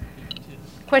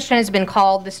 Question has been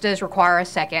called. This does require a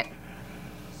second.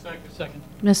 Second.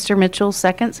 Mr. Mitchell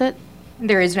seconds it.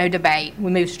 There is no debate.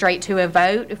 We move straight to a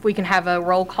vote. If we can have a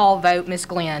roll call vote, Ms.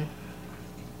 Glenn.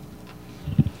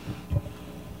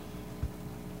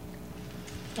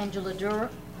 Angela Durham.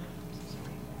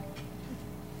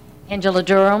 Angela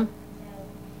Durham.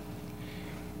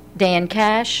 Dan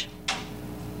Cash.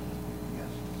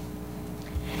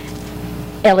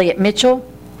 Elliot Mitchell.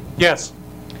 Yes.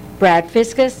 Brad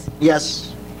Fiskus.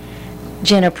 Yes.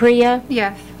 Jenna Priya.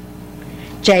 Yes.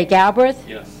 Jay Galbraith.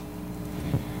 Yes.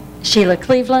 Sheila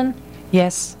Cleveland.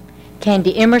 Yes.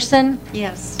 Candy Emerson.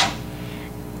 Yes.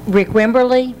 Rick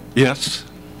Wimberly. Yes.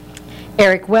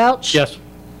 Eric Welch. Yes.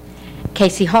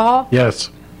 Casey Hall.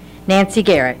 Yes. Nancy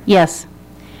Garrett. Yes.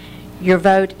 Your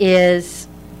vote is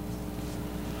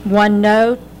 1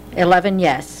 no, 11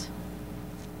 yes.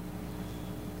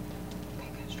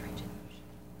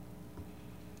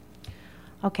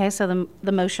 Okay, so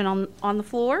the motion on the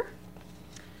floor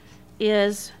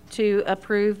is to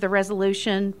approve the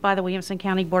resolution by the Williamson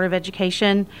County Board of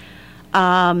Education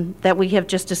that we have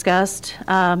just discussed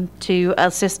to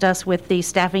assist us with the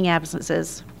staffing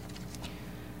absences.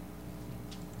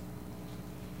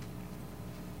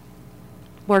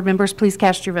 Board members, please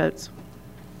cast your votes.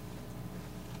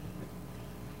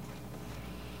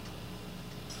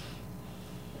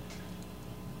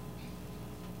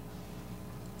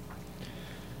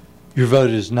 Your vote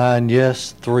is 9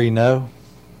 yes, 3 no.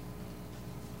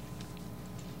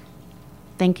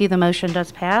 Thank you. The motion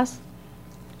does pass.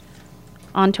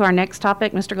 On to our next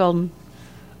topic, Mr. Golden.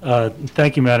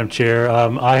 Thank you, Madam Chair.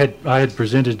 I had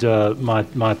presented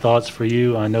my thoughts for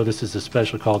you. I know this is a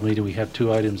special called meeting. We have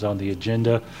 2 items on the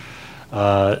agenda.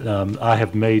 I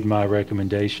have made my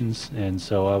recommendations, and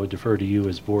so I would defer to you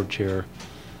as board chair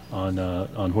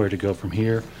on where to go from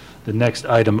here. The next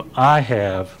item I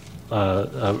have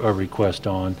a request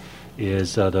on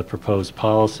is the proposed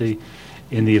policy.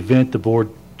 In the event the board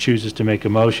chooses to make a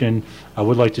motion, I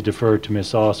would like to defer to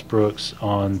Ms. Osbrooks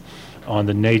on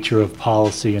the nature of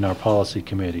policy in our policy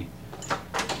committee.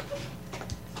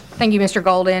 Thank you, Mr.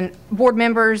 Golden. Board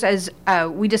members, as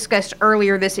we discussed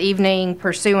earlier this evening,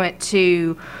 pursuant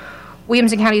to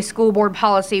Williamson County School Board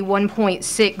Policy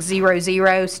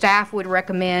 1.600, staff would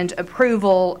recommend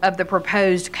approval of the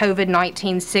proposed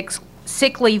COVID-19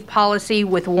 sick leave policy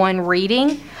with 1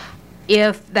 reading.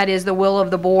 If that is the will of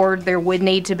the board, there would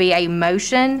need to be a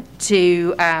motion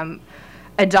to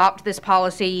adopt this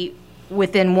policy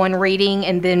within 1 reading,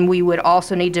 and then we would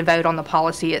also need to vote on the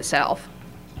policy itself.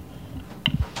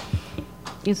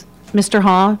 Mr.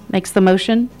 Hall makes the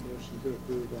motion.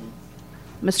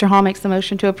 Mr. Hall makes the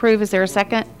motion to approve. Is there a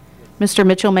second? Mr.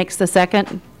 Mitchell makes the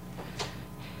second.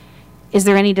 Is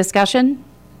there any discussion?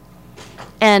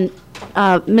 And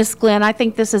Ms. Glenn, I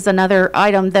think this is another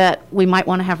item that we might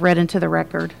want to have read into the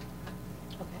record.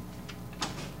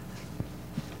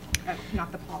 Okay.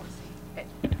 Not the policy.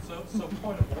 So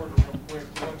point of order real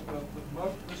quick.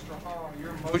 Mr. Hall,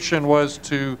 your motion was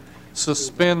to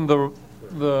suspend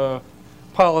the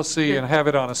policy and have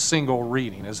it on a single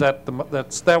reading. Is that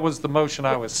that was the motion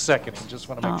I was seconding? Just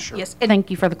want to make sure. Yes.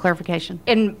 Thank you for the clarification.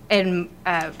 And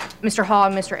Mr. Hall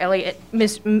and Mr. Elliott,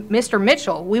 Mr.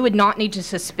 Mitchell, we would not need to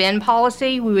suspend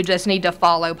policy. We would just need to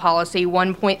follow policy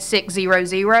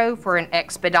 1.600 for an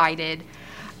expedited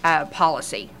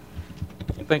policy.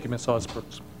 Thank you, Ms.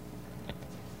 Osbrooks.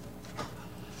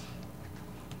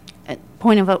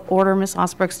 Point of order, Ms.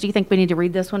 Osbrooks, do you think we need to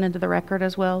read this one into the record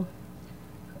as well?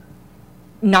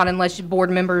 Not unless board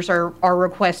members are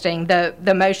requesting.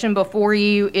 The motion before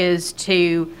you is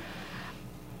to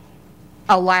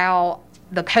allow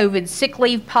the COVID sick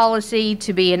leave policy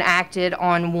to be enacted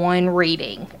on 1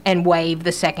 reading and waive the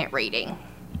 2nd reading.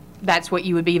 That's what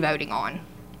you would be voting on.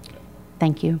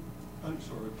 Thank you. I'm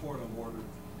sorry, point of order.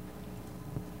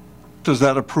 Does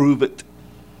that approve it?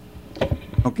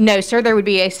 No, sir, there would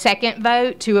be a second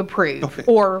vote to approve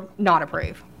or not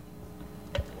approve.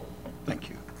 Thank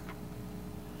you.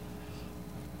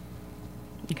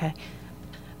 Okay.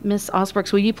 Ms.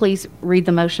 Osbrooks, will you please read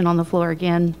the motion on the floor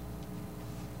again?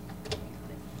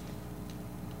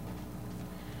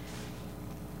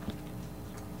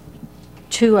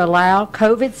 To allow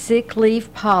COVID sick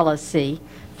leave policy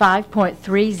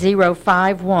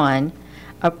 5.3051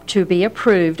 to be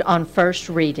approved on first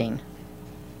reading.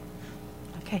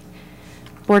 Okay.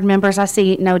 Board members, I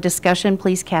see no discussion.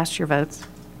 Please cast your votes.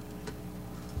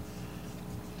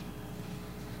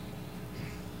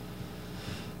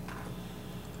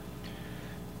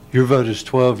 Your vote is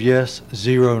 12 yes,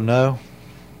 0 no.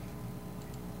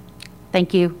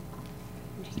 Thank you.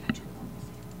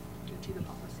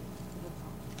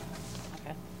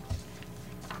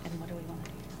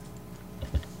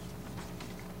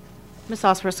 Ms.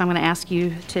 Osbrooks, I'm going to ask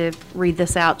you to read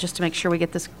this out just to make sure we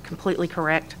get this completely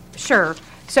correct. Sure.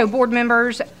 So board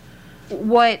members,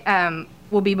 what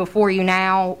will be before you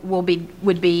now would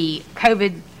be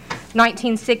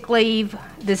COVID-19 sick leave.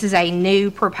 This is a new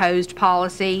proposed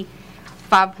policy,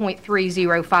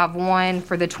 5.3051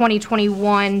 for the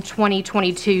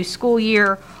 2021-2022 school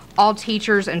year. All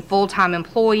teachers and full-time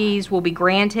employees will be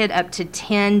granted up to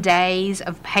 10 days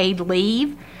of paid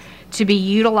leave to be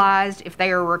utilized if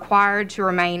they are required to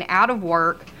remain out of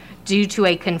work due to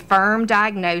a confirmed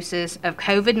diagnosis of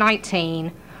COVID-19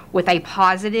 with a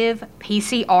positive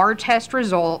PCR test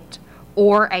result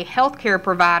or a healthcare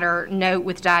provider note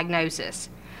with diagnosis.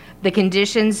 The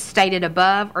conditions stated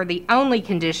above are the only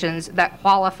conditions that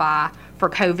qualify for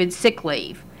COVID sick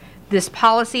leave. This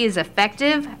policy is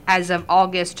effective as of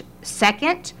August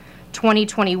 2nd,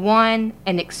 2021,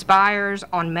 and expires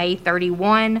on May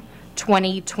 31,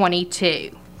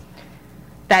 2022.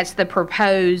 That's the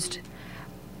proposed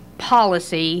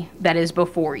policy that is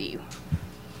before you.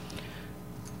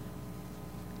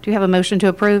 Do you have a motion to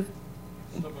approve?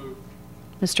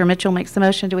 Mr. Mitchell makes the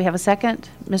motion. Do we have a second?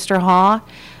 Mr. Haw.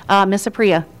 Ms.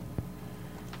 Apria.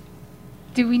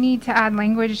 Do we need to add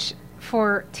language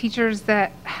for teachers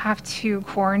that have to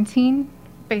quarantine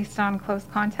based on close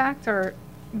contact, or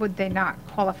would they not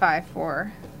qualify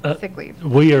for sick leave?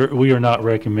 We are not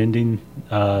recommending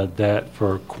that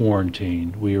for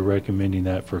quarantine. We are recommending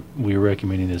this for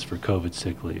COVID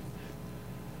sick leave.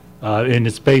 And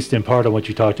it's based in part on what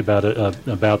you talked about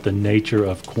the nature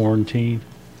of quarantine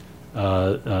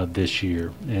this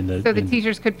year. So the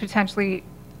teachers could potentially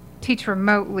teach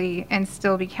remotely and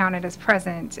still be counted as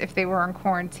present if they were in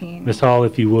quarantine. Ms. Hall,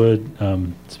 if you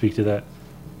would, speak to that.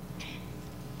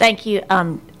 Thank you.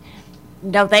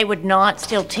 No, they would not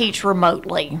still teach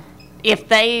remotely. If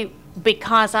they,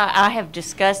 because I have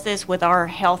discussed this with our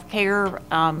healthcare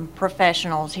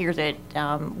professionals here that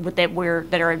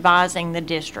are advising the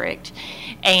district,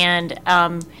 and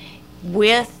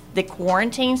with the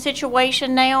quarantine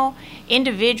situation now,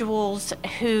 individuals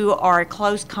who are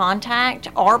close contact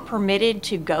are permitted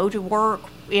to go to work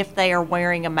if they are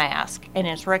wearing a mask, and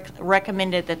it's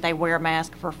recommended that they wear a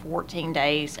mask for 14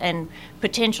 days and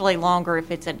potentially longer if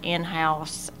it's an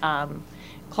in-house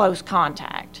close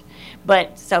contact.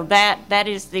 But so that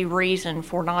is the reason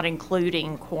for not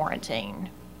including quarantine.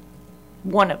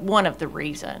 One of the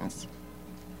reasons.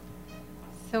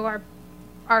 So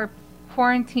our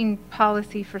quarantine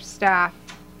policy for staff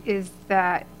is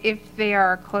that if they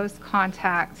are close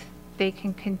contact, they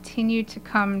can continue to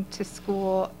come to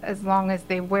school as long as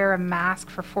they wear a mask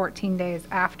for 14 days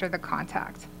after the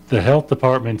contact. The health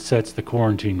department sets the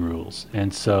quarantine rules,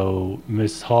 and so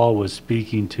Ms. Hall was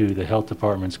speaking to the health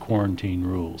department's quarantine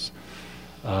rules.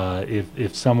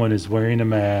 If someone is wearing a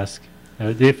mask,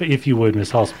 if you would,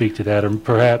 Ms. Hall, speak to that, or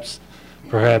perhaps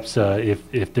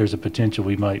if there's a potential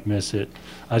we might miss it.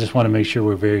 I just want to make sure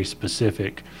we're very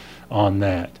specific on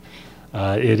that.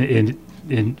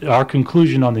 In our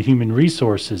conclusion on the human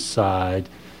resources side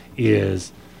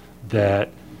is that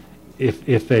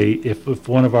if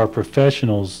one of our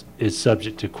professionals is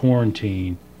subject to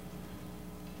quarantine,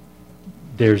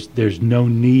 there's no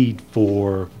need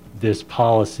for this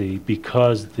policy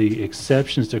because the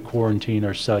exceptions to quarantine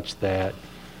are such that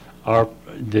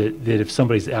that if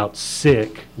somebody's out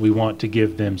sick, we want to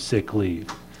give them sick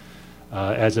leave.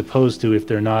 As opposed to if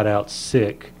they're not out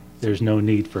sick, there's no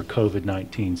need for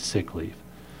COVID-19 sick leave.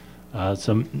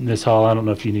 So Ms. Hall, I don't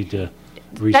know if you need to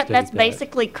restate that. That's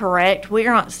basically correct.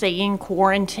 We're not seeing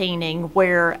quarantining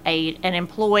where an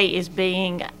employee is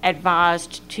being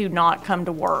advised to not come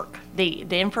to work.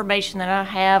 The information that I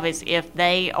have is if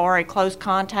they are a close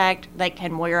contact, they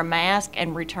can wear a mask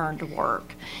and return to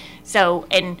work. So,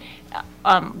 and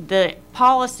the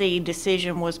policy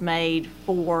decision was made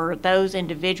for those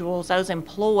individuals, those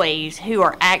employees who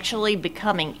are actually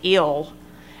becoming ill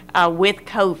with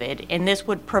COVID, and this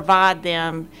would provide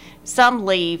them some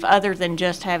leave other than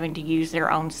just having to use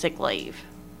their own sick leave.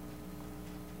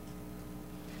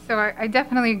 So I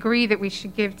definitely agree that we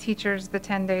should give teachers the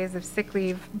 10 days of sick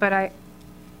leave, but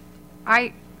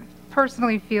I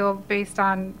personally feel, based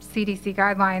on CDC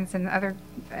guidelines and other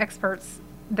experts,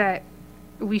 that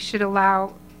we should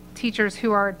allow teachers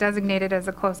who are designated as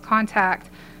a close contact,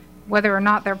 whether or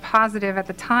not they're positive at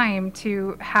the time,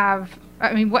 to have,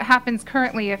 I mean, what happens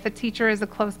currently if a teacher is a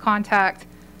close contact?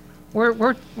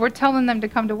 We're telling them to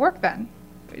come to work then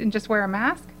and just wear a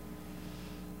mask?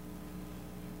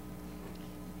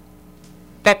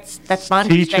 That's my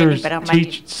understanding, but I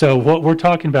might. So what we're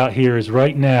talking about here is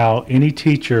right now, any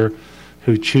teacher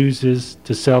who chooses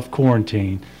to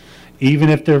self-quarantine, even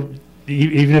if they're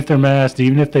masked,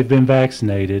 even if they've been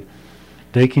vaccinated,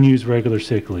 they can use regular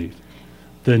sick leave.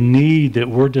 The need that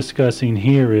we're discussing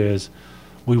here is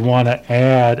we want to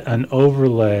add an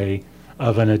overlay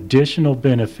of an additional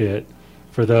benefit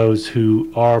for those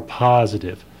who are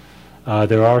positive.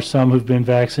 There are some who've been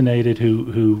vaccinated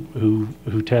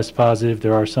who test positive.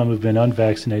 There are some who've been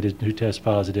unvaccinated who test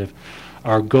positive.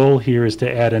 Our goal here is to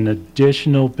add an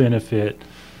additional benefit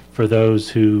for those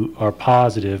who are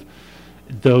positive.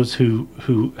 Those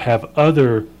who have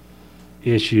other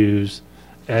issues,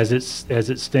 as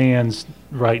it stands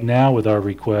right now with our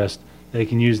request, they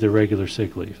can use their regular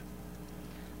sick leave.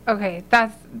 Okay,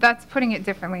 that's putting it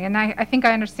differently, and I think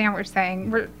I understand what you're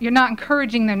saying. You're not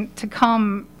encouraging them to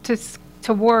come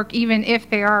to work even if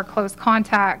they are a close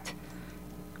contact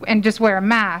and just wear a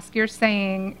mask. You're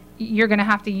saying you're going to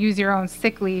have to use your own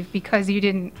sick leave because you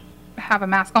didn't have a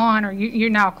mask on, or you're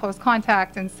now a close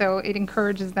contact, and so it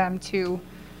encourages them to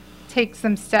take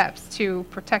some steps to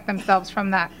protect themselves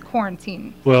from that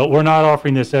quarantine. Well, we're not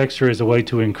offering this extra as a way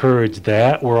to encourage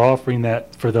that. We're offering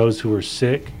that for those who are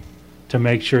sick, to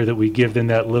make sure that we give them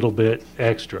that little bit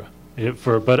extra.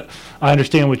 But I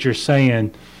understand what you're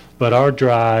saying, but our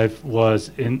drive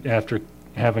was after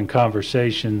having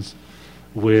conversations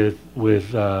with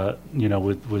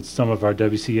some of our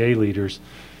WCA leaders,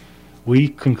 we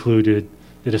concluded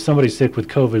that if somebody's sick with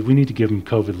COVID, we need to give them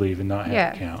COVID leave and not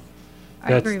have it count.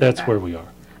 I agree with That's that. where we are.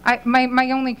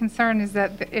 My only concern is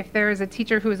that if there is a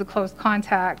teacher who is a close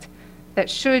contact that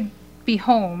should be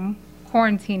home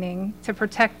quarantining to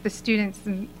protect the students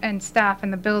and staff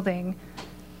in the building,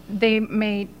 they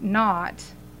may not,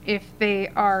 if they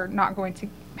are not going to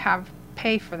have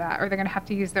pay for that, or they're going to have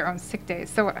to use their own sick days.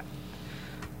 So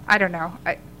I don't know.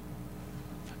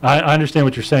 I understand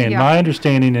what you're saying. Yeah. My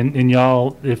understanding, and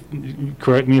y'all,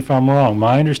 correct me if I'm wrong,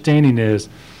 my understanding is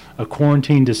a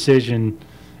quarantine decision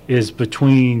is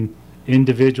between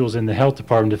individuals in the health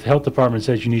department. If the health department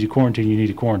says you need to quarantine, you need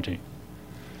to quarantine.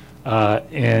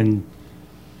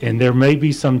 And there may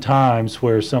be some times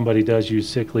where somebody does use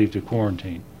sick leave to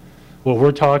quarantine. What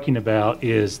we're talking about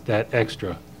is that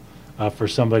extra for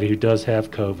somebody who does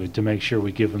have COVID, to make sure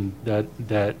we give them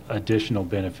that additional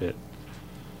benefit.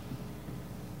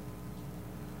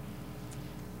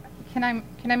 Can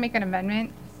I make an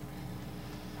amendment,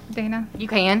 Dana? You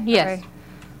can, yes.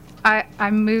 Okay. I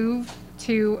move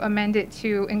to amend it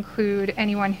to include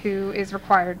anyone who is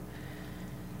required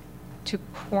to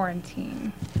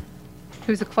quarantine,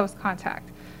 who's a close contact.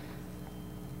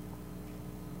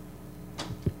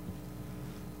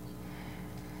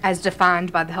 As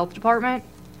defined by the health department?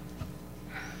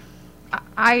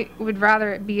 I would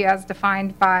rather it be as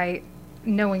defined by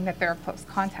knowing that they're a close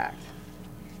contact.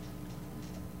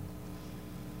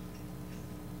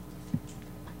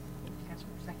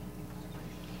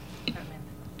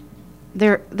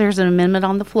 There's an amendment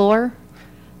on the floor.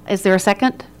 Is there a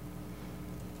second?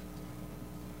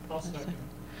 I'll second.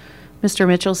 Mr.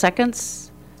 Mitchell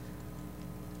seconds.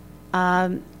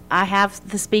 I have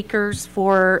the speakers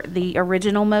for the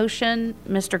original motion.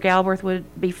 Mr. Galbraith would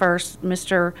be first,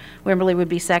 Mr. Wimberly would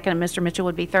be second, and Mr. Mitchell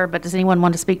would be third. But does anyone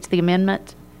want to speak to the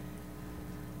amendment?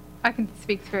 I can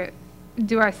speak to it.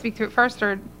 Do I speak to it first,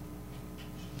 or?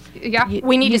 Yeah.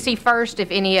 We need to see first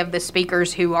if any of the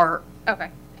speakers who are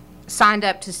signed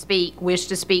up to speak wish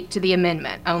to speak to the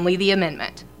amendment, only the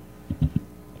amendment. I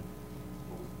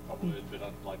would, but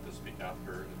I'd like to speak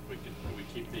after. If we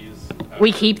keep these.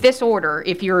 We keep this order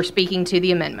if you're speaking to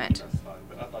the amendment. That's fine,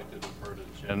 but I'd like to defer to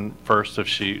Jen first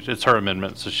if it's her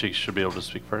amendment, so she should be able to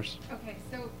speak first. Okay,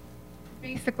 so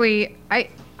basically, I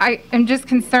I am just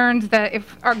concerned that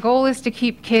if our goal is to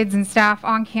keep kids and staff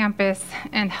on campus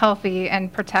and healthy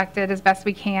and protected as best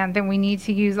we can, then we need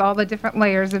to use all the different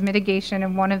layers of mitigation,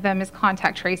 and one of them is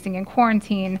contact tracing and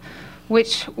quarantine,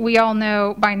 which we all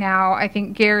know by now. I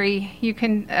think, Gary, you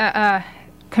can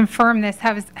confirm this.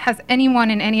 Has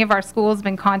anyone in any of our schools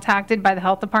been contacted by the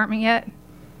health department yet?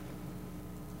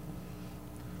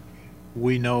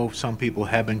 We know some people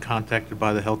have been contacted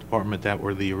by the health department that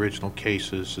were the original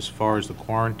cases. As far as the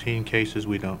quarantine cases,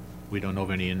 we don't know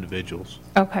of any individuals.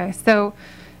 Okay, so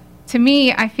to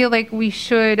me, I feel like we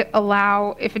should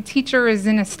allow, if a teacher is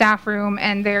in a staff room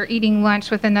and they're eating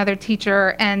lunch with another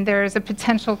teacher and there's a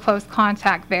potential close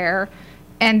contact there,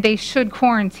 and they should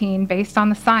quarantine based on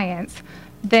the science,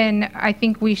 then I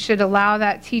think we should allow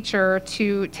that teacher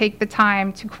to take the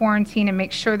time to quarantine and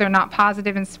make sure they're not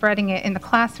positive and spreading it in the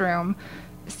classroom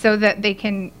so that they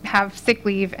can have sick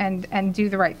leave and do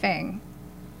the right thing.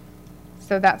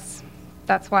 So that's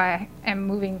why I'm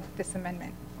moving this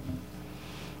amendment.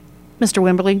 Mr.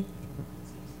 Wimberly?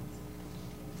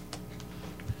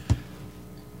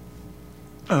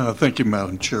 Thank you,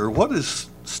 Madam Chair. What is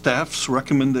staff's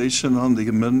recommendation on the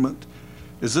amendment?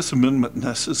 Is this amendment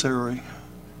necessary?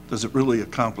 Does it really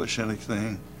accomplish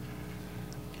anything?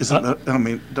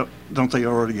 Don't they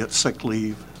already get sick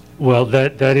leave? Well,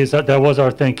 that was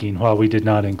our thinking while we did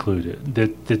not include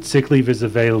it. That sick leave is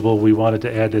available. We wanted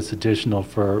to add this additional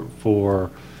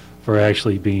for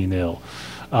actually being ill.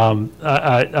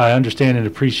 I understand and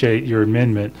appreciate your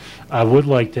amendment. I would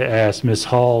like to ask Ms.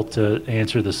 Hall to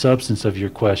answer the substance of your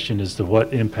question as to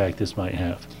what impact this might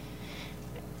have.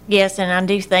 Yes, and I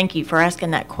do thank you for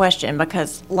asking that question,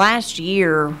 because last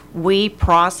year we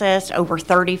processed over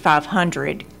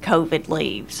 3,500 COVID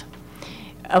leaves.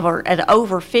 Over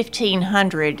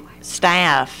 1,500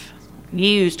 staff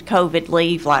used COVID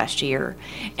leave last year,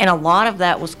 and a lot of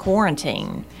that was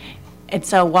quarantine. And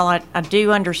so while I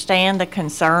do understand the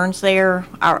concerns there,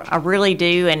 I really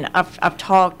do, and I've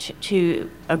talked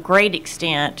to a great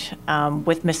extent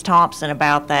with Ms. Thompson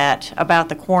about that, about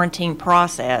the quarantine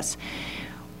process.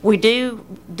 The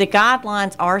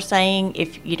guidelines are saying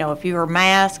if you're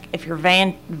masked, if you're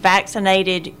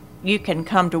vaccinated, you can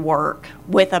come to work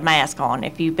with a mask on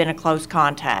if you've been a close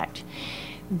contact.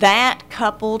 That,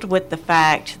 coupled with the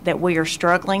fact that we are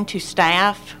struggling to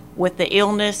staff with the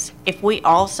illness, if we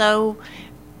also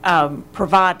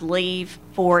provide leave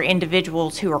for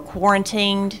individuals who are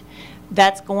quarantined,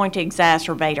 that's going to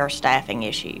exacerbate our staffing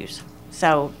issues.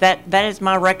 So that is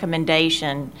my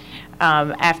recommendation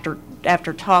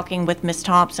after talking with Ms.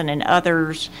 Thompson and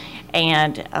others,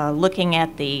 and looking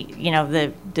at the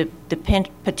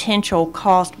potential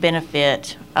cost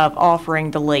benefit of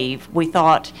offering the leave. We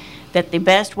thought that the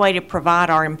best way to provide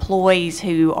our employees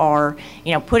who are,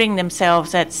 putting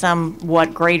themselves at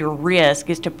somewhat greater risk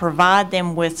is to provide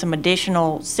them with some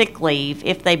additional sick leave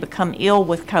if they become ill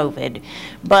with COVID,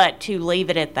 but to leave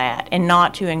it at that and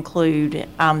not to include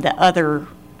the other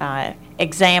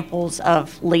examples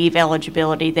of leave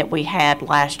eligibility that we had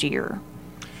last year.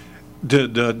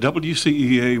 Did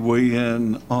WCEA weigh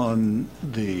in on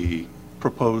the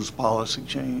proposed policy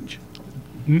change?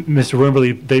 Mr.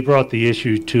 Wimberly, they brought the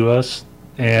issue to us,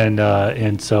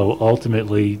 and so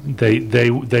ultimately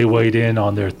they weighed in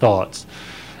on their thoughts.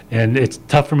 And it's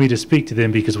tough for me to speak to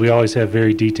them because we always have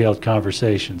very detailed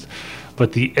conversations.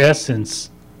 But the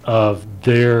essence of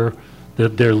their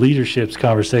leadership's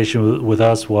conversation with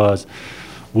us was,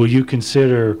 will you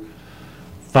consider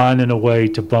finding a way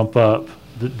to bump up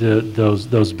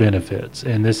those benefits?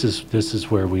 And this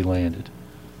is where we landed.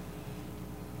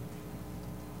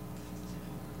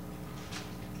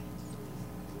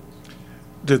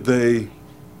 Did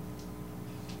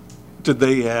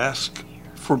they ask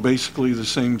for basically the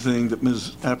same thing that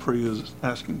Ms. Apri is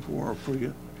asking for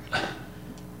you?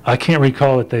 I can't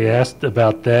recall that they asked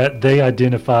about that. They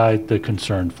identified the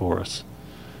concern for us.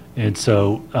 And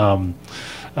so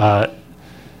I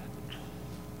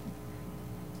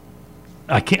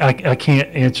can't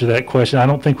answer that question. I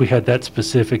don't think we had that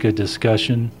specific a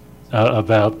discussion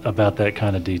about that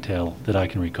kind of detail that I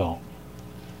can recall.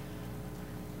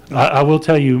 I will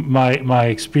tell you my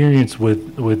experience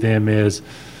with them is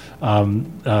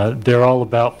they're all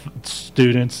about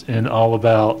students and all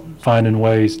about finding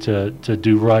ways to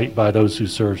do right by those who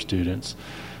serve students.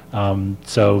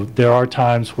 So there are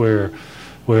times where,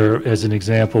 as an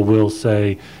example, we'll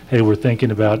say, hey, we're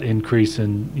thinking about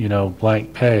increasing,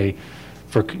 blank pay.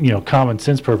 For, common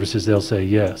sense purposes, they'll say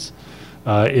yes.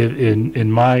 In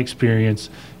my experience,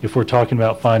 if we're talking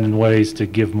about finding ways to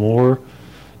give more,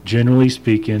 generally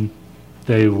speaking,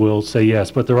 they will say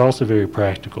yes, but they're also very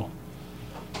practical.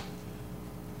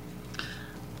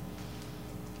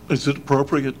 Is it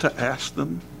appropriate to ask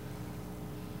them?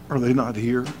 Are they not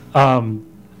here?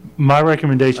 My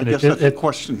recommendation. I guess that's a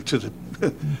question to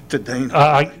to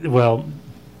Dana.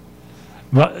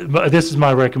 This is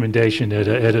my recommendation at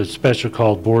a special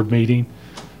called board meeting.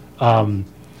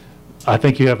 I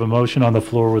think you have a motion on the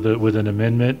floor with an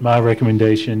amendment. My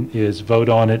recommendation is vote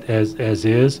on it as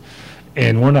is,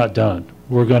 and we're not done.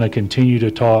 We're going to continue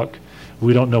to talk.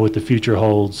 We don't know what the future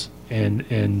holds, and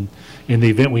in the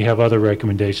event we have other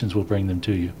recommendations, we'll bring them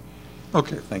to you.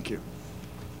 Okay, thank you.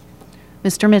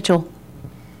 Mr. Mitchell.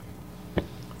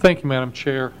 Thank you, Madam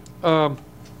Chair.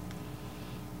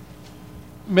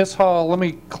 Ms. Hall, let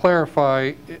me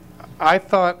clarify. I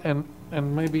thought, and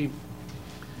maybe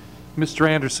Mr.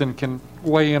 Anderson can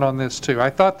weigh in on this too. I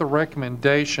thought the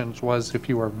recommendations was if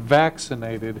you were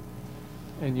vaccinated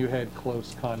and you had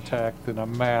close contact, then a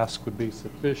mask would be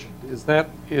sufficient.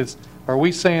 Are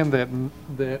we saying that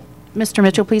Mr.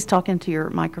 Mitchell, please talk into your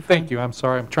microphone. Thank you. I'm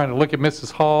sorry. I'm trying to look at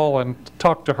Mrs. Hall and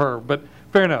talk to her, but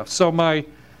fair enough. So my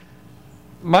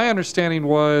understanding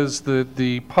was that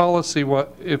the policy,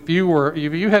 if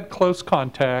you had close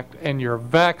contact and you're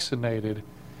vaccinated,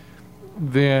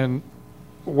 then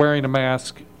wearing a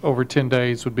mask over 10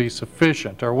 days would be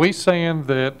sufficient. Are we saying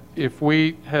that if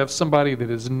we have somebody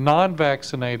that is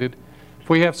non-vaccinated, if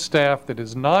we have staff that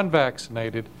is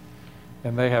non-vaccinated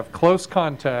and they have close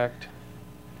contact,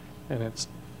 and it's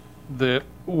that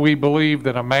we believe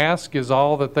that a mask is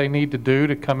all that they need to do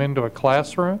to come into a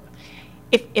classroom?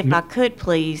 If I could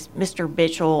please, Mr.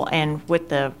 Bitchell, and with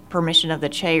the permission of the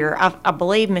chair, I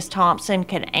believe Ms. Thompson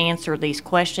can answer these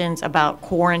questions about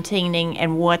quarantining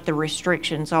and what the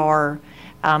restrictions are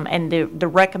and the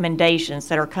recommendations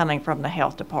that are coming from the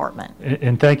health department.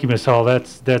 And thank you, Ms. Hall.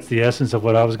 That's the essence of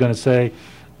what I was going to say.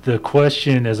 The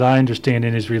question, as I understand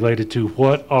it, is related to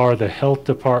what are the health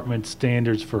department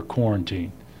standards for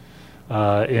quarantine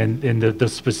and the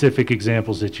specific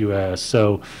examples that you asked.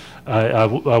 So I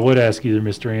would ask either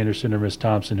Mr. Anderson or Ms.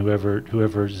 Thompson,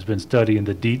 whoever has been studying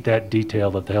that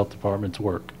detail of the health department's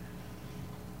work.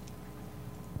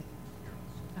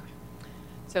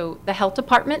 So the health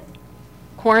department,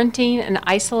 quarantine and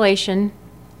isolation,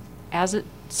 as it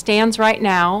stands right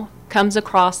now, comes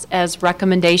across as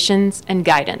recommendations and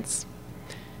guidance.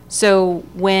 So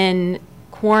when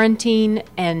quarantine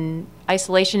and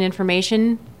isolation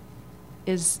information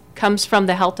comes from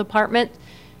the health department,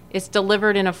 it's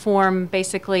delivered in a form,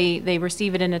 basically they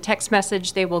receive it in a text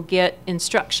message, they will get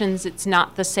instructions. It's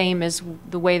not the same as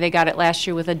the way they got it last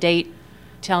year with a date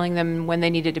telling them when they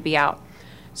needed to be out.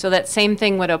 So that same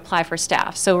thing would apply for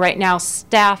staff. So right now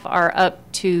staff are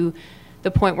up to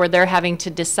the point where they're having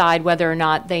to decide whether or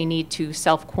not they need to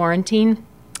self-quarantine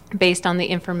based on the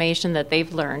information that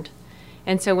they've learned.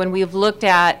 And so when we've looked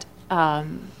at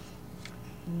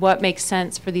what makes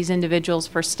sense for these individuals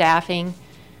for staffing,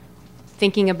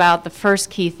 thinking about the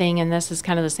first key thing, and this is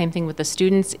kind of the same thing with the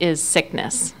students, is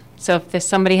sickness. So if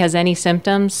somebody has any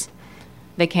symptoms,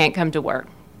 they can't come to work.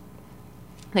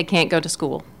 They can't go to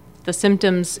school. The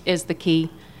symptoms is the key,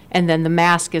 and then the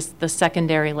mask is the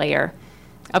secondary layer.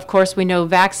 Of course, we know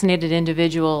vaccinated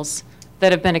individuals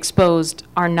that have been exposed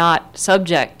are not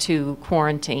subject to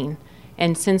quarantine.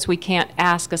 And since we can't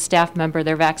ask a staff member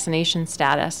their vaccination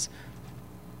status,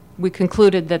 we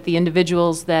concluded that the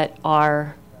individuals that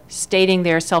are stating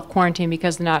they're self-quarantine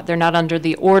because they're not under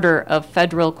the order of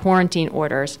federal quarantine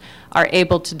orders are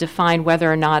able to define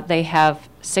whether or not they have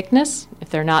sickness. If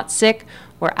they're not sick,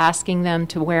 we're asking them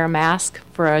to wear a mask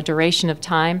for a duration of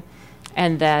time.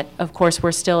 And that, of course,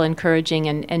 we're still encouraging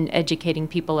and educating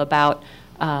people about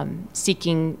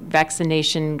seeking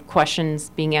vaccination questions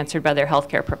being answered by their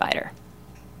healthcare provider.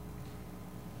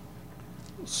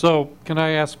 So can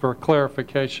I ask for a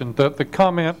clarification? The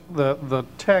comment, the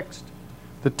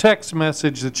text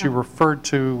message that you referred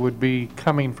to would be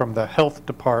coming from the health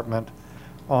department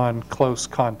on close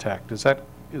contact. Is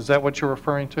that what you're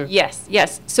referring to? Yes,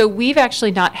 yes. So we've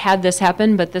actually not had this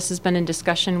happen, but this has been in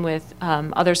discussion with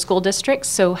other school districts.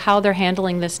 So how they're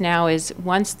handling this now is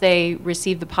once they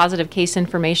receive the positive case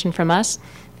information from us,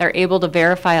 they're able to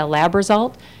verify a lab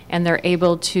result and they're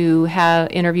able to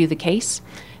interview the case.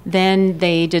 Then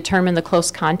they determine the close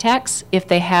contacts. If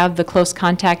they have the close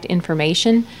contact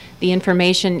information, the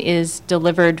information is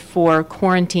delivered for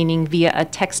quarantining via a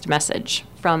text message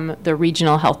from the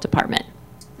regional health department.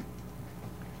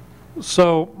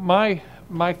 So my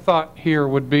thought here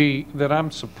would be that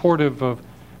I'm supportive of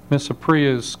Ms.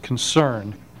 Apria's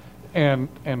concern and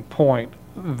point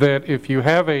that if you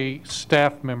have a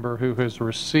staff member who has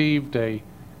received a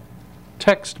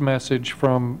text message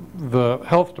from the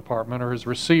health department or has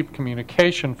received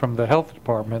communication from the health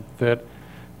department that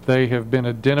they have been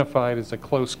identified as a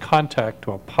close contact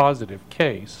to a positive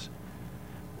case,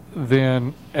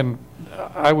 then, and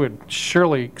I would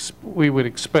surely, we would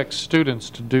expect students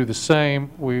to do the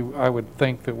same. I would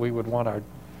think that we would want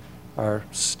our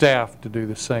staff to do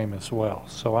the same as well.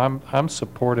 So I'm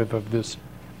supportive of this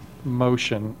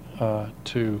motion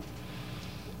to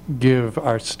give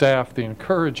our staff the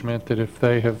encouragement that if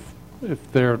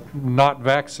they're not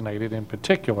vaccinated in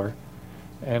particular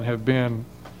and have been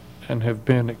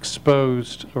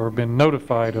exposed or been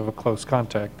notified of a close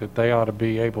contact, that they ought to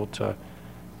be able to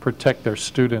protect their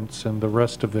students and the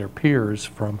rest of their peers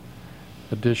from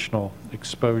additional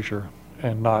exposure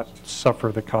and not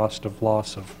suffer the cost of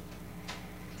loss of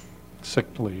sick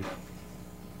leave.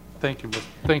 Thank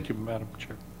you, Madam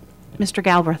Chair. Mr.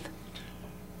 Galbraith.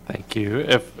 Thank you.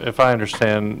 If I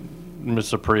understand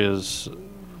Ms. Apria's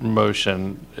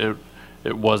motion,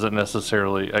 it wasn't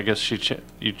necessarily, I guess you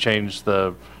changed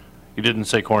you didn't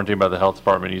say quarantine by the health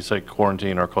department, you said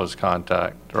quarantine or close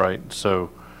contact, right?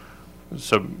 So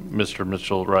Mr.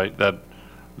 Mitchell, right, that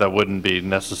wouldn't be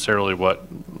necessarily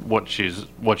what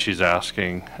she's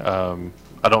asking.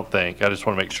 I don't think. I just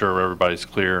want to make sure everybody's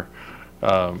clear.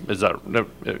 Is that? No,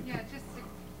 yeah, just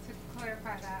to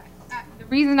clarify that. The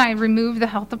reason I removed the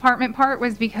health department part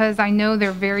was because I know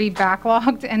they're very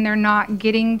backlogged and they're not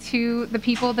getting to the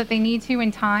people that they need to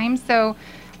in time. So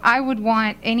I would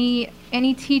want any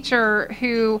teacher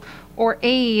or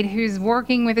aide who's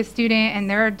working with a student and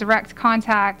they're a direct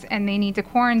contact and they need to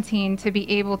quarantine to be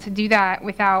able to do that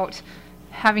without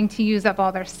having to use up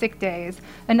all their sick days.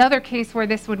 Another case where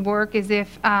this would work is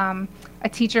if a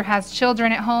teacher has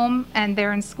children at home and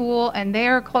they're in school and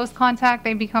they're close contact,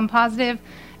 they become positive,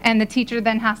 and the teacher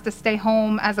then has to stay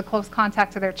home as a close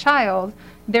contact to their child,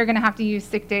 they're going to have to use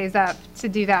sick days up to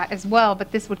do that as well.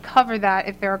 But this would cover that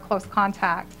if they're a close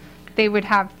contact. They would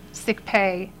have sick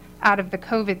pay out of the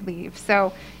COVID leave.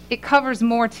 So it covers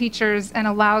more teachers and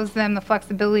allows them the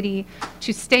flexibility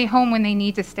to stay home when they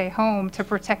need to stay home to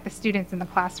protect the students in the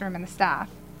classroom and the staff.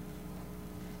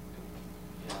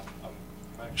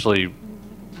 Actually,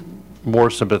 more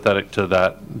sympathetic to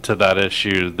that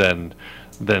issue than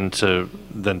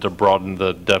to broaden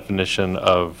the definition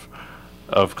of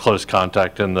close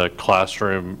contact in the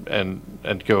classroom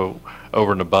and go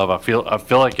over and above. I feel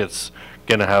like it's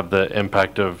going to have the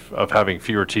impact of having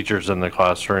fewer teachers in the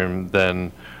classroom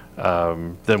than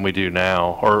we do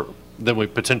now, or than we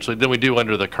do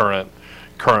under the current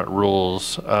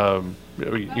rules.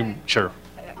 Sure.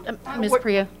 Ms.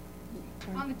 Priya.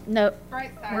 No,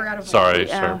 we're out of.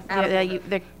 Sorry, order.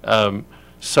 sir.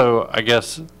 So I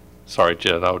guess, sorry,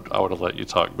 Jen, I would have let you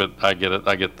talk, but I get it.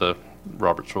 I get the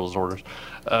Robert's Rules orders.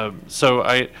 So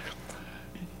I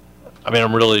mean,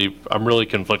 I'm really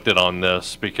conflicted on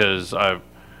this because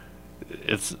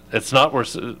it's not where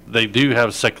they do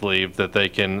have sick leave that they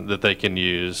can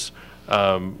use.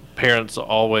 Parents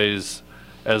always,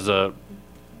 as a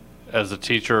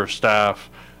teacher or staff,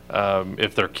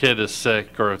 if their kid is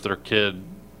sick or if their kid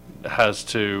has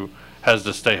to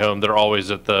stay home, they're always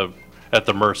at the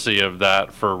mercy of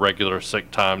that for regular sick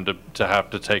time to have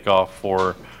to take off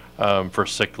for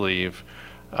sick leave.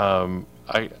 I'm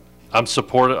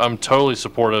totally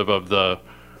supportive of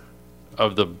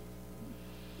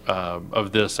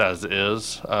this as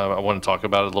is. I want to talk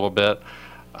about it a little bit.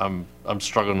 I'm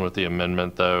struggling with the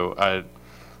amendment though. I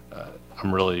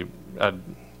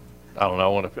don't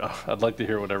know. I'd like to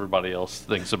hear what everybody else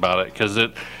thinks about it, because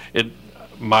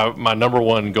my number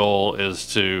one goal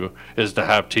is to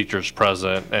have teachers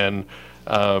present. And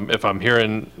if I'm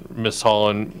hearing Ms. Hall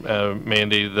and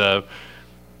Mandy,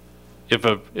 if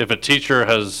a teacher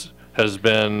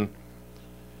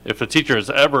if a teacher is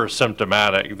ever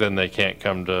symptomatic, then they can't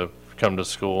come to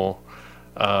school.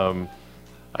 I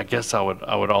guess I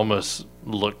would almost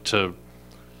look to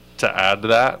add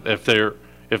that if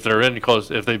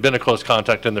they've been a close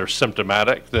contact and they're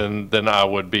symptomatic, then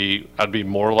I'd be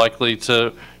more likely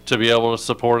to be able to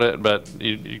support it. But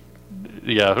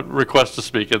yeah, request to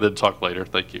speak and then talk later.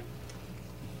 Thank you.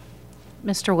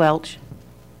 Mr. Welch.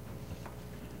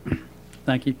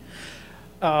 Thank you.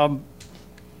 I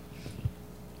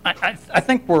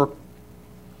think we're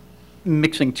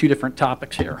mixing two different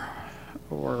topics here,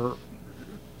 or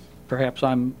perhaps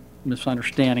I'm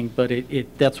misunderstanding, but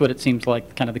that's what it seems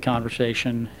like kind of the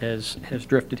conversation has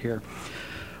drifted here.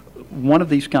 One of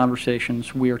these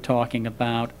conversations, we are talking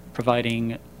about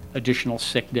providing additional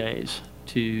sick days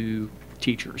to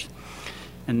teachers.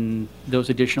 And those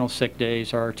additional sick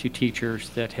days are to teachers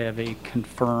that have a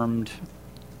confirmed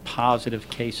positive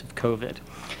case of COVID.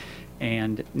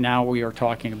 And now we are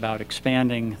talking about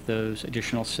expanding those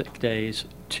additional sick days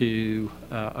to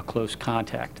a close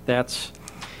contact. That's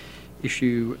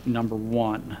issue number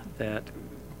one that,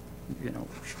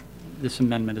 this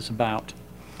amendment is about.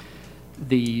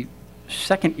 The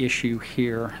second issue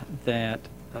here that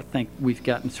I think we've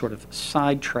gotten sort of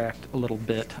sidetracked a little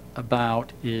bit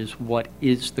about is what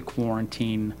is the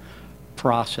quarantine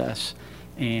process,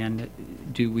 and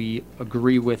do we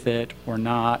agree with it or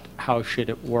not? How should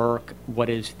it work? What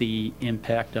is the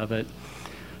impact of it?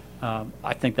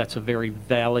 I think that's a very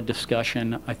valid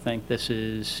discussion. I think this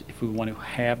is, if we want to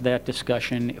have that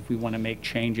discussion, if we want to make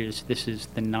changes, this is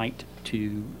the night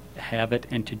to have it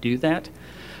and to do that.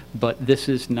 But this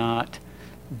is not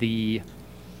the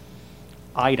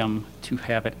item to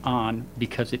have it on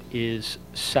because it is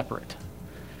separate.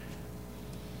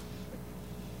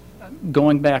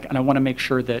 Going back, and I want to make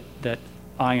sure that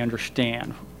I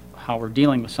understand how we're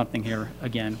dealing with something here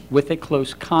again. With a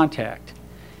close contact,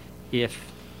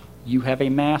 if you have a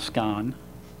mask on,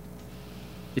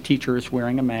 the teacher is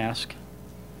wearing a mask,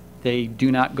 they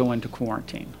do not go into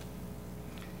quarantine.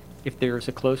 If there is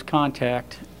a close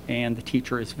contact and the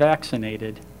teacher is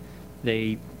vaccinated,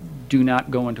 they do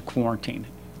not go into quarantine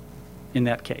in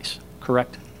that case,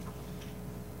 correct?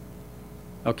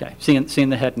 Okay, seeing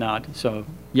the head nod, so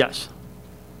yes.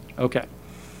 Okay.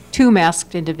 2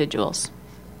 masked individuals.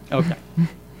 Okay,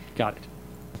 got it.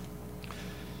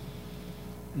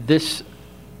 This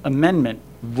amendment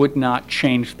would not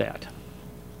change that.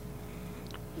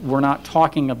 We're not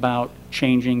talking about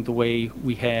changing the way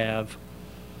we have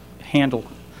handled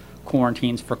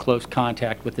quarantines for close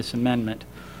contact with this amendment.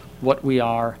 What we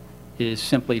are is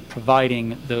simply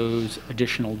providing those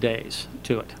additional days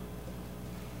to it.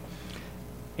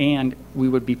 And we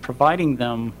would be providing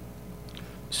them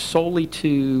solely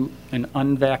to an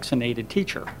unvaccinated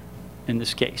teacher in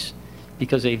this case,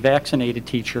 because a vaccinated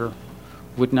teacher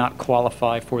would not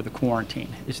qualify for the quarantine.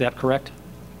 Is that correct?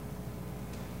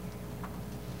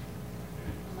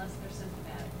 Unless they're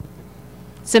symptomatic.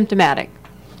 Symptomatic.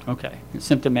 Okay,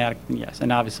 symptomatic, yes,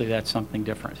 and obviously that's something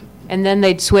different. And then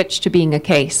they'd switch to being a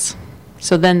case.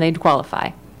 So then they'd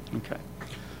qualify. Okay.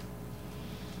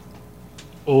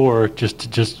 Or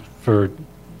just for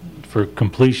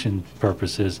completion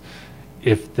purposes,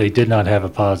 if they did not have a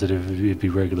positive, it'd be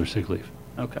regular sick leave.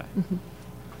 Okay.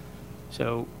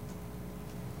 So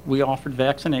we offered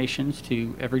vaccinations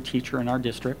to every teacher in our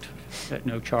district at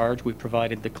no charge. We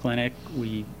provided the clinic.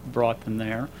 We brought them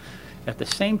there. At the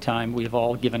same time, we've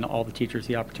all given all the teachers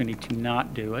the opportunity to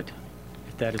not do it,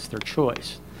 if that is their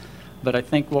choice. But I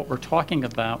think what we're talking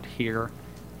about here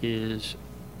is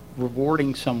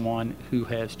rewarding someone who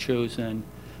has chosen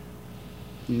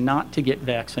not to get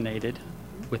vaccinated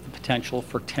with the potential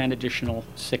for 10 additional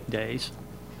sick days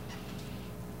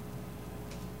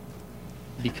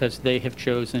because they have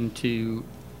chosen to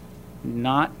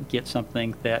not get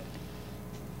something that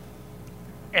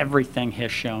everything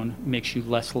has shown makes you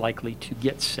less likely to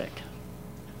get sick.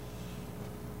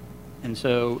 And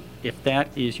so if that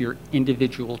is your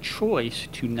individual choice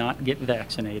to not get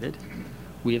vaccinated,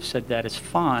 we have said that is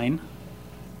fine,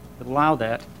 allow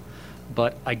that,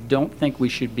 but I don't think we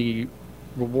should be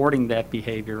rewarding that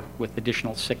behavior with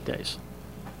additional sick days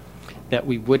that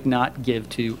we would not give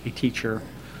to a teacher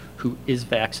who is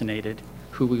vaccinated,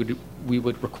 who we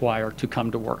would require to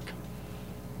come to work.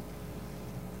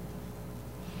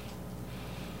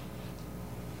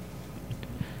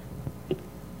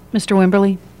 Mr.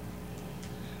 Wimberly?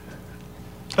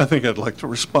 I think I'd like to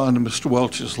respond to Mr.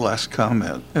 Welch's last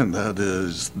comment, and that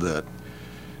is that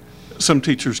some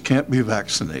teachers can't be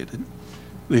vaccinated.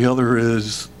 The other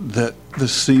is that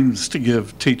this seems to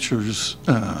give teachers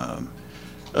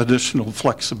additional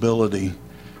flexibility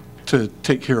to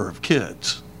take care of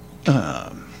kids.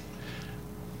 That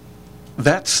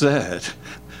said,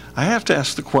 I have to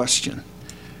ask the question,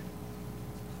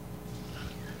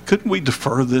 couldn't we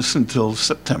defer this until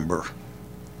September,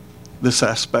 this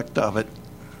aspect of it?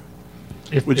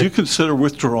 Would you consider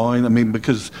withdrawing? I mean,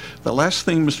 because the last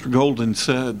thing Mr. Golden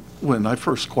said when I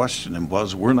first questioned him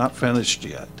was, we're not finished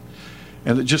yet.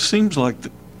 And it just seems like,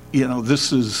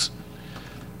 this is,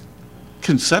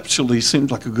 conceptually seems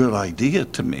like a good idea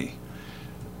to me.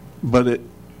 But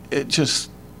it just,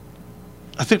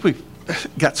 I think we've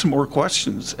got some more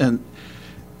questions. And,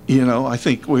 I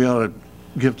think we ought to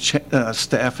give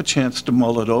staff a chance to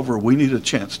mull it over. We need a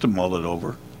chance to mull it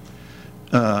over.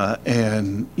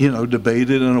 And, debate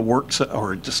it in a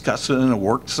or discuss it in a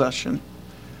work session,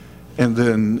 and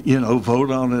then,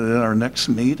 vote on it in our next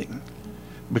meeting,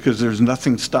 because there's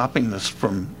nothing stopping us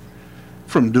from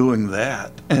doing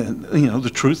that. And, the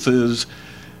truth is,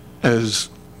 as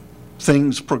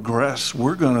things progress,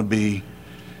 we're going to be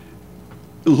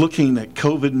looking at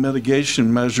COVID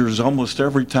mitigation measures almost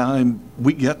every time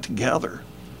we get together.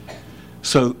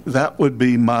 So that would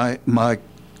be my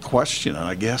question, and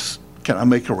I guess, can I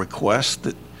make a request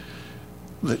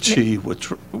that she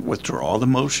withdraw the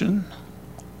motion?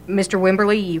 Mr.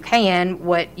 Wimberly, you can.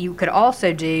 What you could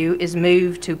also do is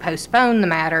move to postpone the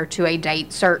matter to a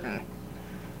date certain.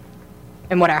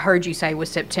 And what I heard you say was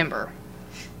September.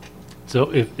 So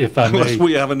if I Unless may,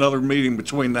 we have another meeting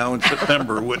between now and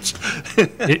September, which.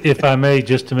 if I may,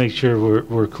 just to make sure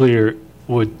we're clear,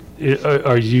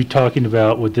 are you talking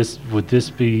about, would this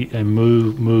be a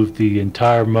move the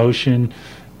entire motion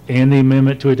and the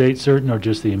amendment to a date certain, or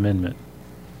just the amendment?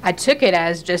 I took it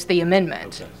as just the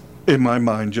amendment. Okay. In my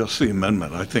mind, just the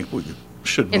amendment. I think we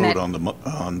should vote on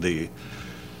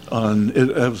it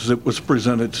as it was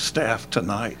presented to staff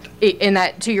tonight. And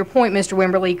that, to your point, Mr.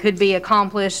 Wimberly, could be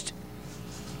accomplished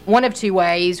one of two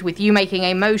ways, with you making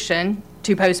a motion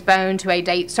to postpone to a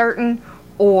date certain,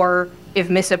 or if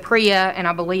Ms. Apria, and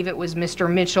I believe it was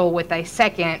Mr. Mitchell with a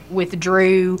second,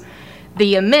 withdrew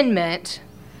the amendment,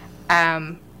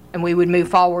 and we would move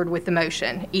forward with the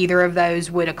motion. Either of those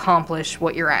would accomplish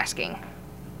what you're asking.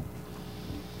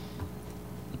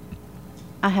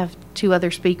 I have two other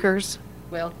speakers.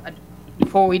 Well,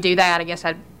 before we do that, I guess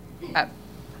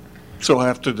So I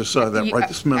have to decide that right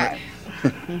this minute.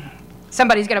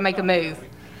 somebody's going to make a move.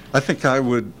 I think I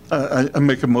would, I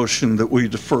make a motion that we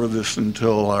defer this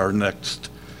until our next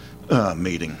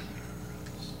meeting.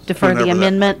 Defer the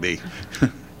amendment?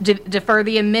 Defer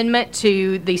the amendment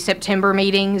to the September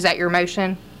meeting. Is that your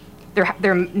motion?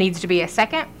 There needs to be a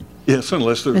second? Yes,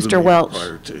 unless there's a Mr. meeting Welch.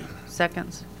 prior to.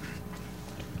 Seconds.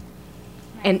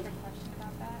 And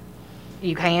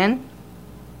you can?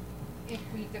 If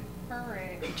we defer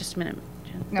it. Just a minute.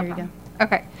 Jen. No There you go. problem.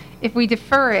 Okay. If we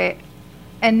defer it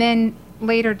and then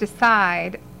later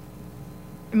decide,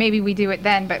 maybe we do it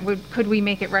then, but could we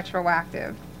make it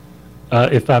retroactive?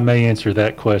 If I may answer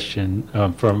that question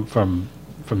from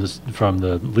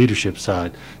the leadership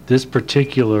side, this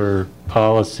particular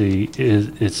policy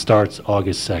it starts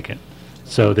August 2nd,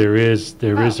 so there is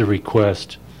a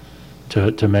request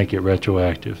to make it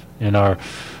retroactive. And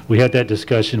we had that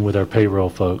discussion with our payroll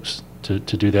folks to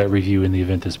do that review in the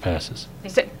event this passes.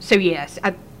 So yes,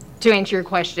 to answer your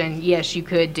question, yes, you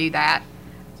could do that.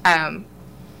 So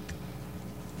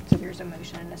there's a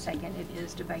motion and a second. It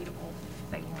is debatable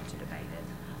if they want to debate it.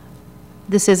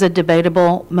 This is a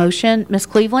debatable motion. Ms.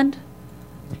 Cleveland?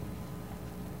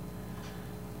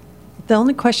 The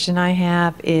only question I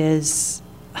have is,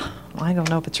 I don't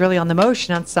know if it's really on the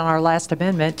motion, it's on our last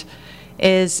amendment,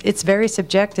 is it's very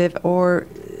subjective, or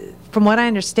from what I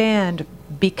understand,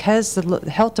 because the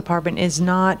health department is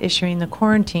not issuing the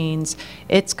quarantines,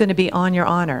 it's going to be on your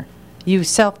honor. You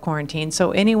self-quarantine. So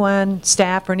anyone,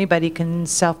 staff or anybody can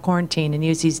self-quarantine and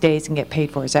use these days and get paid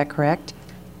for. Is that correct?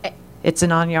 It's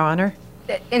an on your honor?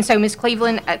 And so, Ms.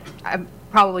 Cleveland, I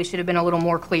probably should have been a little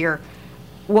more clear.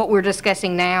 What we're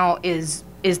discussing now is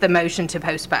the motion to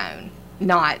postpone,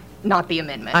 not the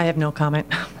amendment. I have no comment.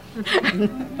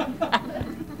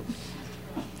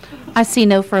 I see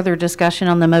no further discussion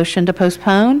on the motion to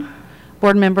postpone.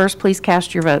 Board members, please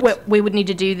cast your votes. Well, we would need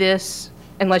to do this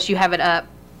unless you have it up.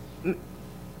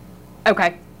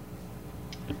 Okay.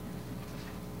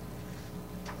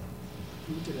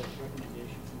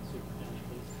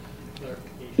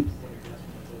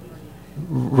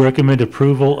 Recommend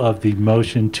approval of the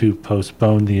motion to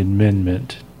postpone the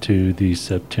amendment to the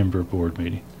September board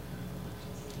meeting.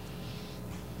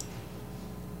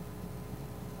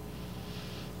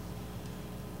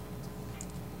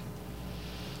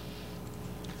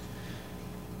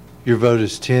 Your vote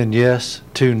is 10 yes,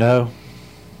 2 no.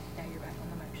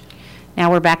 Now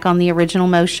we're back on the original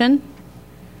motion.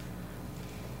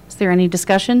 Is there any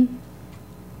discussion?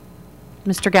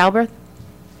 Mr. Galbraith?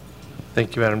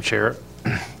 Thank you, Madam Chair.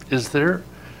 Is there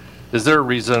a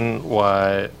reason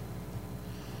why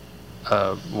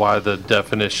the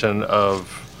definition of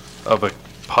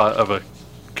a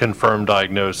confirmed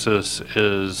diagnosis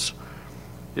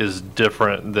is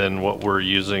different than what we're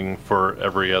using for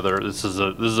every other? This is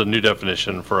a new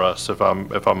definition for us, if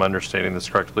I'm understanding this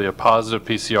correctly. A positive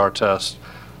PCR test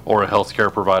or a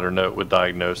healthcare provider note with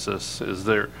diagnosis. Is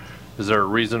there a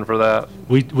reason for that?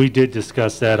 We did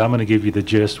discuss that. I'm going to give you the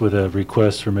gist with a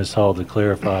request for Ms. Hall to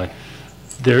clarify.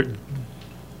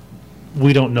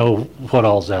 We don't know what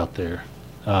all's out there,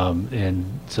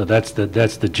 and so that's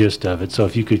the gist of it. So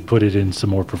if you could put it in some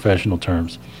more professional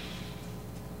terms.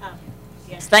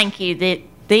 Yes, thank you.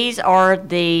 These are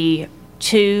the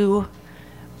two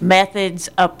methods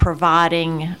of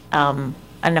providing an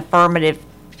affirmative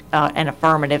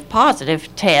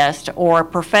positive test or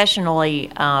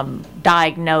professionally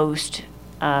diagnosed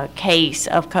case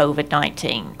of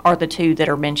COVID-19 are the two that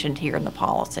are mentioned here in the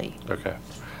policy. Okay.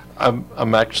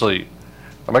 I'm actually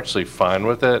fine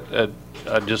with it.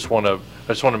 I just want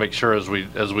to make sure as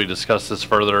we discuss this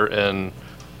further in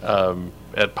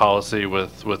at policy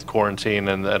with quarantine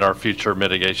and our future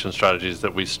mitigation strategies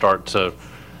that we start to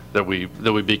that we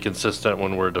be consistent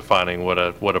when we're defining what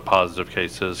a positive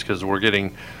case is, because we're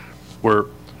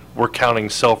counting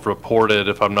self-reported.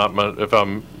 If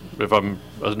I'm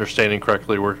understanding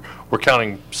correctly, we're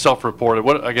counting self-reported.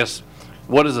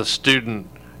 What does a student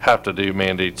have to do,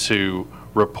 Mandy, to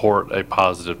report a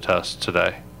positive test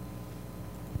today?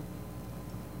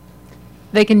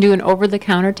 They can do an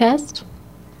over-the-counter test.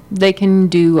 They can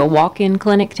do a walk-in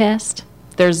clinic test.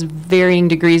 There's varying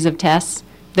degrees of tests.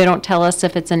 They don't tell us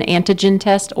if it's an antigen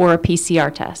test or a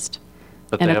PCR test.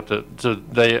 But they have to. So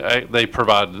they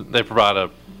provide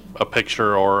a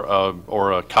picture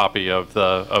or a copy of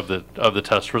the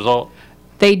test result.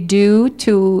 They do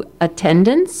to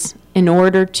attendance in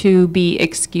order to be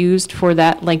excused for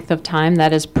that length of time.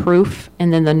 That is proof,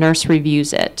 and then the nurse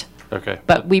reviews it. Okay.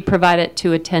 But we provide it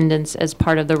to attendance as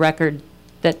part of the record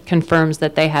that confirms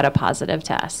that they had a positive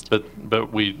test.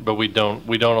 But we don't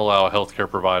allow a healthcare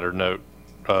provider note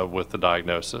with the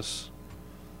diagnosis.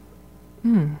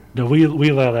 No, we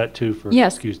allow that too for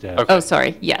Yes. excused Okay. absence. Oh,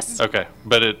 sorry. Yes. Okay,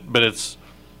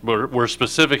 we're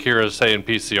specific here as saying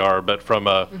PCR, but from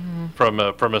a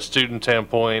student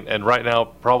standpoint, and right now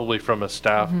probably from a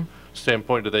staff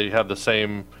standpoint, do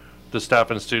the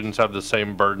staff and students have the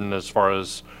same burden as far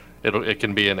as it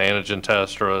can be an antigen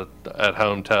test or a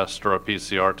at-home test or a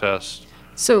PCR test?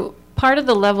 So part of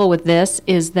the level with this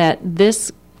is that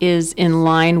this is in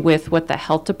line with what the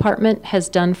health department has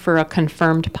done for a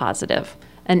confirmed positive.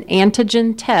 An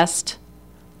antigen test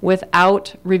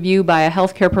without review by a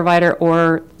healthcare provider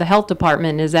or the health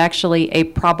department is actually a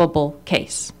probable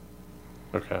case.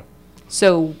 Okay.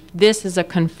 So this is a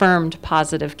confirmed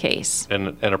positive case.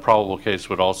 And a probable case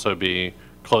would also be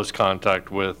close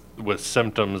contact with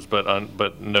symptoms,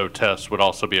 but no test would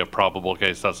also be a probable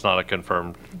case. That's not a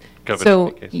confirmed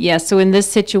COVID-19 case. Yes, so in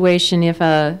this situation, if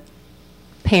a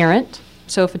parent,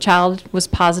 so if a child was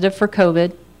positive for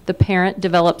COVID, the parent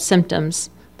developed symptoms,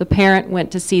 the parent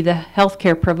went to see the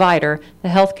healthcare provider, the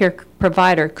healthcare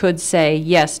provider could say,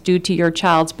 yes, due to your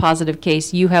child's positive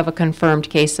case, you have a confirmed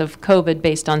case of COVID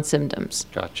based on symptoms.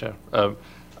 Gotcha.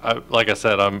 Like I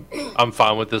said, I'm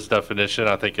fine with this definition.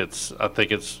 I'd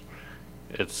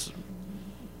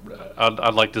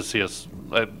like to see us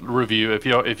review,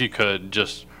 if you could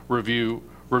just review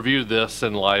this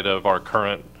in light of our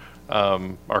current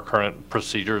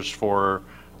procedures for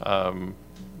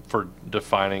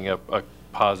defining a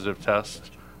positive test,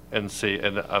 and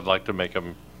I'd like to make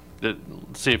them,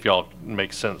 see if y'all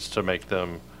make sense to make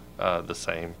them the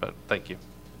same. But thank you.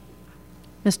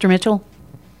 Mr. Mitchell?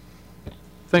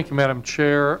 Thank you, Madam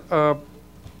Chair.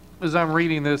 As I'm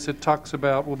reading this, it talks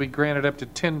about will be granted up to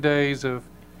 10 days of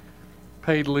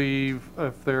paid leave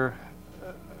if they're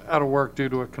out of work due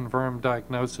to a confirmed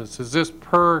diagnosis. Is this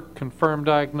per confirmed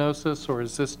diagnosis, or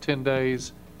is this 10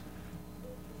 days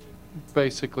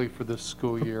basically for this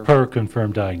school year? Per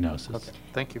confirmed diagnosis. Okay,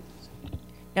 thank you.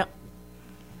 Yep.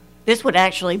 This would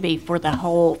actually be for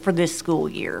this school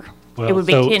year. Well, It would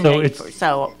be 10 days.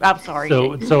 I'm sorry.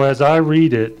 So as I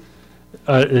read it,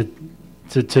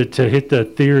 to hit the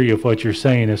theory of what you're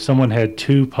saying, if someone had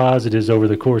 2 positives over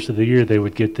the course of the year, they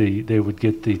would get the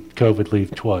COVID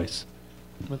leave twice.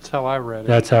 That's how I read it.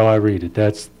 That's how I read it.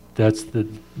 That's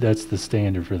the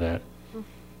standard for that.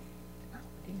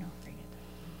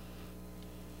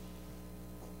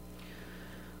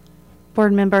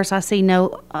 Board members, I see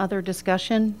no other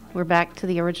discussion. We're back to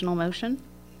the original motion.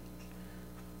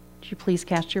 Would you please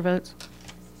cast your votes?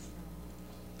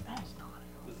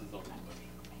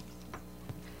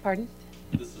 Pardon?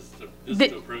 This is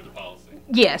to approve the policy.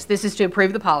 Yes, this is to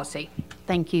approve the policy.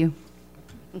 Thank you.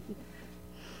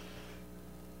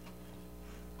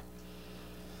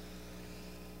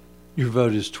 Your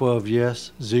vote is 12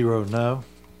 yes, 0 no.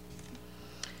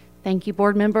 Thank you,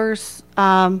 board members.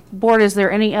 Board, is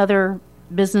there any other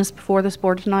business before this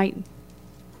board tonight?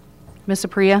 Ms.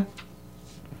 Apria?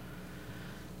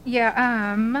 Yeah,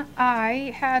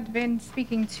 I had been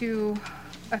speaking to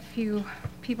a few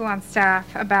people on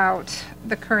staff about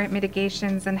the current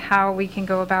mitigations and how we can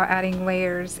go about adding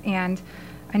layers. And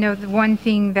I know the one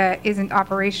thing that isn't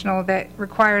operational that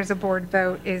requires a board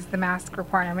vote is the mask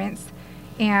requirements.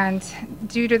 And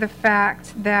due to the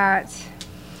fact that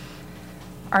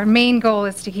our main goal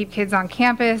is to keep kids on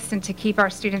campus and to keep our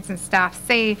students and staff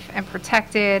safe and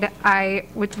protected, I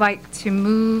would like to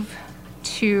move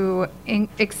to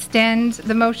extend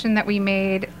the motion that we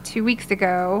made 2 weeks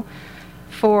ago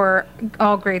for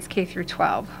all grades K through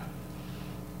 12.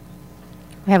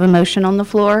 We have a motion on the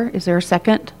floor. Is there a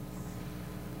second?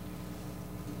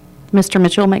 Mr.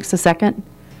 Mitchell makes a second.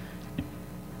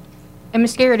 And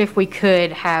Ms. Garrett, if we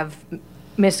could have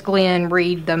Ms. Glenn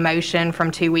read the motion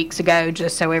from 2 weeks ago,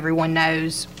 just so everyone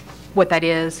knows what that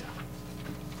is.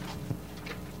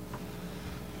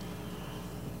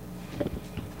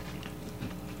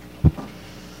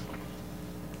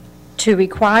 To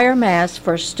require masks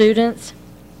for students,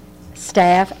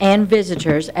 staff, and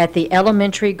visitors at the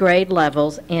elementary grade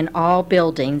levels in all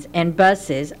buildings and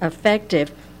buses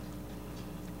effective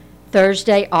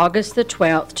Thursday, August the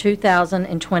 12th,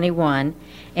 2021,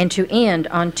 and to end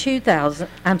on Tuesday,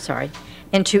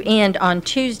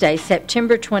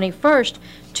 September 21st,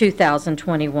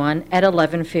 2021 at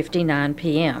 11:59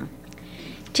 p.m.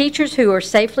 Teachers who are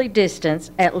safely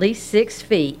distanced at least 6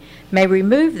 feet may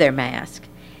remove their mask.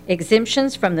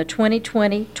 Exemptions from the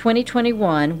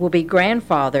 2020-2021 will be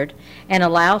grandfathered and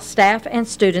allow staff and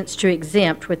students to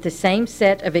exempt with the same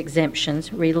set of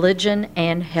exemptions, religion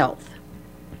and health.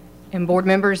 And board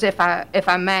members, if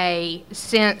I may,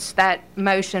 since that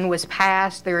motion was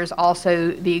passed, there is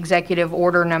also the executive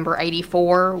order number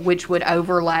 84, which would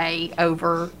overlay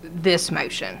over this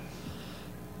motion.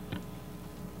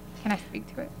 Can I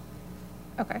speak to it?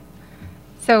 Okay.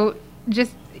 So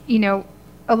just,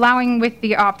 allowing with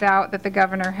the opt-out that the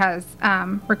governor has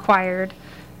required,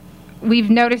 we've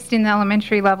noticed in the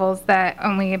elementary levels that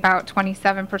only about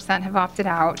 27% have opted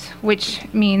out, which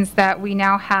means that we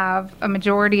now have a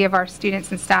majority of our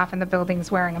students and staff in the buildings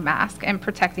wearing a mask and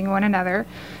protecting one another.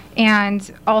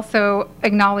 And also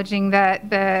acknowledging that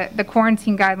the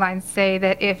quarantine guidelines say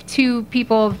that if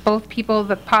both people,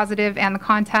 the positive and the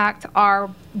contact, are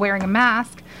wearing a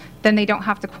mask, then they don't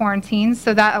have to quarantine.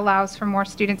 So that allows for more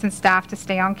students and staff to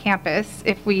stay on campus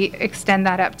if we extend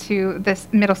that up to this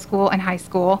middle school and high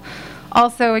school.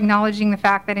 Also acknowledging the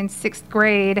fact that in 6th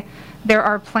grade, there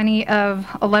are plenty of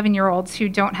 11-year-olds who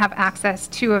don't have access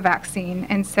to a vaccine.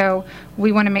 And so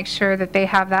we want to make sure that they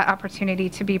have that opportunity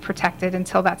to be protected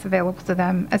until that's available to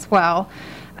them as well.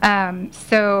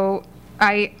 So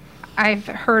I've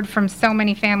heard from so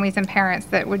many families and parents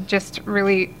that would just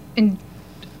really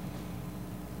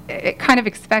kind of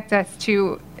expect us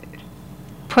to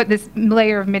put this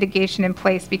layer of mitigation in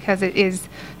place because it is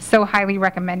so highly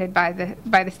recommended by the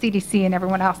CDC and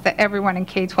everyone else that everyone in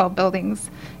K-12 buildings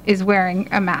is wearing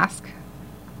a mask.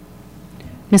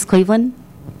 Ms. Cleveland?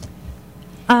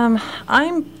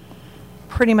 I'm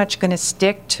pretty much going to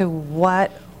stick to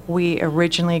what we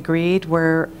originally agreed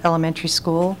were elementary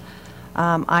school.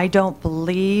 I don't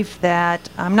believe that,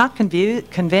 I'm not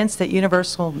convinced that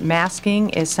universal masking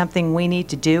is something we need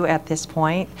to do at this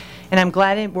point. And I'm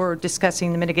glad we're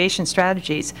discussing the mitigation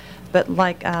strategies. But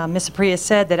like Ms. Apria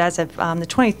said, that as of the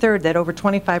 23rd, that over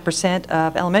 25%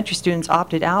 of elementary students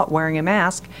opted out wearing a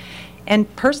mask.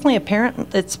 And personally,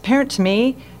 it's apparent to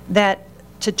me that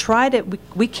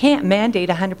we can't mandate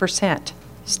 100%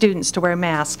 students to wear a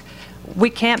mask. We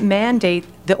can't mandate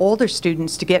the older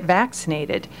students to get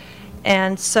vaccinated.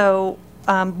 And so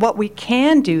what we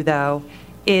can do, though,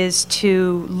 is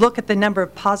to look at the number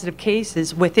of positive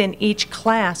cases within each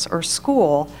class or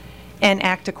school and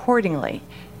act accordingly.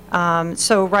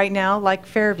 So right now, like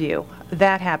Fairview,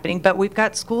 that happening. But we've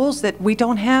got schools that we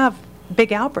don't have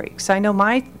big outbreaks. I know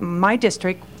my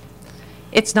district,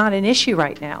 it's not an issue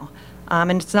right now.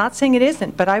 And it's not saying it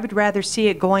isn't, but I would rather see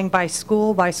it going by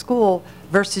school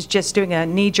versus just doing a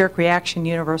knee-jerk reaction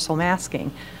universal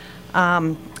masking.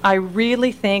 I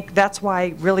really think that's why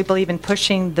I really believe in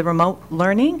pushing the remote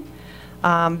learning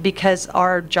because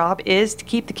our job is to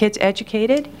keep the kids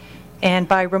educated, and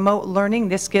by remote learning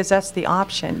this gives us the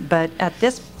option. But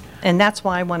and that's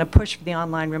why I want to push for the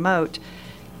online remote.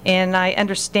 And I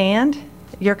understand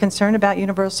your concern about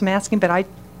universal masking, but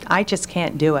I just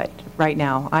can't do it right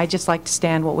now. I just like to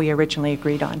stand what we originally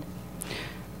agreed on.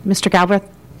 Mr. Galbraith?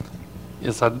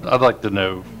 Yes, I'd like to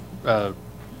know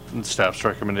staff's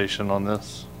recommendation on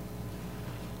this.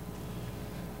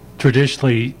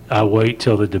 Traditionally, I wait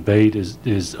till the debate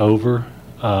is over.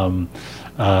 I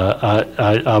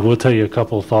will tell you a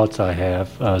couple of thoughts I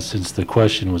have since the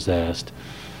question was asked.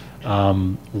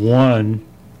 One,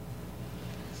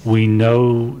 we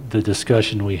know the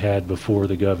discussion we had before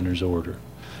the governor's order,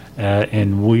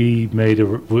 and we made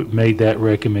that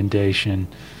recommendation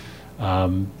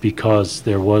because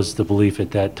there was the belief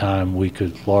at that time we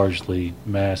could largely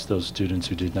mask those students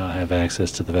who did not have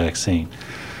access to the vaccine.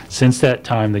 Since that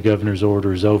time, the governor's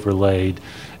order is overlaid,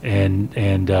 and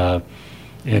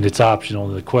it's optional.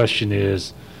 The question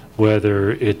is,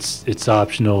 whether it's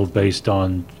optional based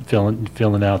on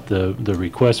filling out the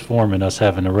request form and us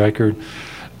having a record,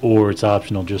 or it's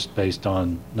optional just based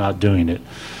on not doing it.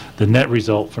 The net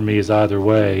result for me is either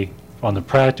way. On the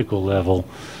practical level,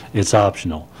 it's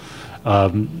optional.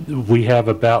 We have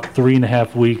about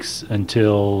 3.5 weeks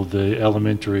until the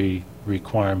elementary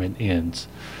requirement ends.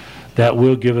 That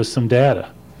will give us some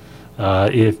data.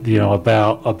 If you know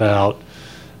about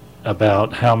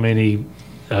how many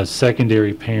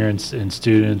secondary parents and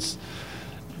students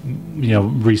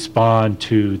respond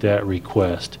to that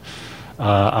request.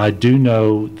 I do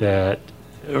know that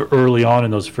early on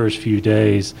in those first few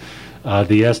days,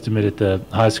 the estimate at the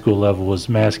high school level was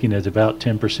masking at about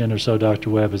 10% or so. Dr.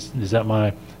 Webb, is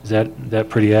that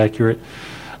pretty accurate?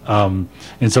 And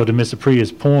so to Ms.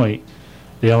 Apria's point,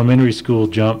 the elementary school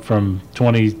jumped from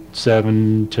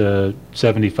 27 to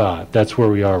 75. That's where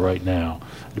we are right now,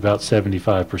 at about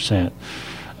 75%.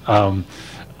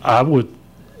 I would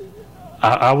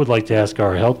like to ask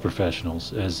our health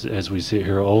professionals as we sit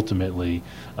here ultimately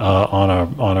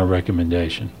on our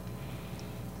recommendation.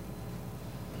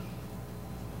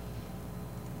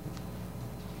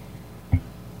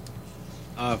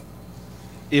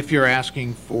 If you're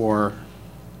asking for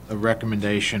a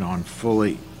recommendation on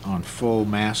full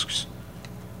masks,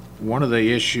 one of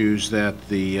the issues that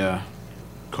the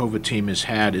COVID team has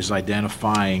had is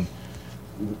identifying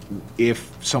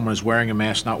if someone is wearing a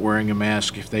mask, not wearing a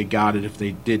mask, if they got it, if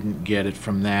they didn't get it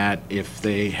from that, if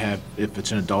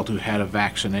it's an adult who had a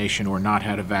vaccination or not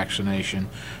had a vaccination,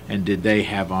 and did they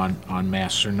have on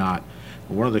masks or not.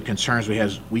 One of the concerns we have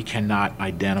is we cannot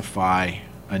identify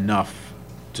enough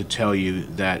to tell you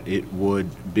that it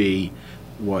would be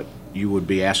what you would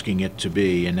be asking it to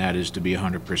be, and that is to be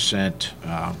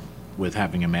 100% with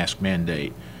having a mask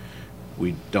mandate.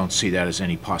 We don't see that as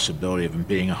any possibility of them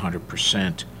being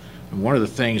 100%. And one of the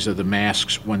things of the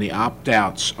masks, when the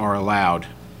opt-outs are allowed,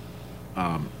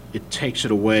 it takes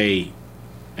it away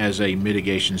as a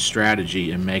mitigation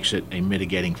strategy and makes it a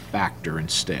mitigating factor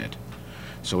instead.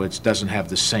 So it doesn't have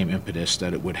the same impetus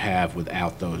that it would have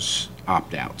without those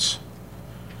opt-outs.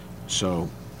 So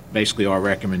basically our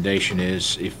recommendation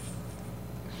is, if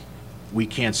we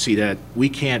can't see that, we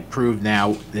can't prove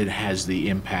now that it has the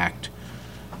impact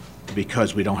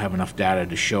because we don't have enough data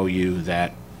to show you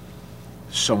that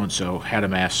so-and-so had a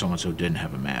mask, so-and-so didn't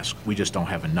have a mask. We just don't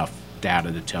have enough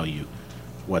data to tell you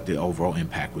what the overall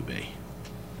impact would be.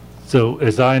 So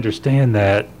as I understand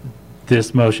that,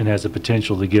 this motion has the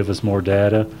potential to give us more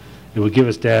data. It would give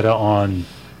us data on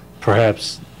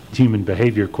perhaps human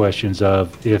behavior questions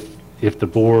of if the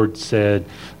board said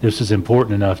this is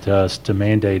important enough to us to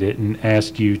mandate it and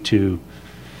ask you to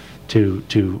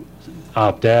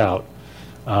opt out,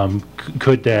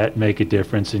 could that make a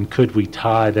difference, and could we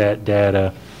tie that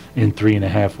data in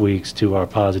 3.5 weeks to our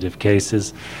positive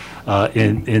cases?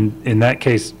 In that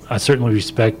case, I certainly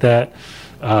respect that.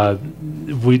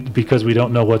 Because we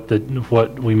don't know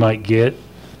what we might get,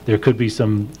 there could be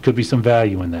some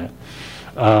value in that.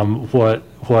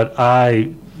 What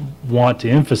I want to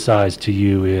emphasize to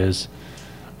you is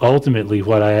ultimately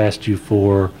what I asked you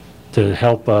for to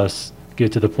help us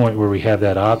get to the point where we have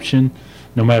that option,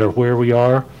 no matter where we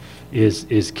are,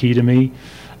 is key to me.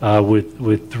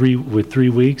 With 3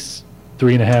 weeks,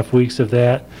 3.5 weeks of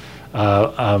that,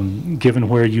 given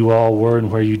where you all were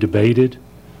and where you debated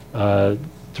 2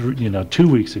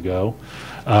 weeks ago,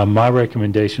 my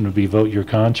recommendation would be vote your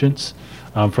conscience.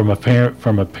 From a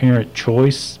parent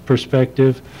choice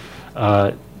perspective,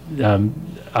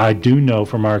 I do know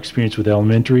from our experience with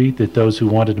elementary that those who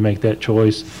wanted to make that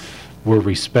choice were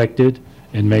respected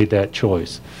and made that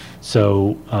choice.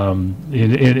 So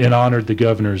and honored the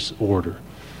governor's order.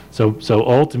 So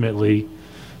ultimately,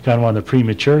 kind of on the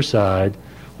premature side,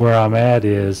 where I'm at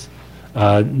is,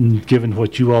 given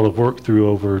what you all have worked through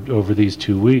over these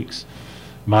 2 weeks,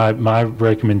 my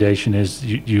recommendation is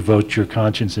you vote your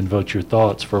conscience and vote your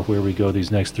thoughts for where we go these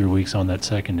next 3 weeks on that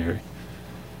secondary.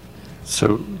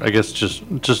 So I guess just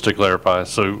to clarify,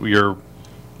 so you're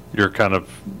kind of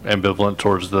ambivalent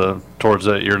towards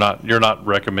it. You're not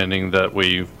recommending that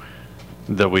we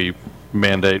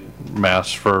mandate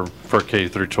masks for K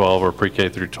through 12 or pre-K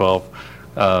through 12.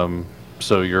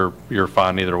 So you're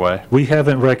fine either way. We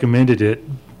haven't recommended it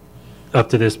up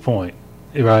to this point,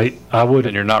 right?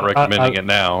 And you're not recommending it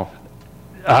now.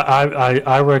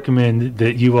 I recommend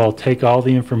that you all take all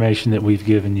the information that we've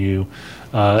given you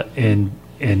and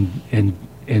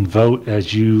vote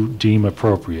as you deem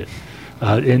appropriate.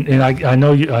 And I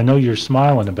know you're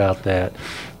smiling about that,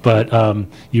 but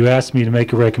you asked me to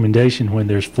make a recommendation when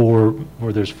there's four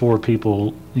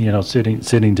people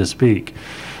sitting to speak.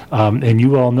 And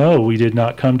you all know we did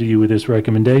not come to you with this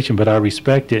recommendation, but I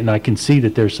respect it, and I can see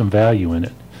that there's some value in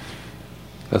it.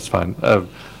 That's fine.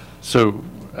 So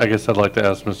I guess I'd like to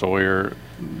ask Ms. Oyer,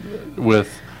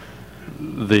 with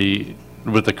the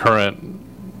current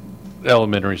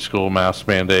elementary school mask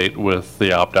mandate with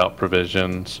the opt-out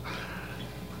provisions,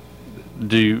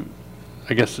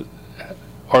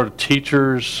 are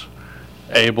teachers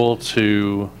able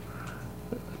to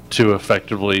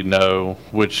effectively know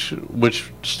which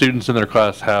students in their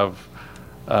class have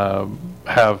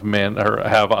opt-outs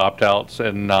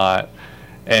and not?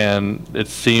 And it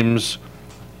seems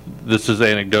this is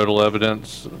anecdotal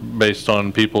evidence based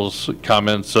on people's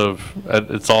comments of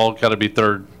it's all got to be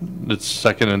it's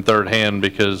second and third hand,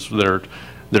 because they're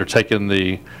taking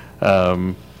the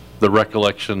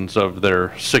recollections of their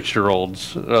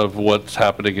 6-year-olds of what's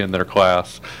happening in their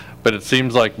class. But it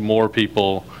seems like more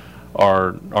people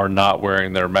are not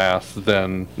wearing their masks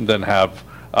than have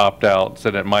opt-outs,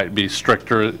 and it might be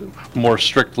more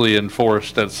strictly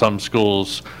enforced at some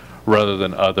schools rather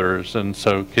than others. And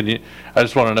so I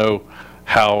just want to know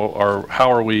how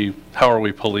are we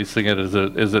policing it?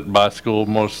 Is it by school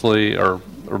mostly, or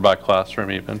by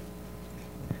classroom even?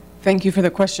 Thank you for the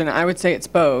question. I would say it's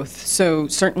both. So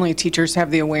certainly teachers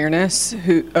have the awareness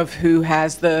of who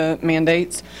has the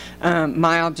mandates.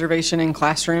 My observation in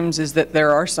classrooms is that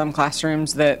there are some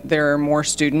classrooms that there are more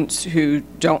students who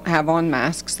don't have on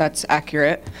masks. That's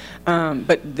accurate.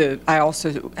 But I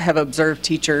also have observed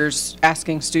teachers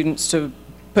asking students to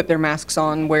put their masks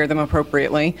on, wear them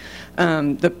appropriately.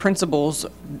 The principals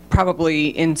probably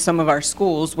in some of our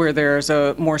schools where there's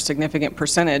a more significant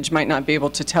percentage might not be able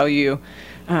to tell you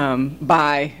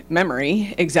by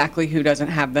memory exactly who doesn't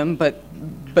have them, but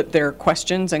there are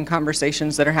questions and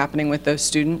conversations that are happening with those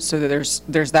students, so that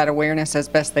there's that awareness as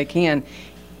best they can.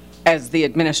 As the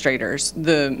administrators,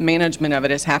 the management of it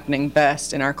is happening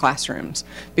best in our classrooms,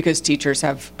 because teachers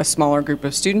have a smaller group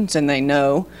of students and they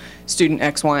know student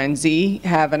X, Y, and Z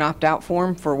have an opt-out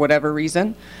form for whatever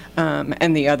reason,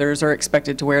 and the others are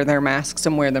expected to wear their masks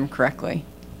and wear them correctly.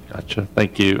 Gotcha.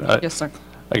 Thank you. Yes, sir.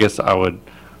 I guess I would.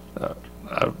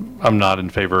 I'm not in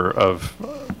favor of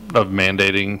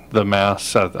mandating the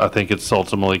masks. I think it's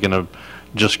ultimately going to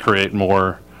just create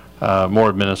more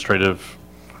administrative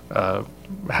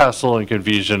hassle and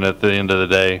confusion at the end of the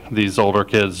day. These older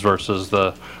kids versus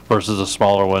the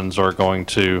smaller ones are going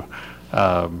to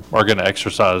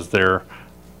exercise their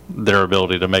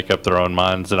ability to make up their own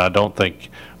minds, and I don't think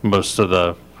most of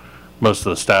the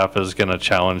staff is going to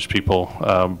challenge people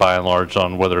by and large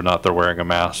on whether or not they're wearing a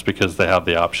mask, because they have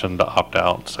the option to opt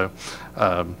out. So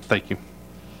thank you.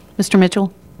 Mr.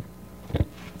 Mitchell?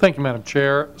 Thank you, Madam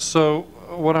Chair. So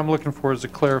what I'm looking for is a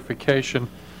clarification.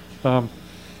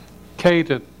 K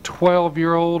to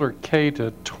 12-year-old or K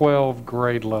to 12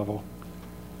 grade level?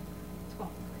 12th.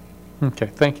 Okay,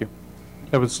 thank you.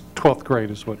 That was 12th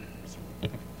grade is what.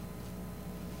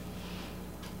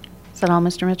 Is that all,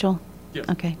 Mr. Mitchell? Yes.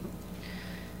 Okay.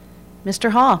 Mr.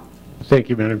 Hall? Thank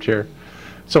you, Madam Chair.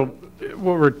 So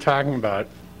what we're talking about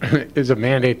is a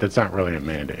mandate that's not really a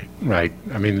mandate, right?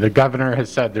 I mean, the governor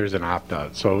has said there's an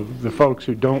opt-out. So the folks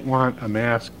who don't want a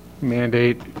mask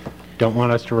mandate, don't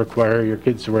want us to require your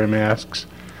kids to wear masks,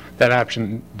 that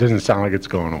option doesn't sound like it's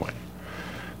going away.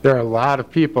 There are a lot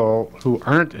of people who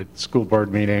aren't at school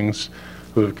board meetings,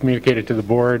 who have communicated to the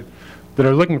board, that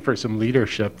are looking for some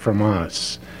leadership from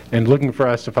us and looking for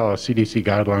us to follow CDC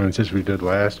guidelines as we did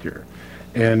last year.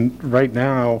 And right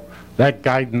now, that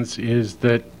guidance is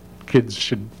that kids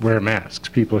should wear masks.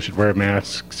 People should wear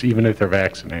masks even if they're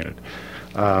vaccinated.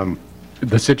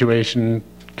 The situation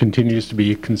continues to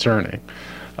be concerning.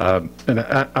 And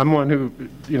I'm one who,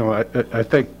 I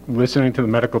think listening to the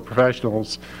medical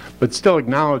professionals, but still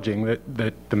acknowledging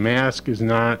that the mask is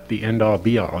not the end-all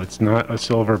be-all. It's not a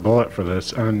silver bullet for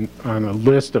this. On a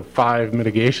list of 5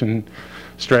 mitigation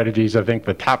strategies, I think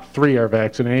the top 3 are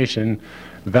vaccination,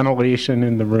 ventilation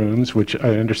in the rooms, which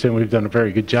I understand we've done a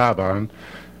very good job on,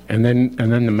 and then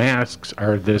the masks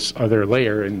are this other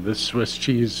layer in this Swiss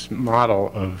cheese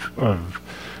model of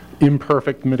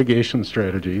imperfect mitigation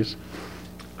strategies.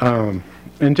 And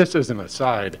just as an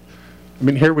aside, I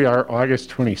mean, here we are, August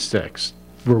 26th.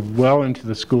 We're well into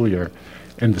the school year,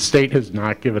 and the state has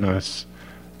not given us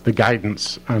the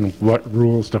guidance on what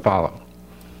rules to follow.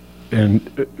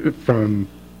 And from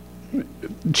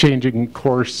changing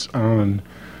course on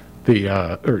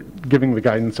or giving the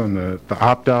guidance on the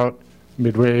opt-out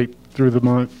midway through the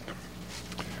month,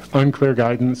 unclear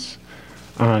guidance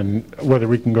on whether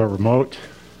we can go remote.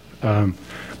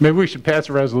 Maybe we should pass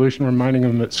a resolution reminding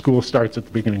them that school starts at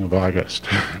the beginning of August.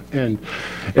 and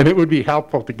it would be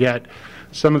helpful to get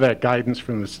some of that guidance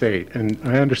from the state. And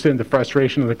I understand the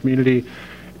frustration of the community,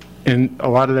 and a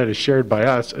lot of that is shared by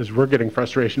us as we're getting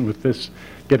frustration with this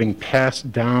getting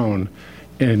passed down.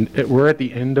 And we're at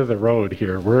the end of the road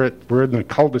here. We're in the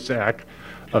cul-de-sac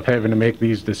of having to make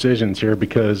these decisions here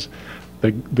because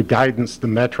the guidance, the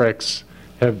metrics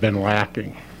have been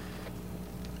lacking.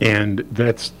 And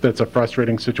that's a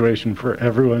frustrating situation for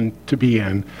everyone to be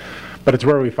in, but it's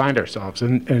where we find ourselves.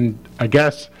 And I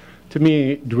guess, to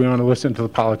me, do we want to listen to the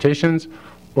politicians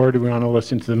or do we want to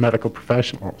listen to the medical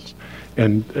professionals?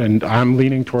 And I'm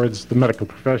leaning towards the medical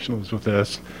professionals with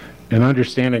this and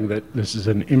understanding that this is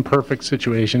an imperfect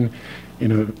situation,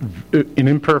 an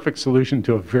imperfect solution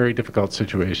to a very difficult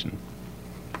situation.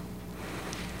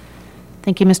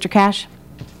 Thank you, Mr. Cash.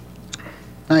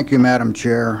 Thank you, Madam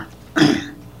Chair.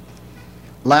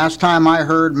 Last time I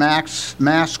heard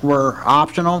masks were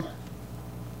optional.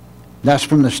 That's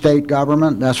from the state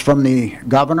government. That's from the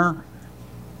governor.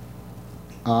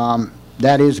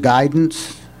 That is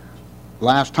guidance.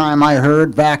 Last time I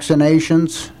heard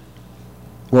vaccinations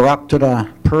were up to the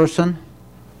person.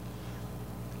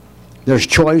 There's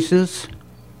choices.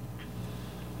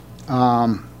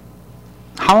 How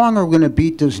long are we going to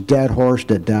beat this dead horse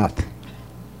to death?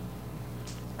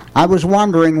 I was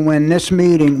wondering when this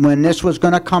was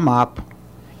going to come up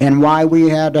and why we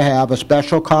had to have a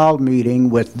special call meeting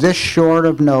with this short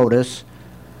of notice,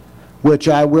 which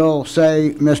I will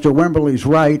say Mr. Wimberly's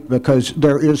right, because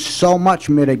there is so much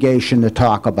mitigation to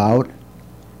talk about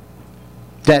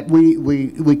that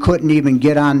we couldn't even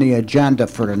get on the agenda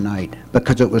for tonight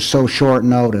because it was so short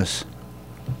notice.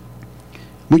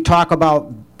 We talk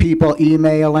about people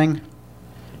emailing.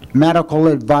 Medical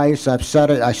advice, I said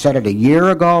it a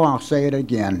year ago, I'll say it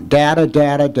again. Data,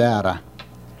 data, data.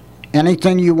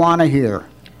 Anything you want to hear.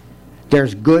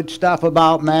 There's good stuff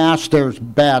about masks, there's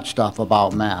bad stuff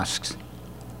about masks.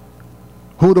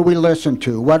 Who do we listen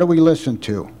to? What do we listen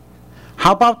to?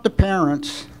 How about the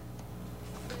parents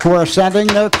who are sending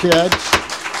their kids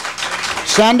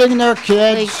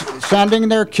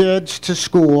to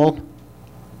school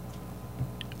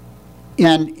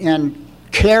and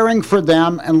caring for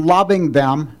them and loving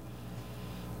them?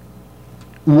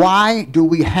 Why do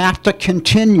we have to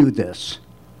continue this?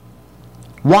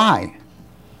 Why?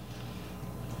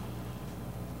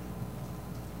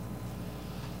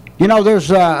 You know, there's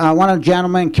one of the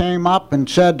gentlemen came up and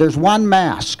said there's one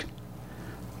mask,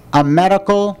 a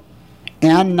medical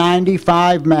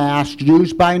N95 mask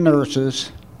used by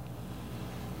nurses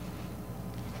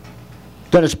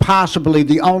that is possibly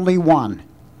the only one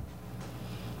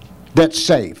that's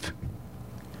safe.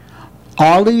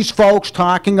 All these folks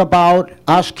talking about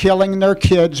us killing their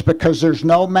kids because there's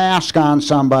no mask on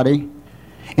somebody,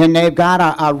 and they've got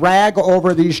a rag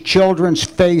over these children's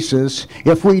faces.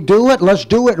 If we do it, let's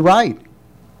do it right.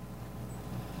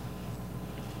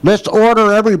 Let's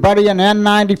order everybody an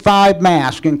N95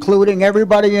 mask, including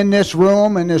everybody in this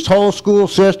room and this whole school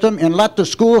system, and let the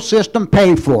school system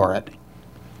pay for it.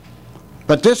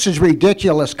 But this is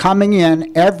ridiculous, coming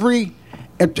in at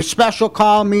the special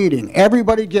call meeting,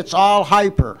 everybody gets all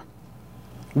hyper.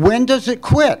 When does it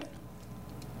quit?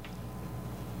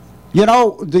 You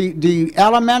know, the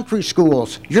elementary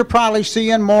schools, you're probably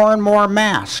seeing more and more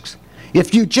masks.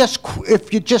 If you just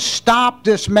stop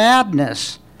this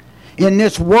madness and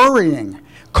this worrying,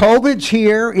 COVID's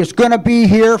here, it's going to be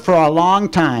here for a long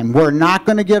time. We're not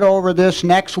going to get over this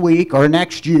next week or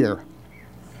next year.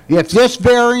 If this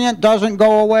variant doesn't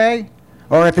go away,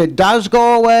 or if it does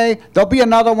go away, there'll be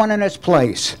another one in its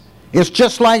place. It's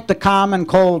just like the common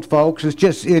cold, folks. It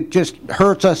just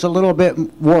hurts us a little bit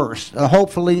worse.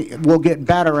 Hopefully, we'll get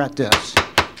better at this.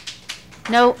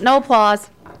 No applause.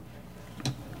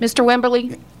 Mr.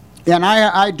 Wimberly? And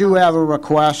I do have a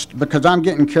request, because I'm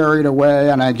getting carried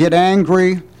away, and I get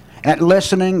angry at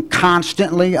listening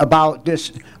constantly about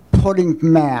this putting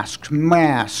masks,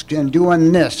 and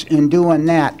doing this and doing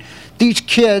that. These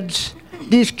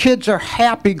kids are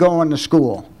happy going to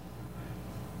school.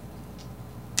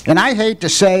 And I hate to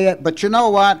say it, but you know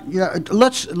what?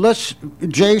 Let's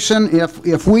Jason,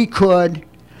 if we could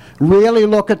really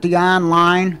look at the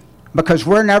online, because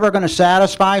we're never going to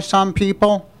satisfy some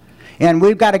people, and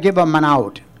we've got to give them an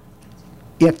out.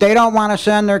 If they don't want to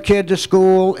send their kid to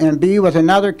school and be with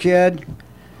another kid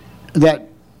that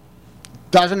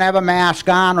doesn't have a mask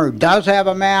on or does have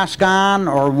a mask on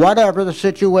or whatever the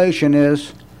situation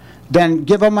is, then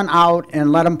give them an out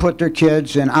and let them put their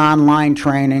kids in online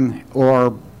training or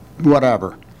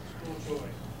whatever.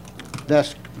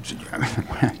 That's,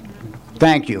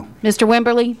 thank you. Mr.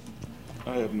 Wimberly?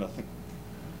 I have nothing.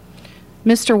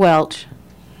 Mr. Welch?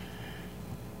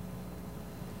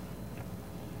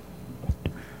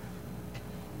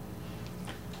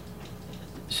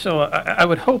 So I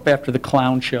would hope after the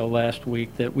clown show last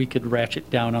week that we could ratchet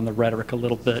down on the rhetoric a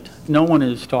little bit. No one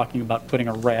is talking about putting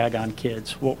a rag on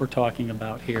kids. What we're talking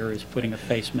about here is putting a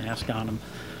face mask on them,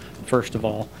 first of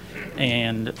all.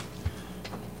 And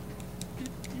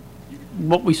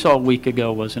what we saw a week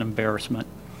ago was an embarrassment,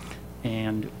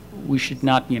 and we should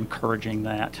not be encouraging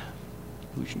that.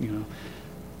 We should,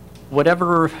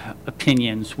 whatever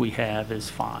opinions we have is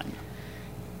fine.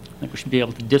 I think we should be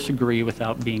able to disagree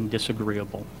without being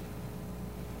disagreeable.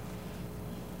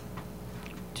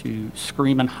 To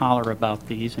scream and holler about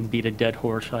these and beat a dead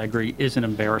horse, I agree, is an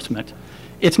embarrassment.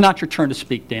 It's not your turn to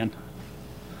speak, Dan.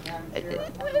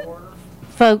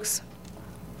 Folks.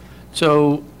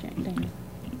 So,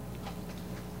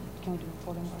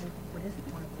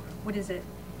 What is it?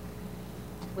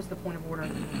 What's the point of order?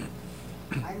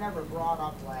 I never brought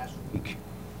up last week.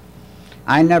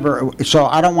 So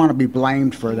I don't want to be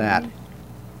blamed for that.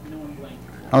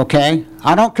 Okay?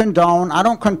 I don't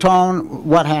condone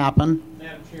what happened.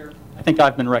 Madam Chair, I think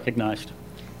I've been recognized.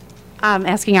 I'm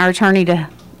asking our attorney to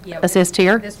assist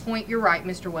here. At this point, you're right,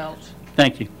 Mr. Welch.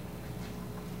 Thank you.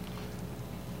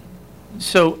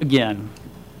 So again,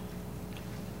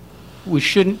 we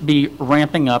shouldn't be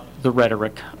ramping up the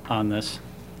rhetoric on this.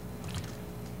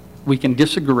 We can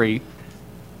disagree.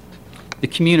 The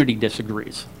community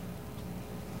disagrees.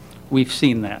 We've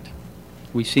seen that.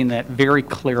 We've seen that very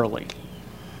clearly.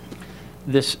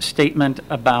 This statement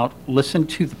about listen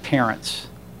to the parents,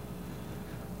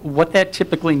 what that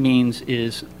typically means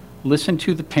is listen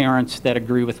to the parents that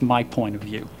agree with my point of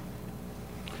view.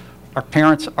 Our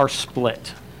parents are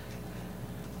split.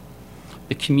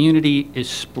 The community is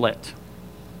split.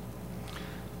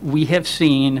 We have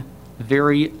seen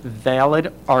very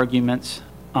valid arguments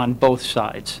on both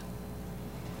sides.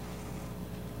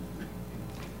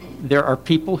 There are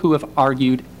people who have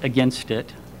argued against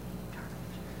it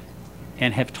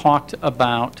and have talked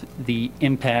about the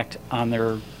impact on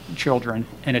their children,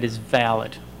 and it is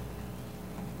valid.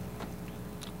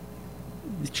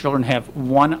 The children have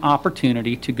one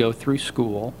opportunity to go through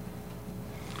school,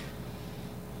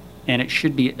 and it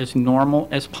should be as normal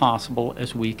as possible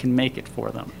as we can make it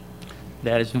for them.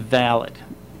 That is valid.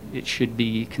 It should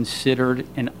be considered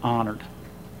and honored.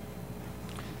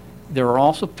 There are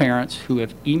also parents who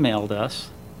have emailed us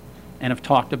and have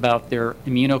talked about their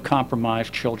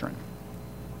immunocompromised children,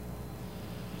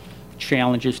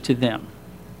 challenges to them,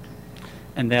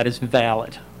 and that is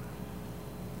valid.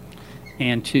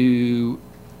 And to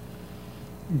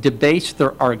debase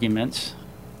their arguments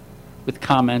with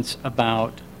comments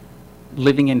about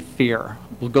living in fear,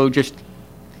 we'll go just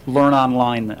learn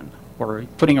online then, or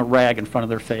putting a rag in front of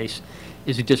their face,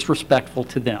 is disrespectful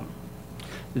to them.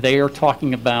 They are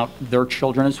talking about their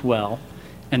children as well,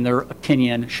 and their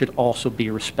opinion should also be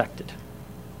respected.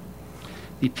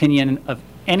 The opinion of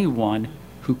anyone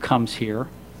who comes here,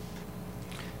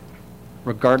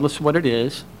 regardless of what it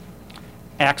is,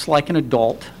 acts like an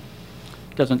adult,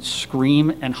 doesn't scream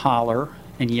and holler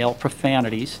and yell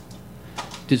profanities,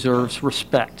 deserves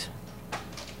respect.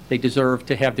 They deserve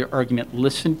to have their argument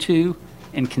listened to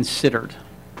and considered.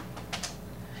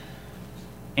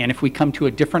 And if we come to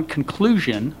a different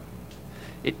conclusion,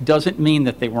 it doesn't mean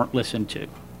that they weren't listened to.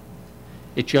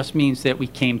 It just means that we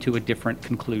came to a different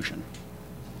conclusion.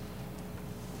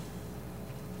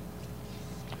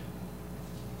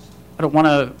 I don't want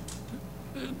to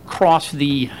cross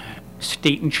the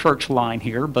state and church line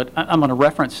here, but I'm going to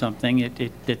reference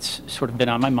something that's sort of been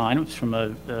on my mind. It was from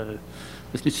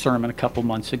a sermon a couple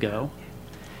months ago,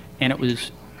 and it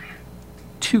was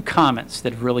two comments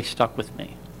that have really stuck with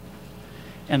me.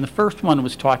 And the first one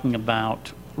was talking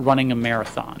about running a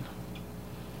marathon.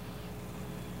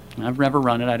 I've never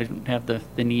run it. I didn't have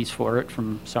the knees for it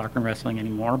from soccer and wrestling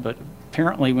anymore, but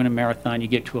apparently when a marathon you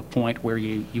get to a point where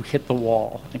you hit the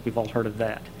wall. I think we've all heard of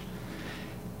that.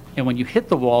 And when you hit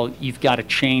the wall, you've got to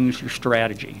change your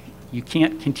strategy. You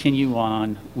can't continue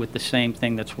on with the same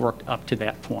thing that's worked up to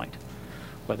that point,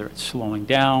 whether it's slowing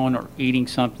down or eating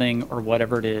something or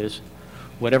whatever it is.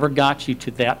 Whatever got you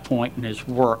to that point and has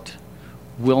worked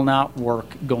will not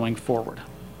work going forward.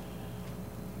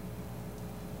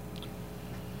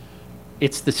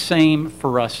 It's the same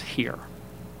for us here.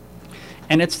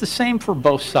 And it's the same for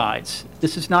both sides.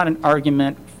 This is not an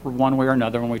argument for one way or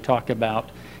another when we talk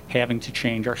about having to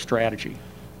change our strategy.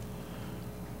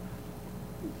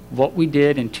 What we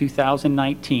did in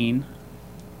 2019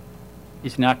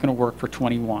 is not going to work for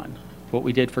 21. What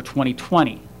we did for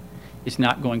 2020 is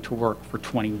not going to work for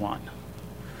 21.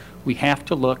 We have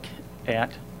to look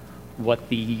at what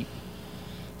the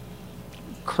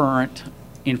current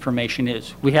information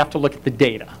is. We have to look at the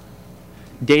data.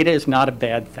 Data is not a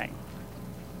bad thing.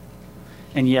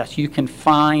 And yes, you can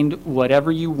find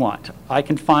whatever you want. I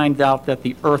can find out that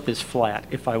the earth is flat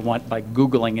if I want by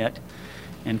Googling it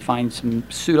and find some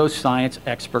pseudoscience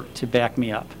expert to back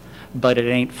me up, but it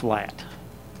ain't flat.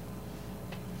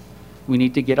 We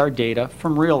need to get our data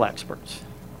from real experts.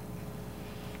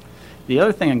 The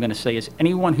other thing I'm going to say is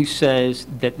anyone who says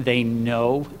that they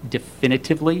know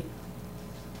definitively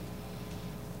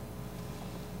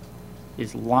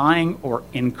is lying or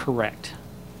incorrect.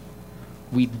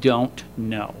 We don't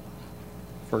know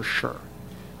for sure.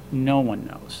 No one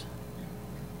knows.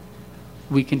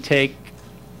 We can take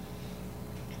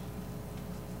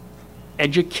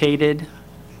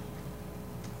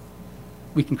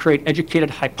we can create educated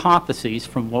hypotheses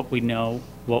from what we know,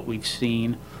 what we've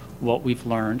seen, what we've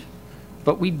learned,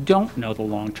 but we don't know the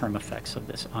long-term effects of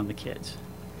this on the kids.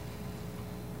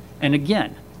 And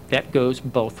again, that goes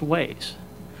both ways.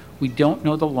 We don't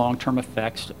know the long-term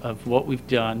effects of what we've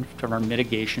done from our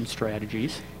mitigation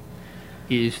strategies.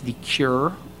 Is the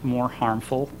cure more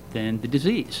harmful than the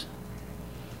disease?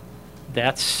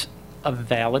 That's a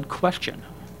valid question.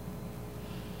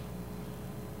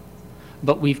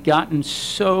 But we've gotten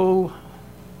so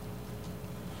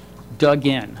dug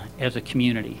in as a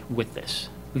community with this.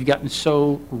 We've gotten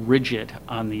so rigid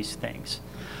on these things.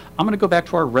 I'm going to go back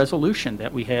to our resolution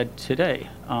that we had today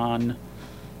on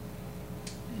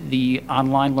the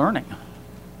online learning.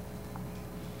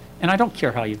 And I don't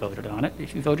care how you voted on it.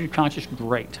 If you voted your conscience,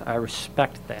 great. I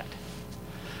respect that.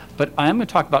 But I'm going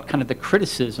to talk about kind of the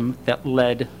criticism that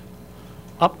led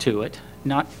up to it,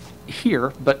 not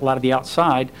here, but a lot of the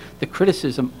outside, the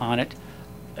criticism on it,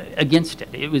 against it.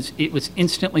 It was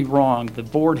instantly wrong. The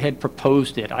board had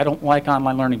proposed it. I don't like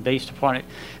online learning based upon it.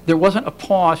 There wasn't a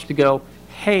pause to go,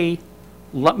 hey,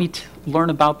 let me learn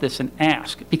about this and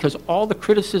ask, because all the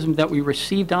criticism that we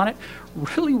received on it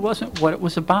really wasn't what it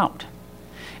was about.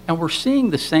 And we're seeing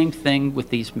the same thing with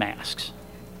these masks.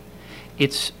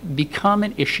 It's become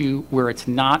an issue where it's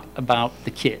not about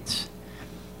the kids.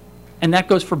 And that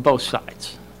goes for both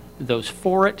sides, those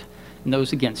for it and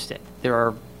those against it. There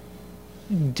are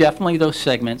definitely those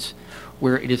segments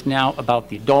where it is now about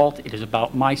the adult, it is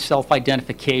about my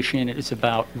self-identification, it is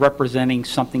about representing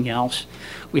something else.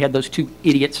 We had those two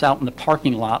idiots out in the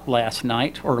parking lot last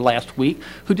night or last week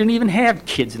who didn't even have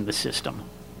kids in the system.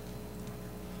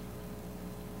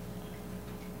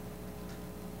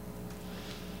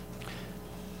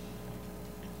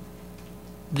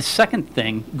 The second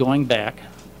thing, going back,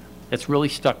 that's really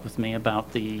stuck with me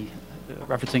about the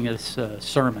referencing this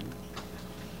sermon.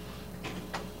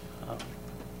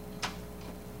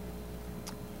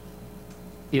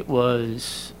 It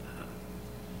was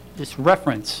this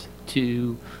reference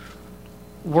to,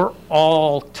 we're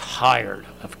all tired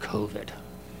of COVID.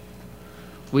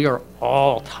 We are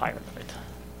all tired of it.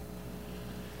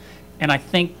 And I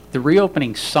think the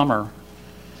reopening summer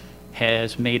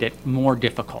has made it more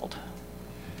difficult,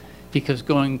 because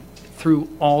going through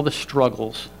all the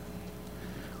struggles,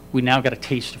 we now got a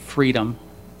taste of freedom,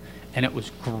 and it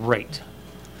was great.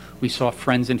 We saw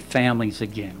friends and families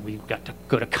again. We got to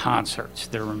go to concerts.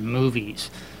 There were movies,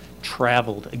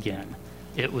 traveled again.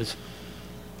 It was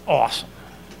awesome.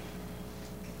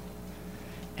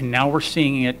 And now we're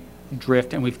seeing it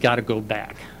drift, and we've got to go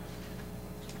back.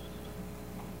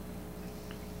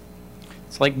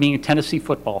 It's like being a Tennessee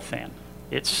football fan.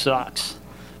 It sucks,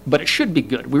 but it should be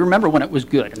good. We remember when it was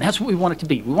good, and that's what we want it to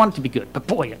be. We want it to be good, but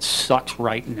boy, it sucks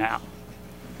right now.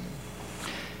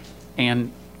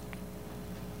 And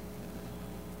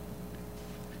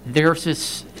there's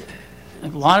this, a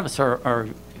lot of us are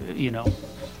you know,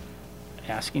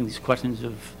 asking these questions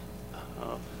of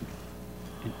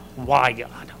why,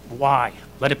 God? Why?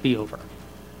 Let it be over.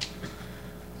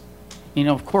 You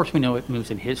know, of course we know it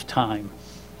moves in His time.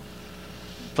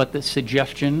 But the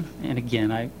suggestion, and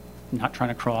again, I'm not trying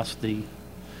to cross the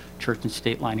church and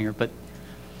state line here, but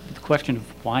the question of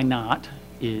why not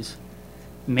is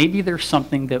maybe there's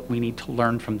something that we need to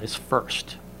learn from this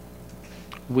first.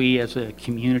 We as a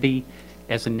community,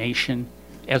 as a nation,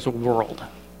 as a world.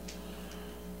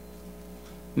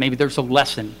 Maybe there's a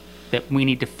lesson that we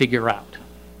need to figure out.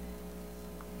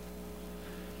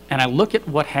 And I look at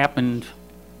what happened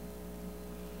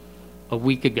a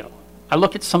week ago. I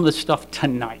look at some of the stuff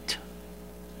tonight.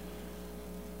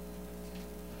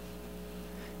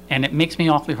 And it makes me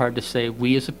awfully hard to say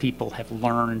we as a people have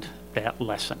learned that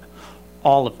lesson.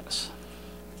 All of us.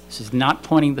 This is not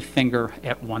pointing the finger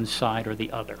at one side or the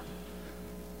other.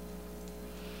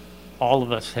 All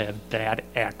of us have bad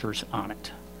actors on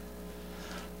it.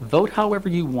 Vote however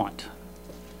you want,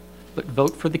 but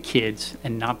vote for the kids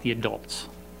and not the adults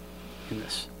in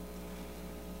this.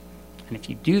 And if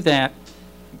you do that,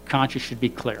 conscience should be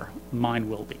clear. Mine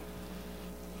will be.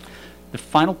 The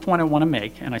final point I want to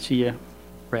make, and I see you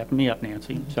wrapping me up,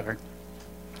 Nancy, I'm sorry,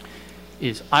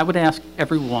 is I would ask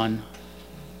everyone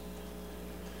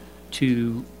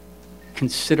to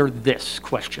consider this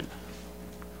question.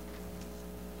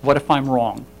 What if I'm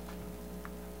wrong?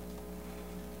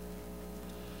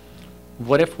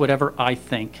 What if whatever I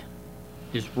think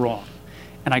is wrong?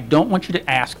 And I don't want you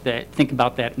to think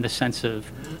about that in the sense of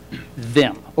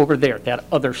them, over there, that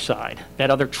other side,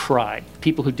 that other tribe,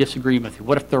 people who disagree with you.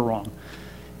 What if they're wrong?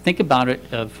 Think about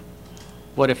it of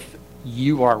what if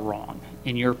you are wrong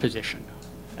in your position?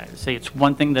 Say it's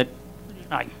one thing that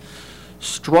I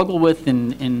struggle with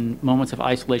in moments of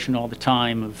isolation all the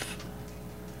time of,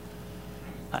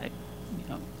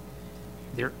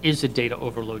 there is a data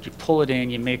overload. You pull it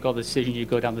in, you make all the decisions, you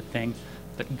go down the thing,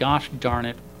 but gosh darn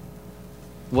it,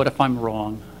 what if I'm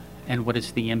wrong, and what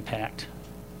is the impact?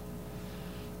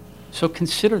 So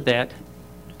consider that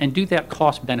and do that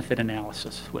cost-benefit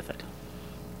analysis with it.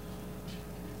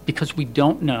 Because we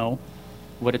don't know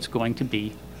what it's going to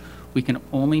be. We can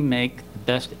only make the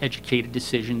best educated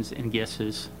decisions and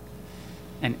guesses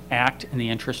and act in the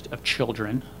interest of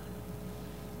children.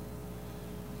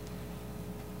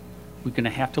 We're going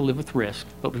to have to live with risk,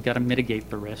 but we've got to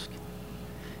mitigate the risk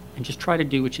and just try to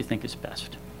do what you think is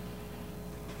best.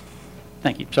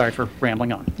 Thank you. Sorry for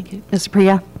rambling on. Thank you. Mr.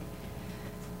 Priya?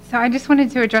 So I just wanted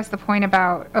to address the point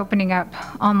about opening up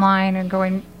online and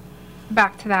going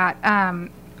back to that.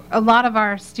 A lot of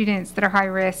our students that are high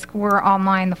risk were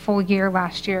online the full year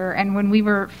last year, and when we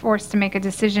were forced to make a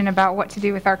decision about what to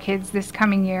do with our kids this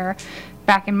coming year,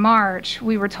 back in March,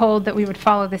 we were told that we would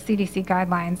follow the CDC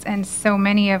guidelines, and so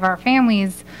many of our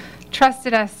families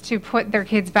trusted us to put their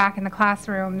kids back in the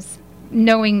classrooms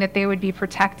knowing that they would be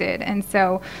protected. And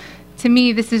so to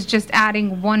me, this is just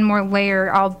adding one more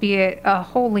layer, albeit a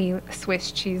holy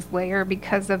Swiss cheese layer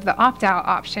because of the opt-out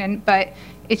option, but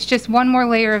it's just one more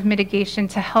layer of mitigation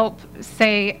to help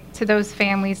say to those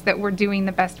families that we're doing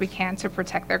the best we can to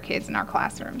protect their kids in our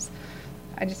classrooms.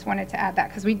 I just wanted to add that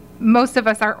because most of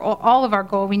us, all of our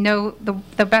goal, we know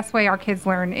the best way our kids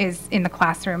learn is in the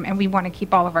classroom, and we want to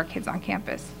keep all of our kids on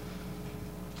campus.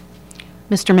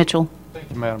 Mr. Mitchell. Thank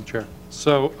you, Madam Chair.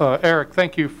 So, Eric,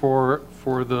 thank you for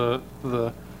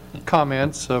the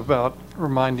comments about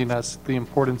reminding us the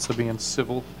importance of being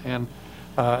civil. And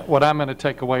what I'm going to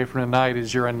take away from tonight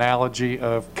is your analogy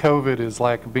of COVID is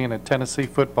like being a Tennessee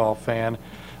football fan.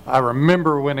 I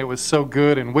remember when it was so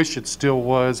good and wish it still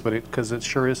was, but because it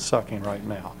sure is sucking right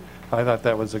now. I thought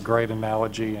that was a great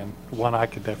analogy and one I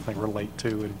could definitely relate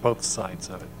to in both sides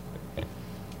of it.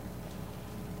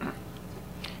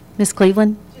 Ms.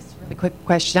 Cleveland? Just a really quick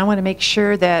question. I want to make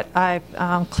sure that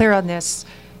I'm clear on this.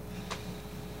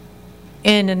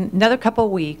 In another couple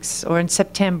of weeks or in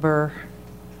September,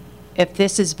 if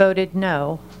this is voted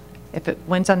no, if it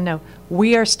wins on no,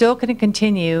 we are still going to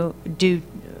continue to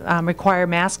require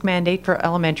mask mandate for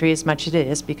elementary as much as it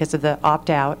is because of the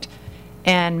opt-out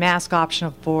and mask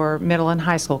optional for middle and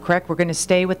high school, correct? We're going to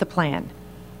stay with the plan.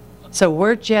 So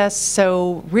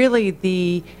really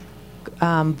the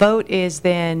vote is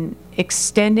then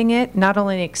extending it, not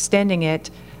only extending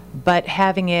it, but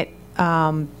having it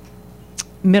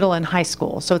middle and high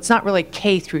school. So it's not really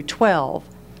K through 12.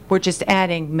 We're just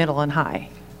adding middle and high.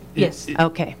 Yes.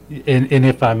 Okay. And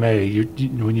if I may,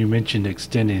 when you mentioned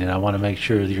extending it, I want to make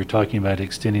sure that you're talking about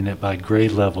extending it by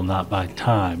grade level, not by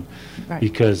time. Right.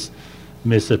 Because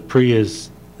Ms. Apria's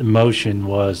motion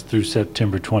was through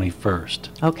September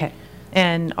 21st. Okay.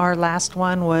 And our last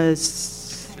one was?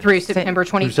 Through September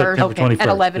 21st, September 21st, at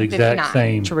 11:59. exact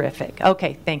same. Terrific.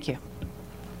 Okay, thank you.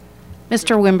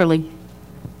 Mr. Wimberly?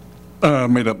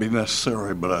 May not be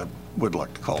necessary, but I would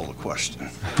like to call the question.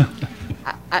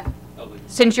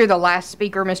 Since you're the last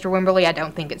speaker, Mr. Wimberly, I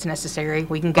don't think it's necessary.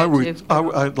 We can go to.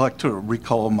 I'd like to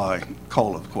recall my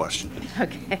call of the question.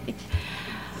 Okay.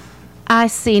 I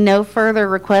see no further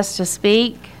requests to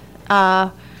speak.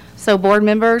 So board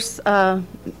members,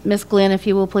 Ms. Glenn, if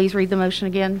you will please read the motion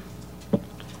again.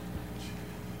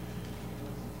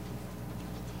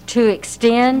 To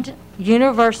extend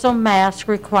universal mask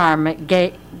requirement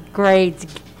grades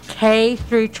K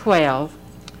through 12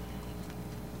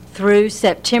 through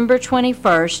September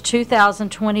 21st,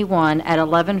 2021 at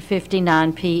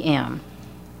 11:59 p.m.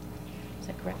 Is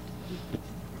that correct?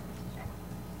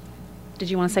 Did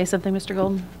you want to say something, Mr.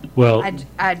 Golden? Well,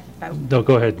 no,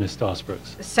 go ahead, Ms.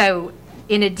 Dossbrooks. So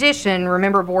in addition,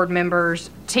 remember board members,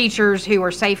 teachers who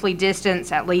are safely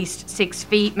distanced at least 6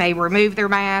 feet may remove their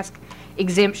mask.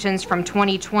 Exemptions from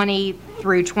 2020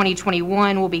 through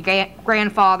 2021 will be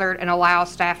grandfathered and allow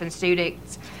staff and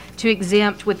students to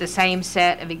exempt with the same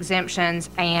set of exemptions,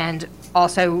 and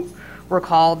also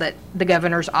recall that the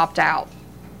governor's opt-out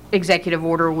executive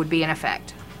order would be in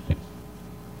effect.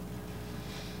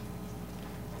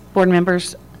 Board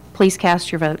members, please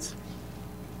cast your votes.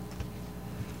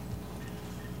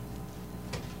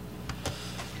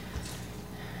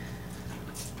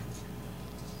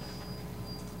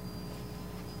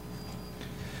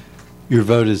 Your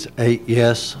vote is 8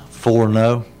 yes, 4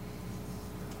 no.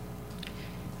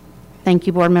 Thank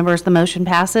you, board members. The motion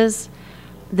passes.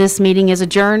 This meeting is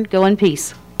adjourned. Go in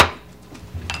peace.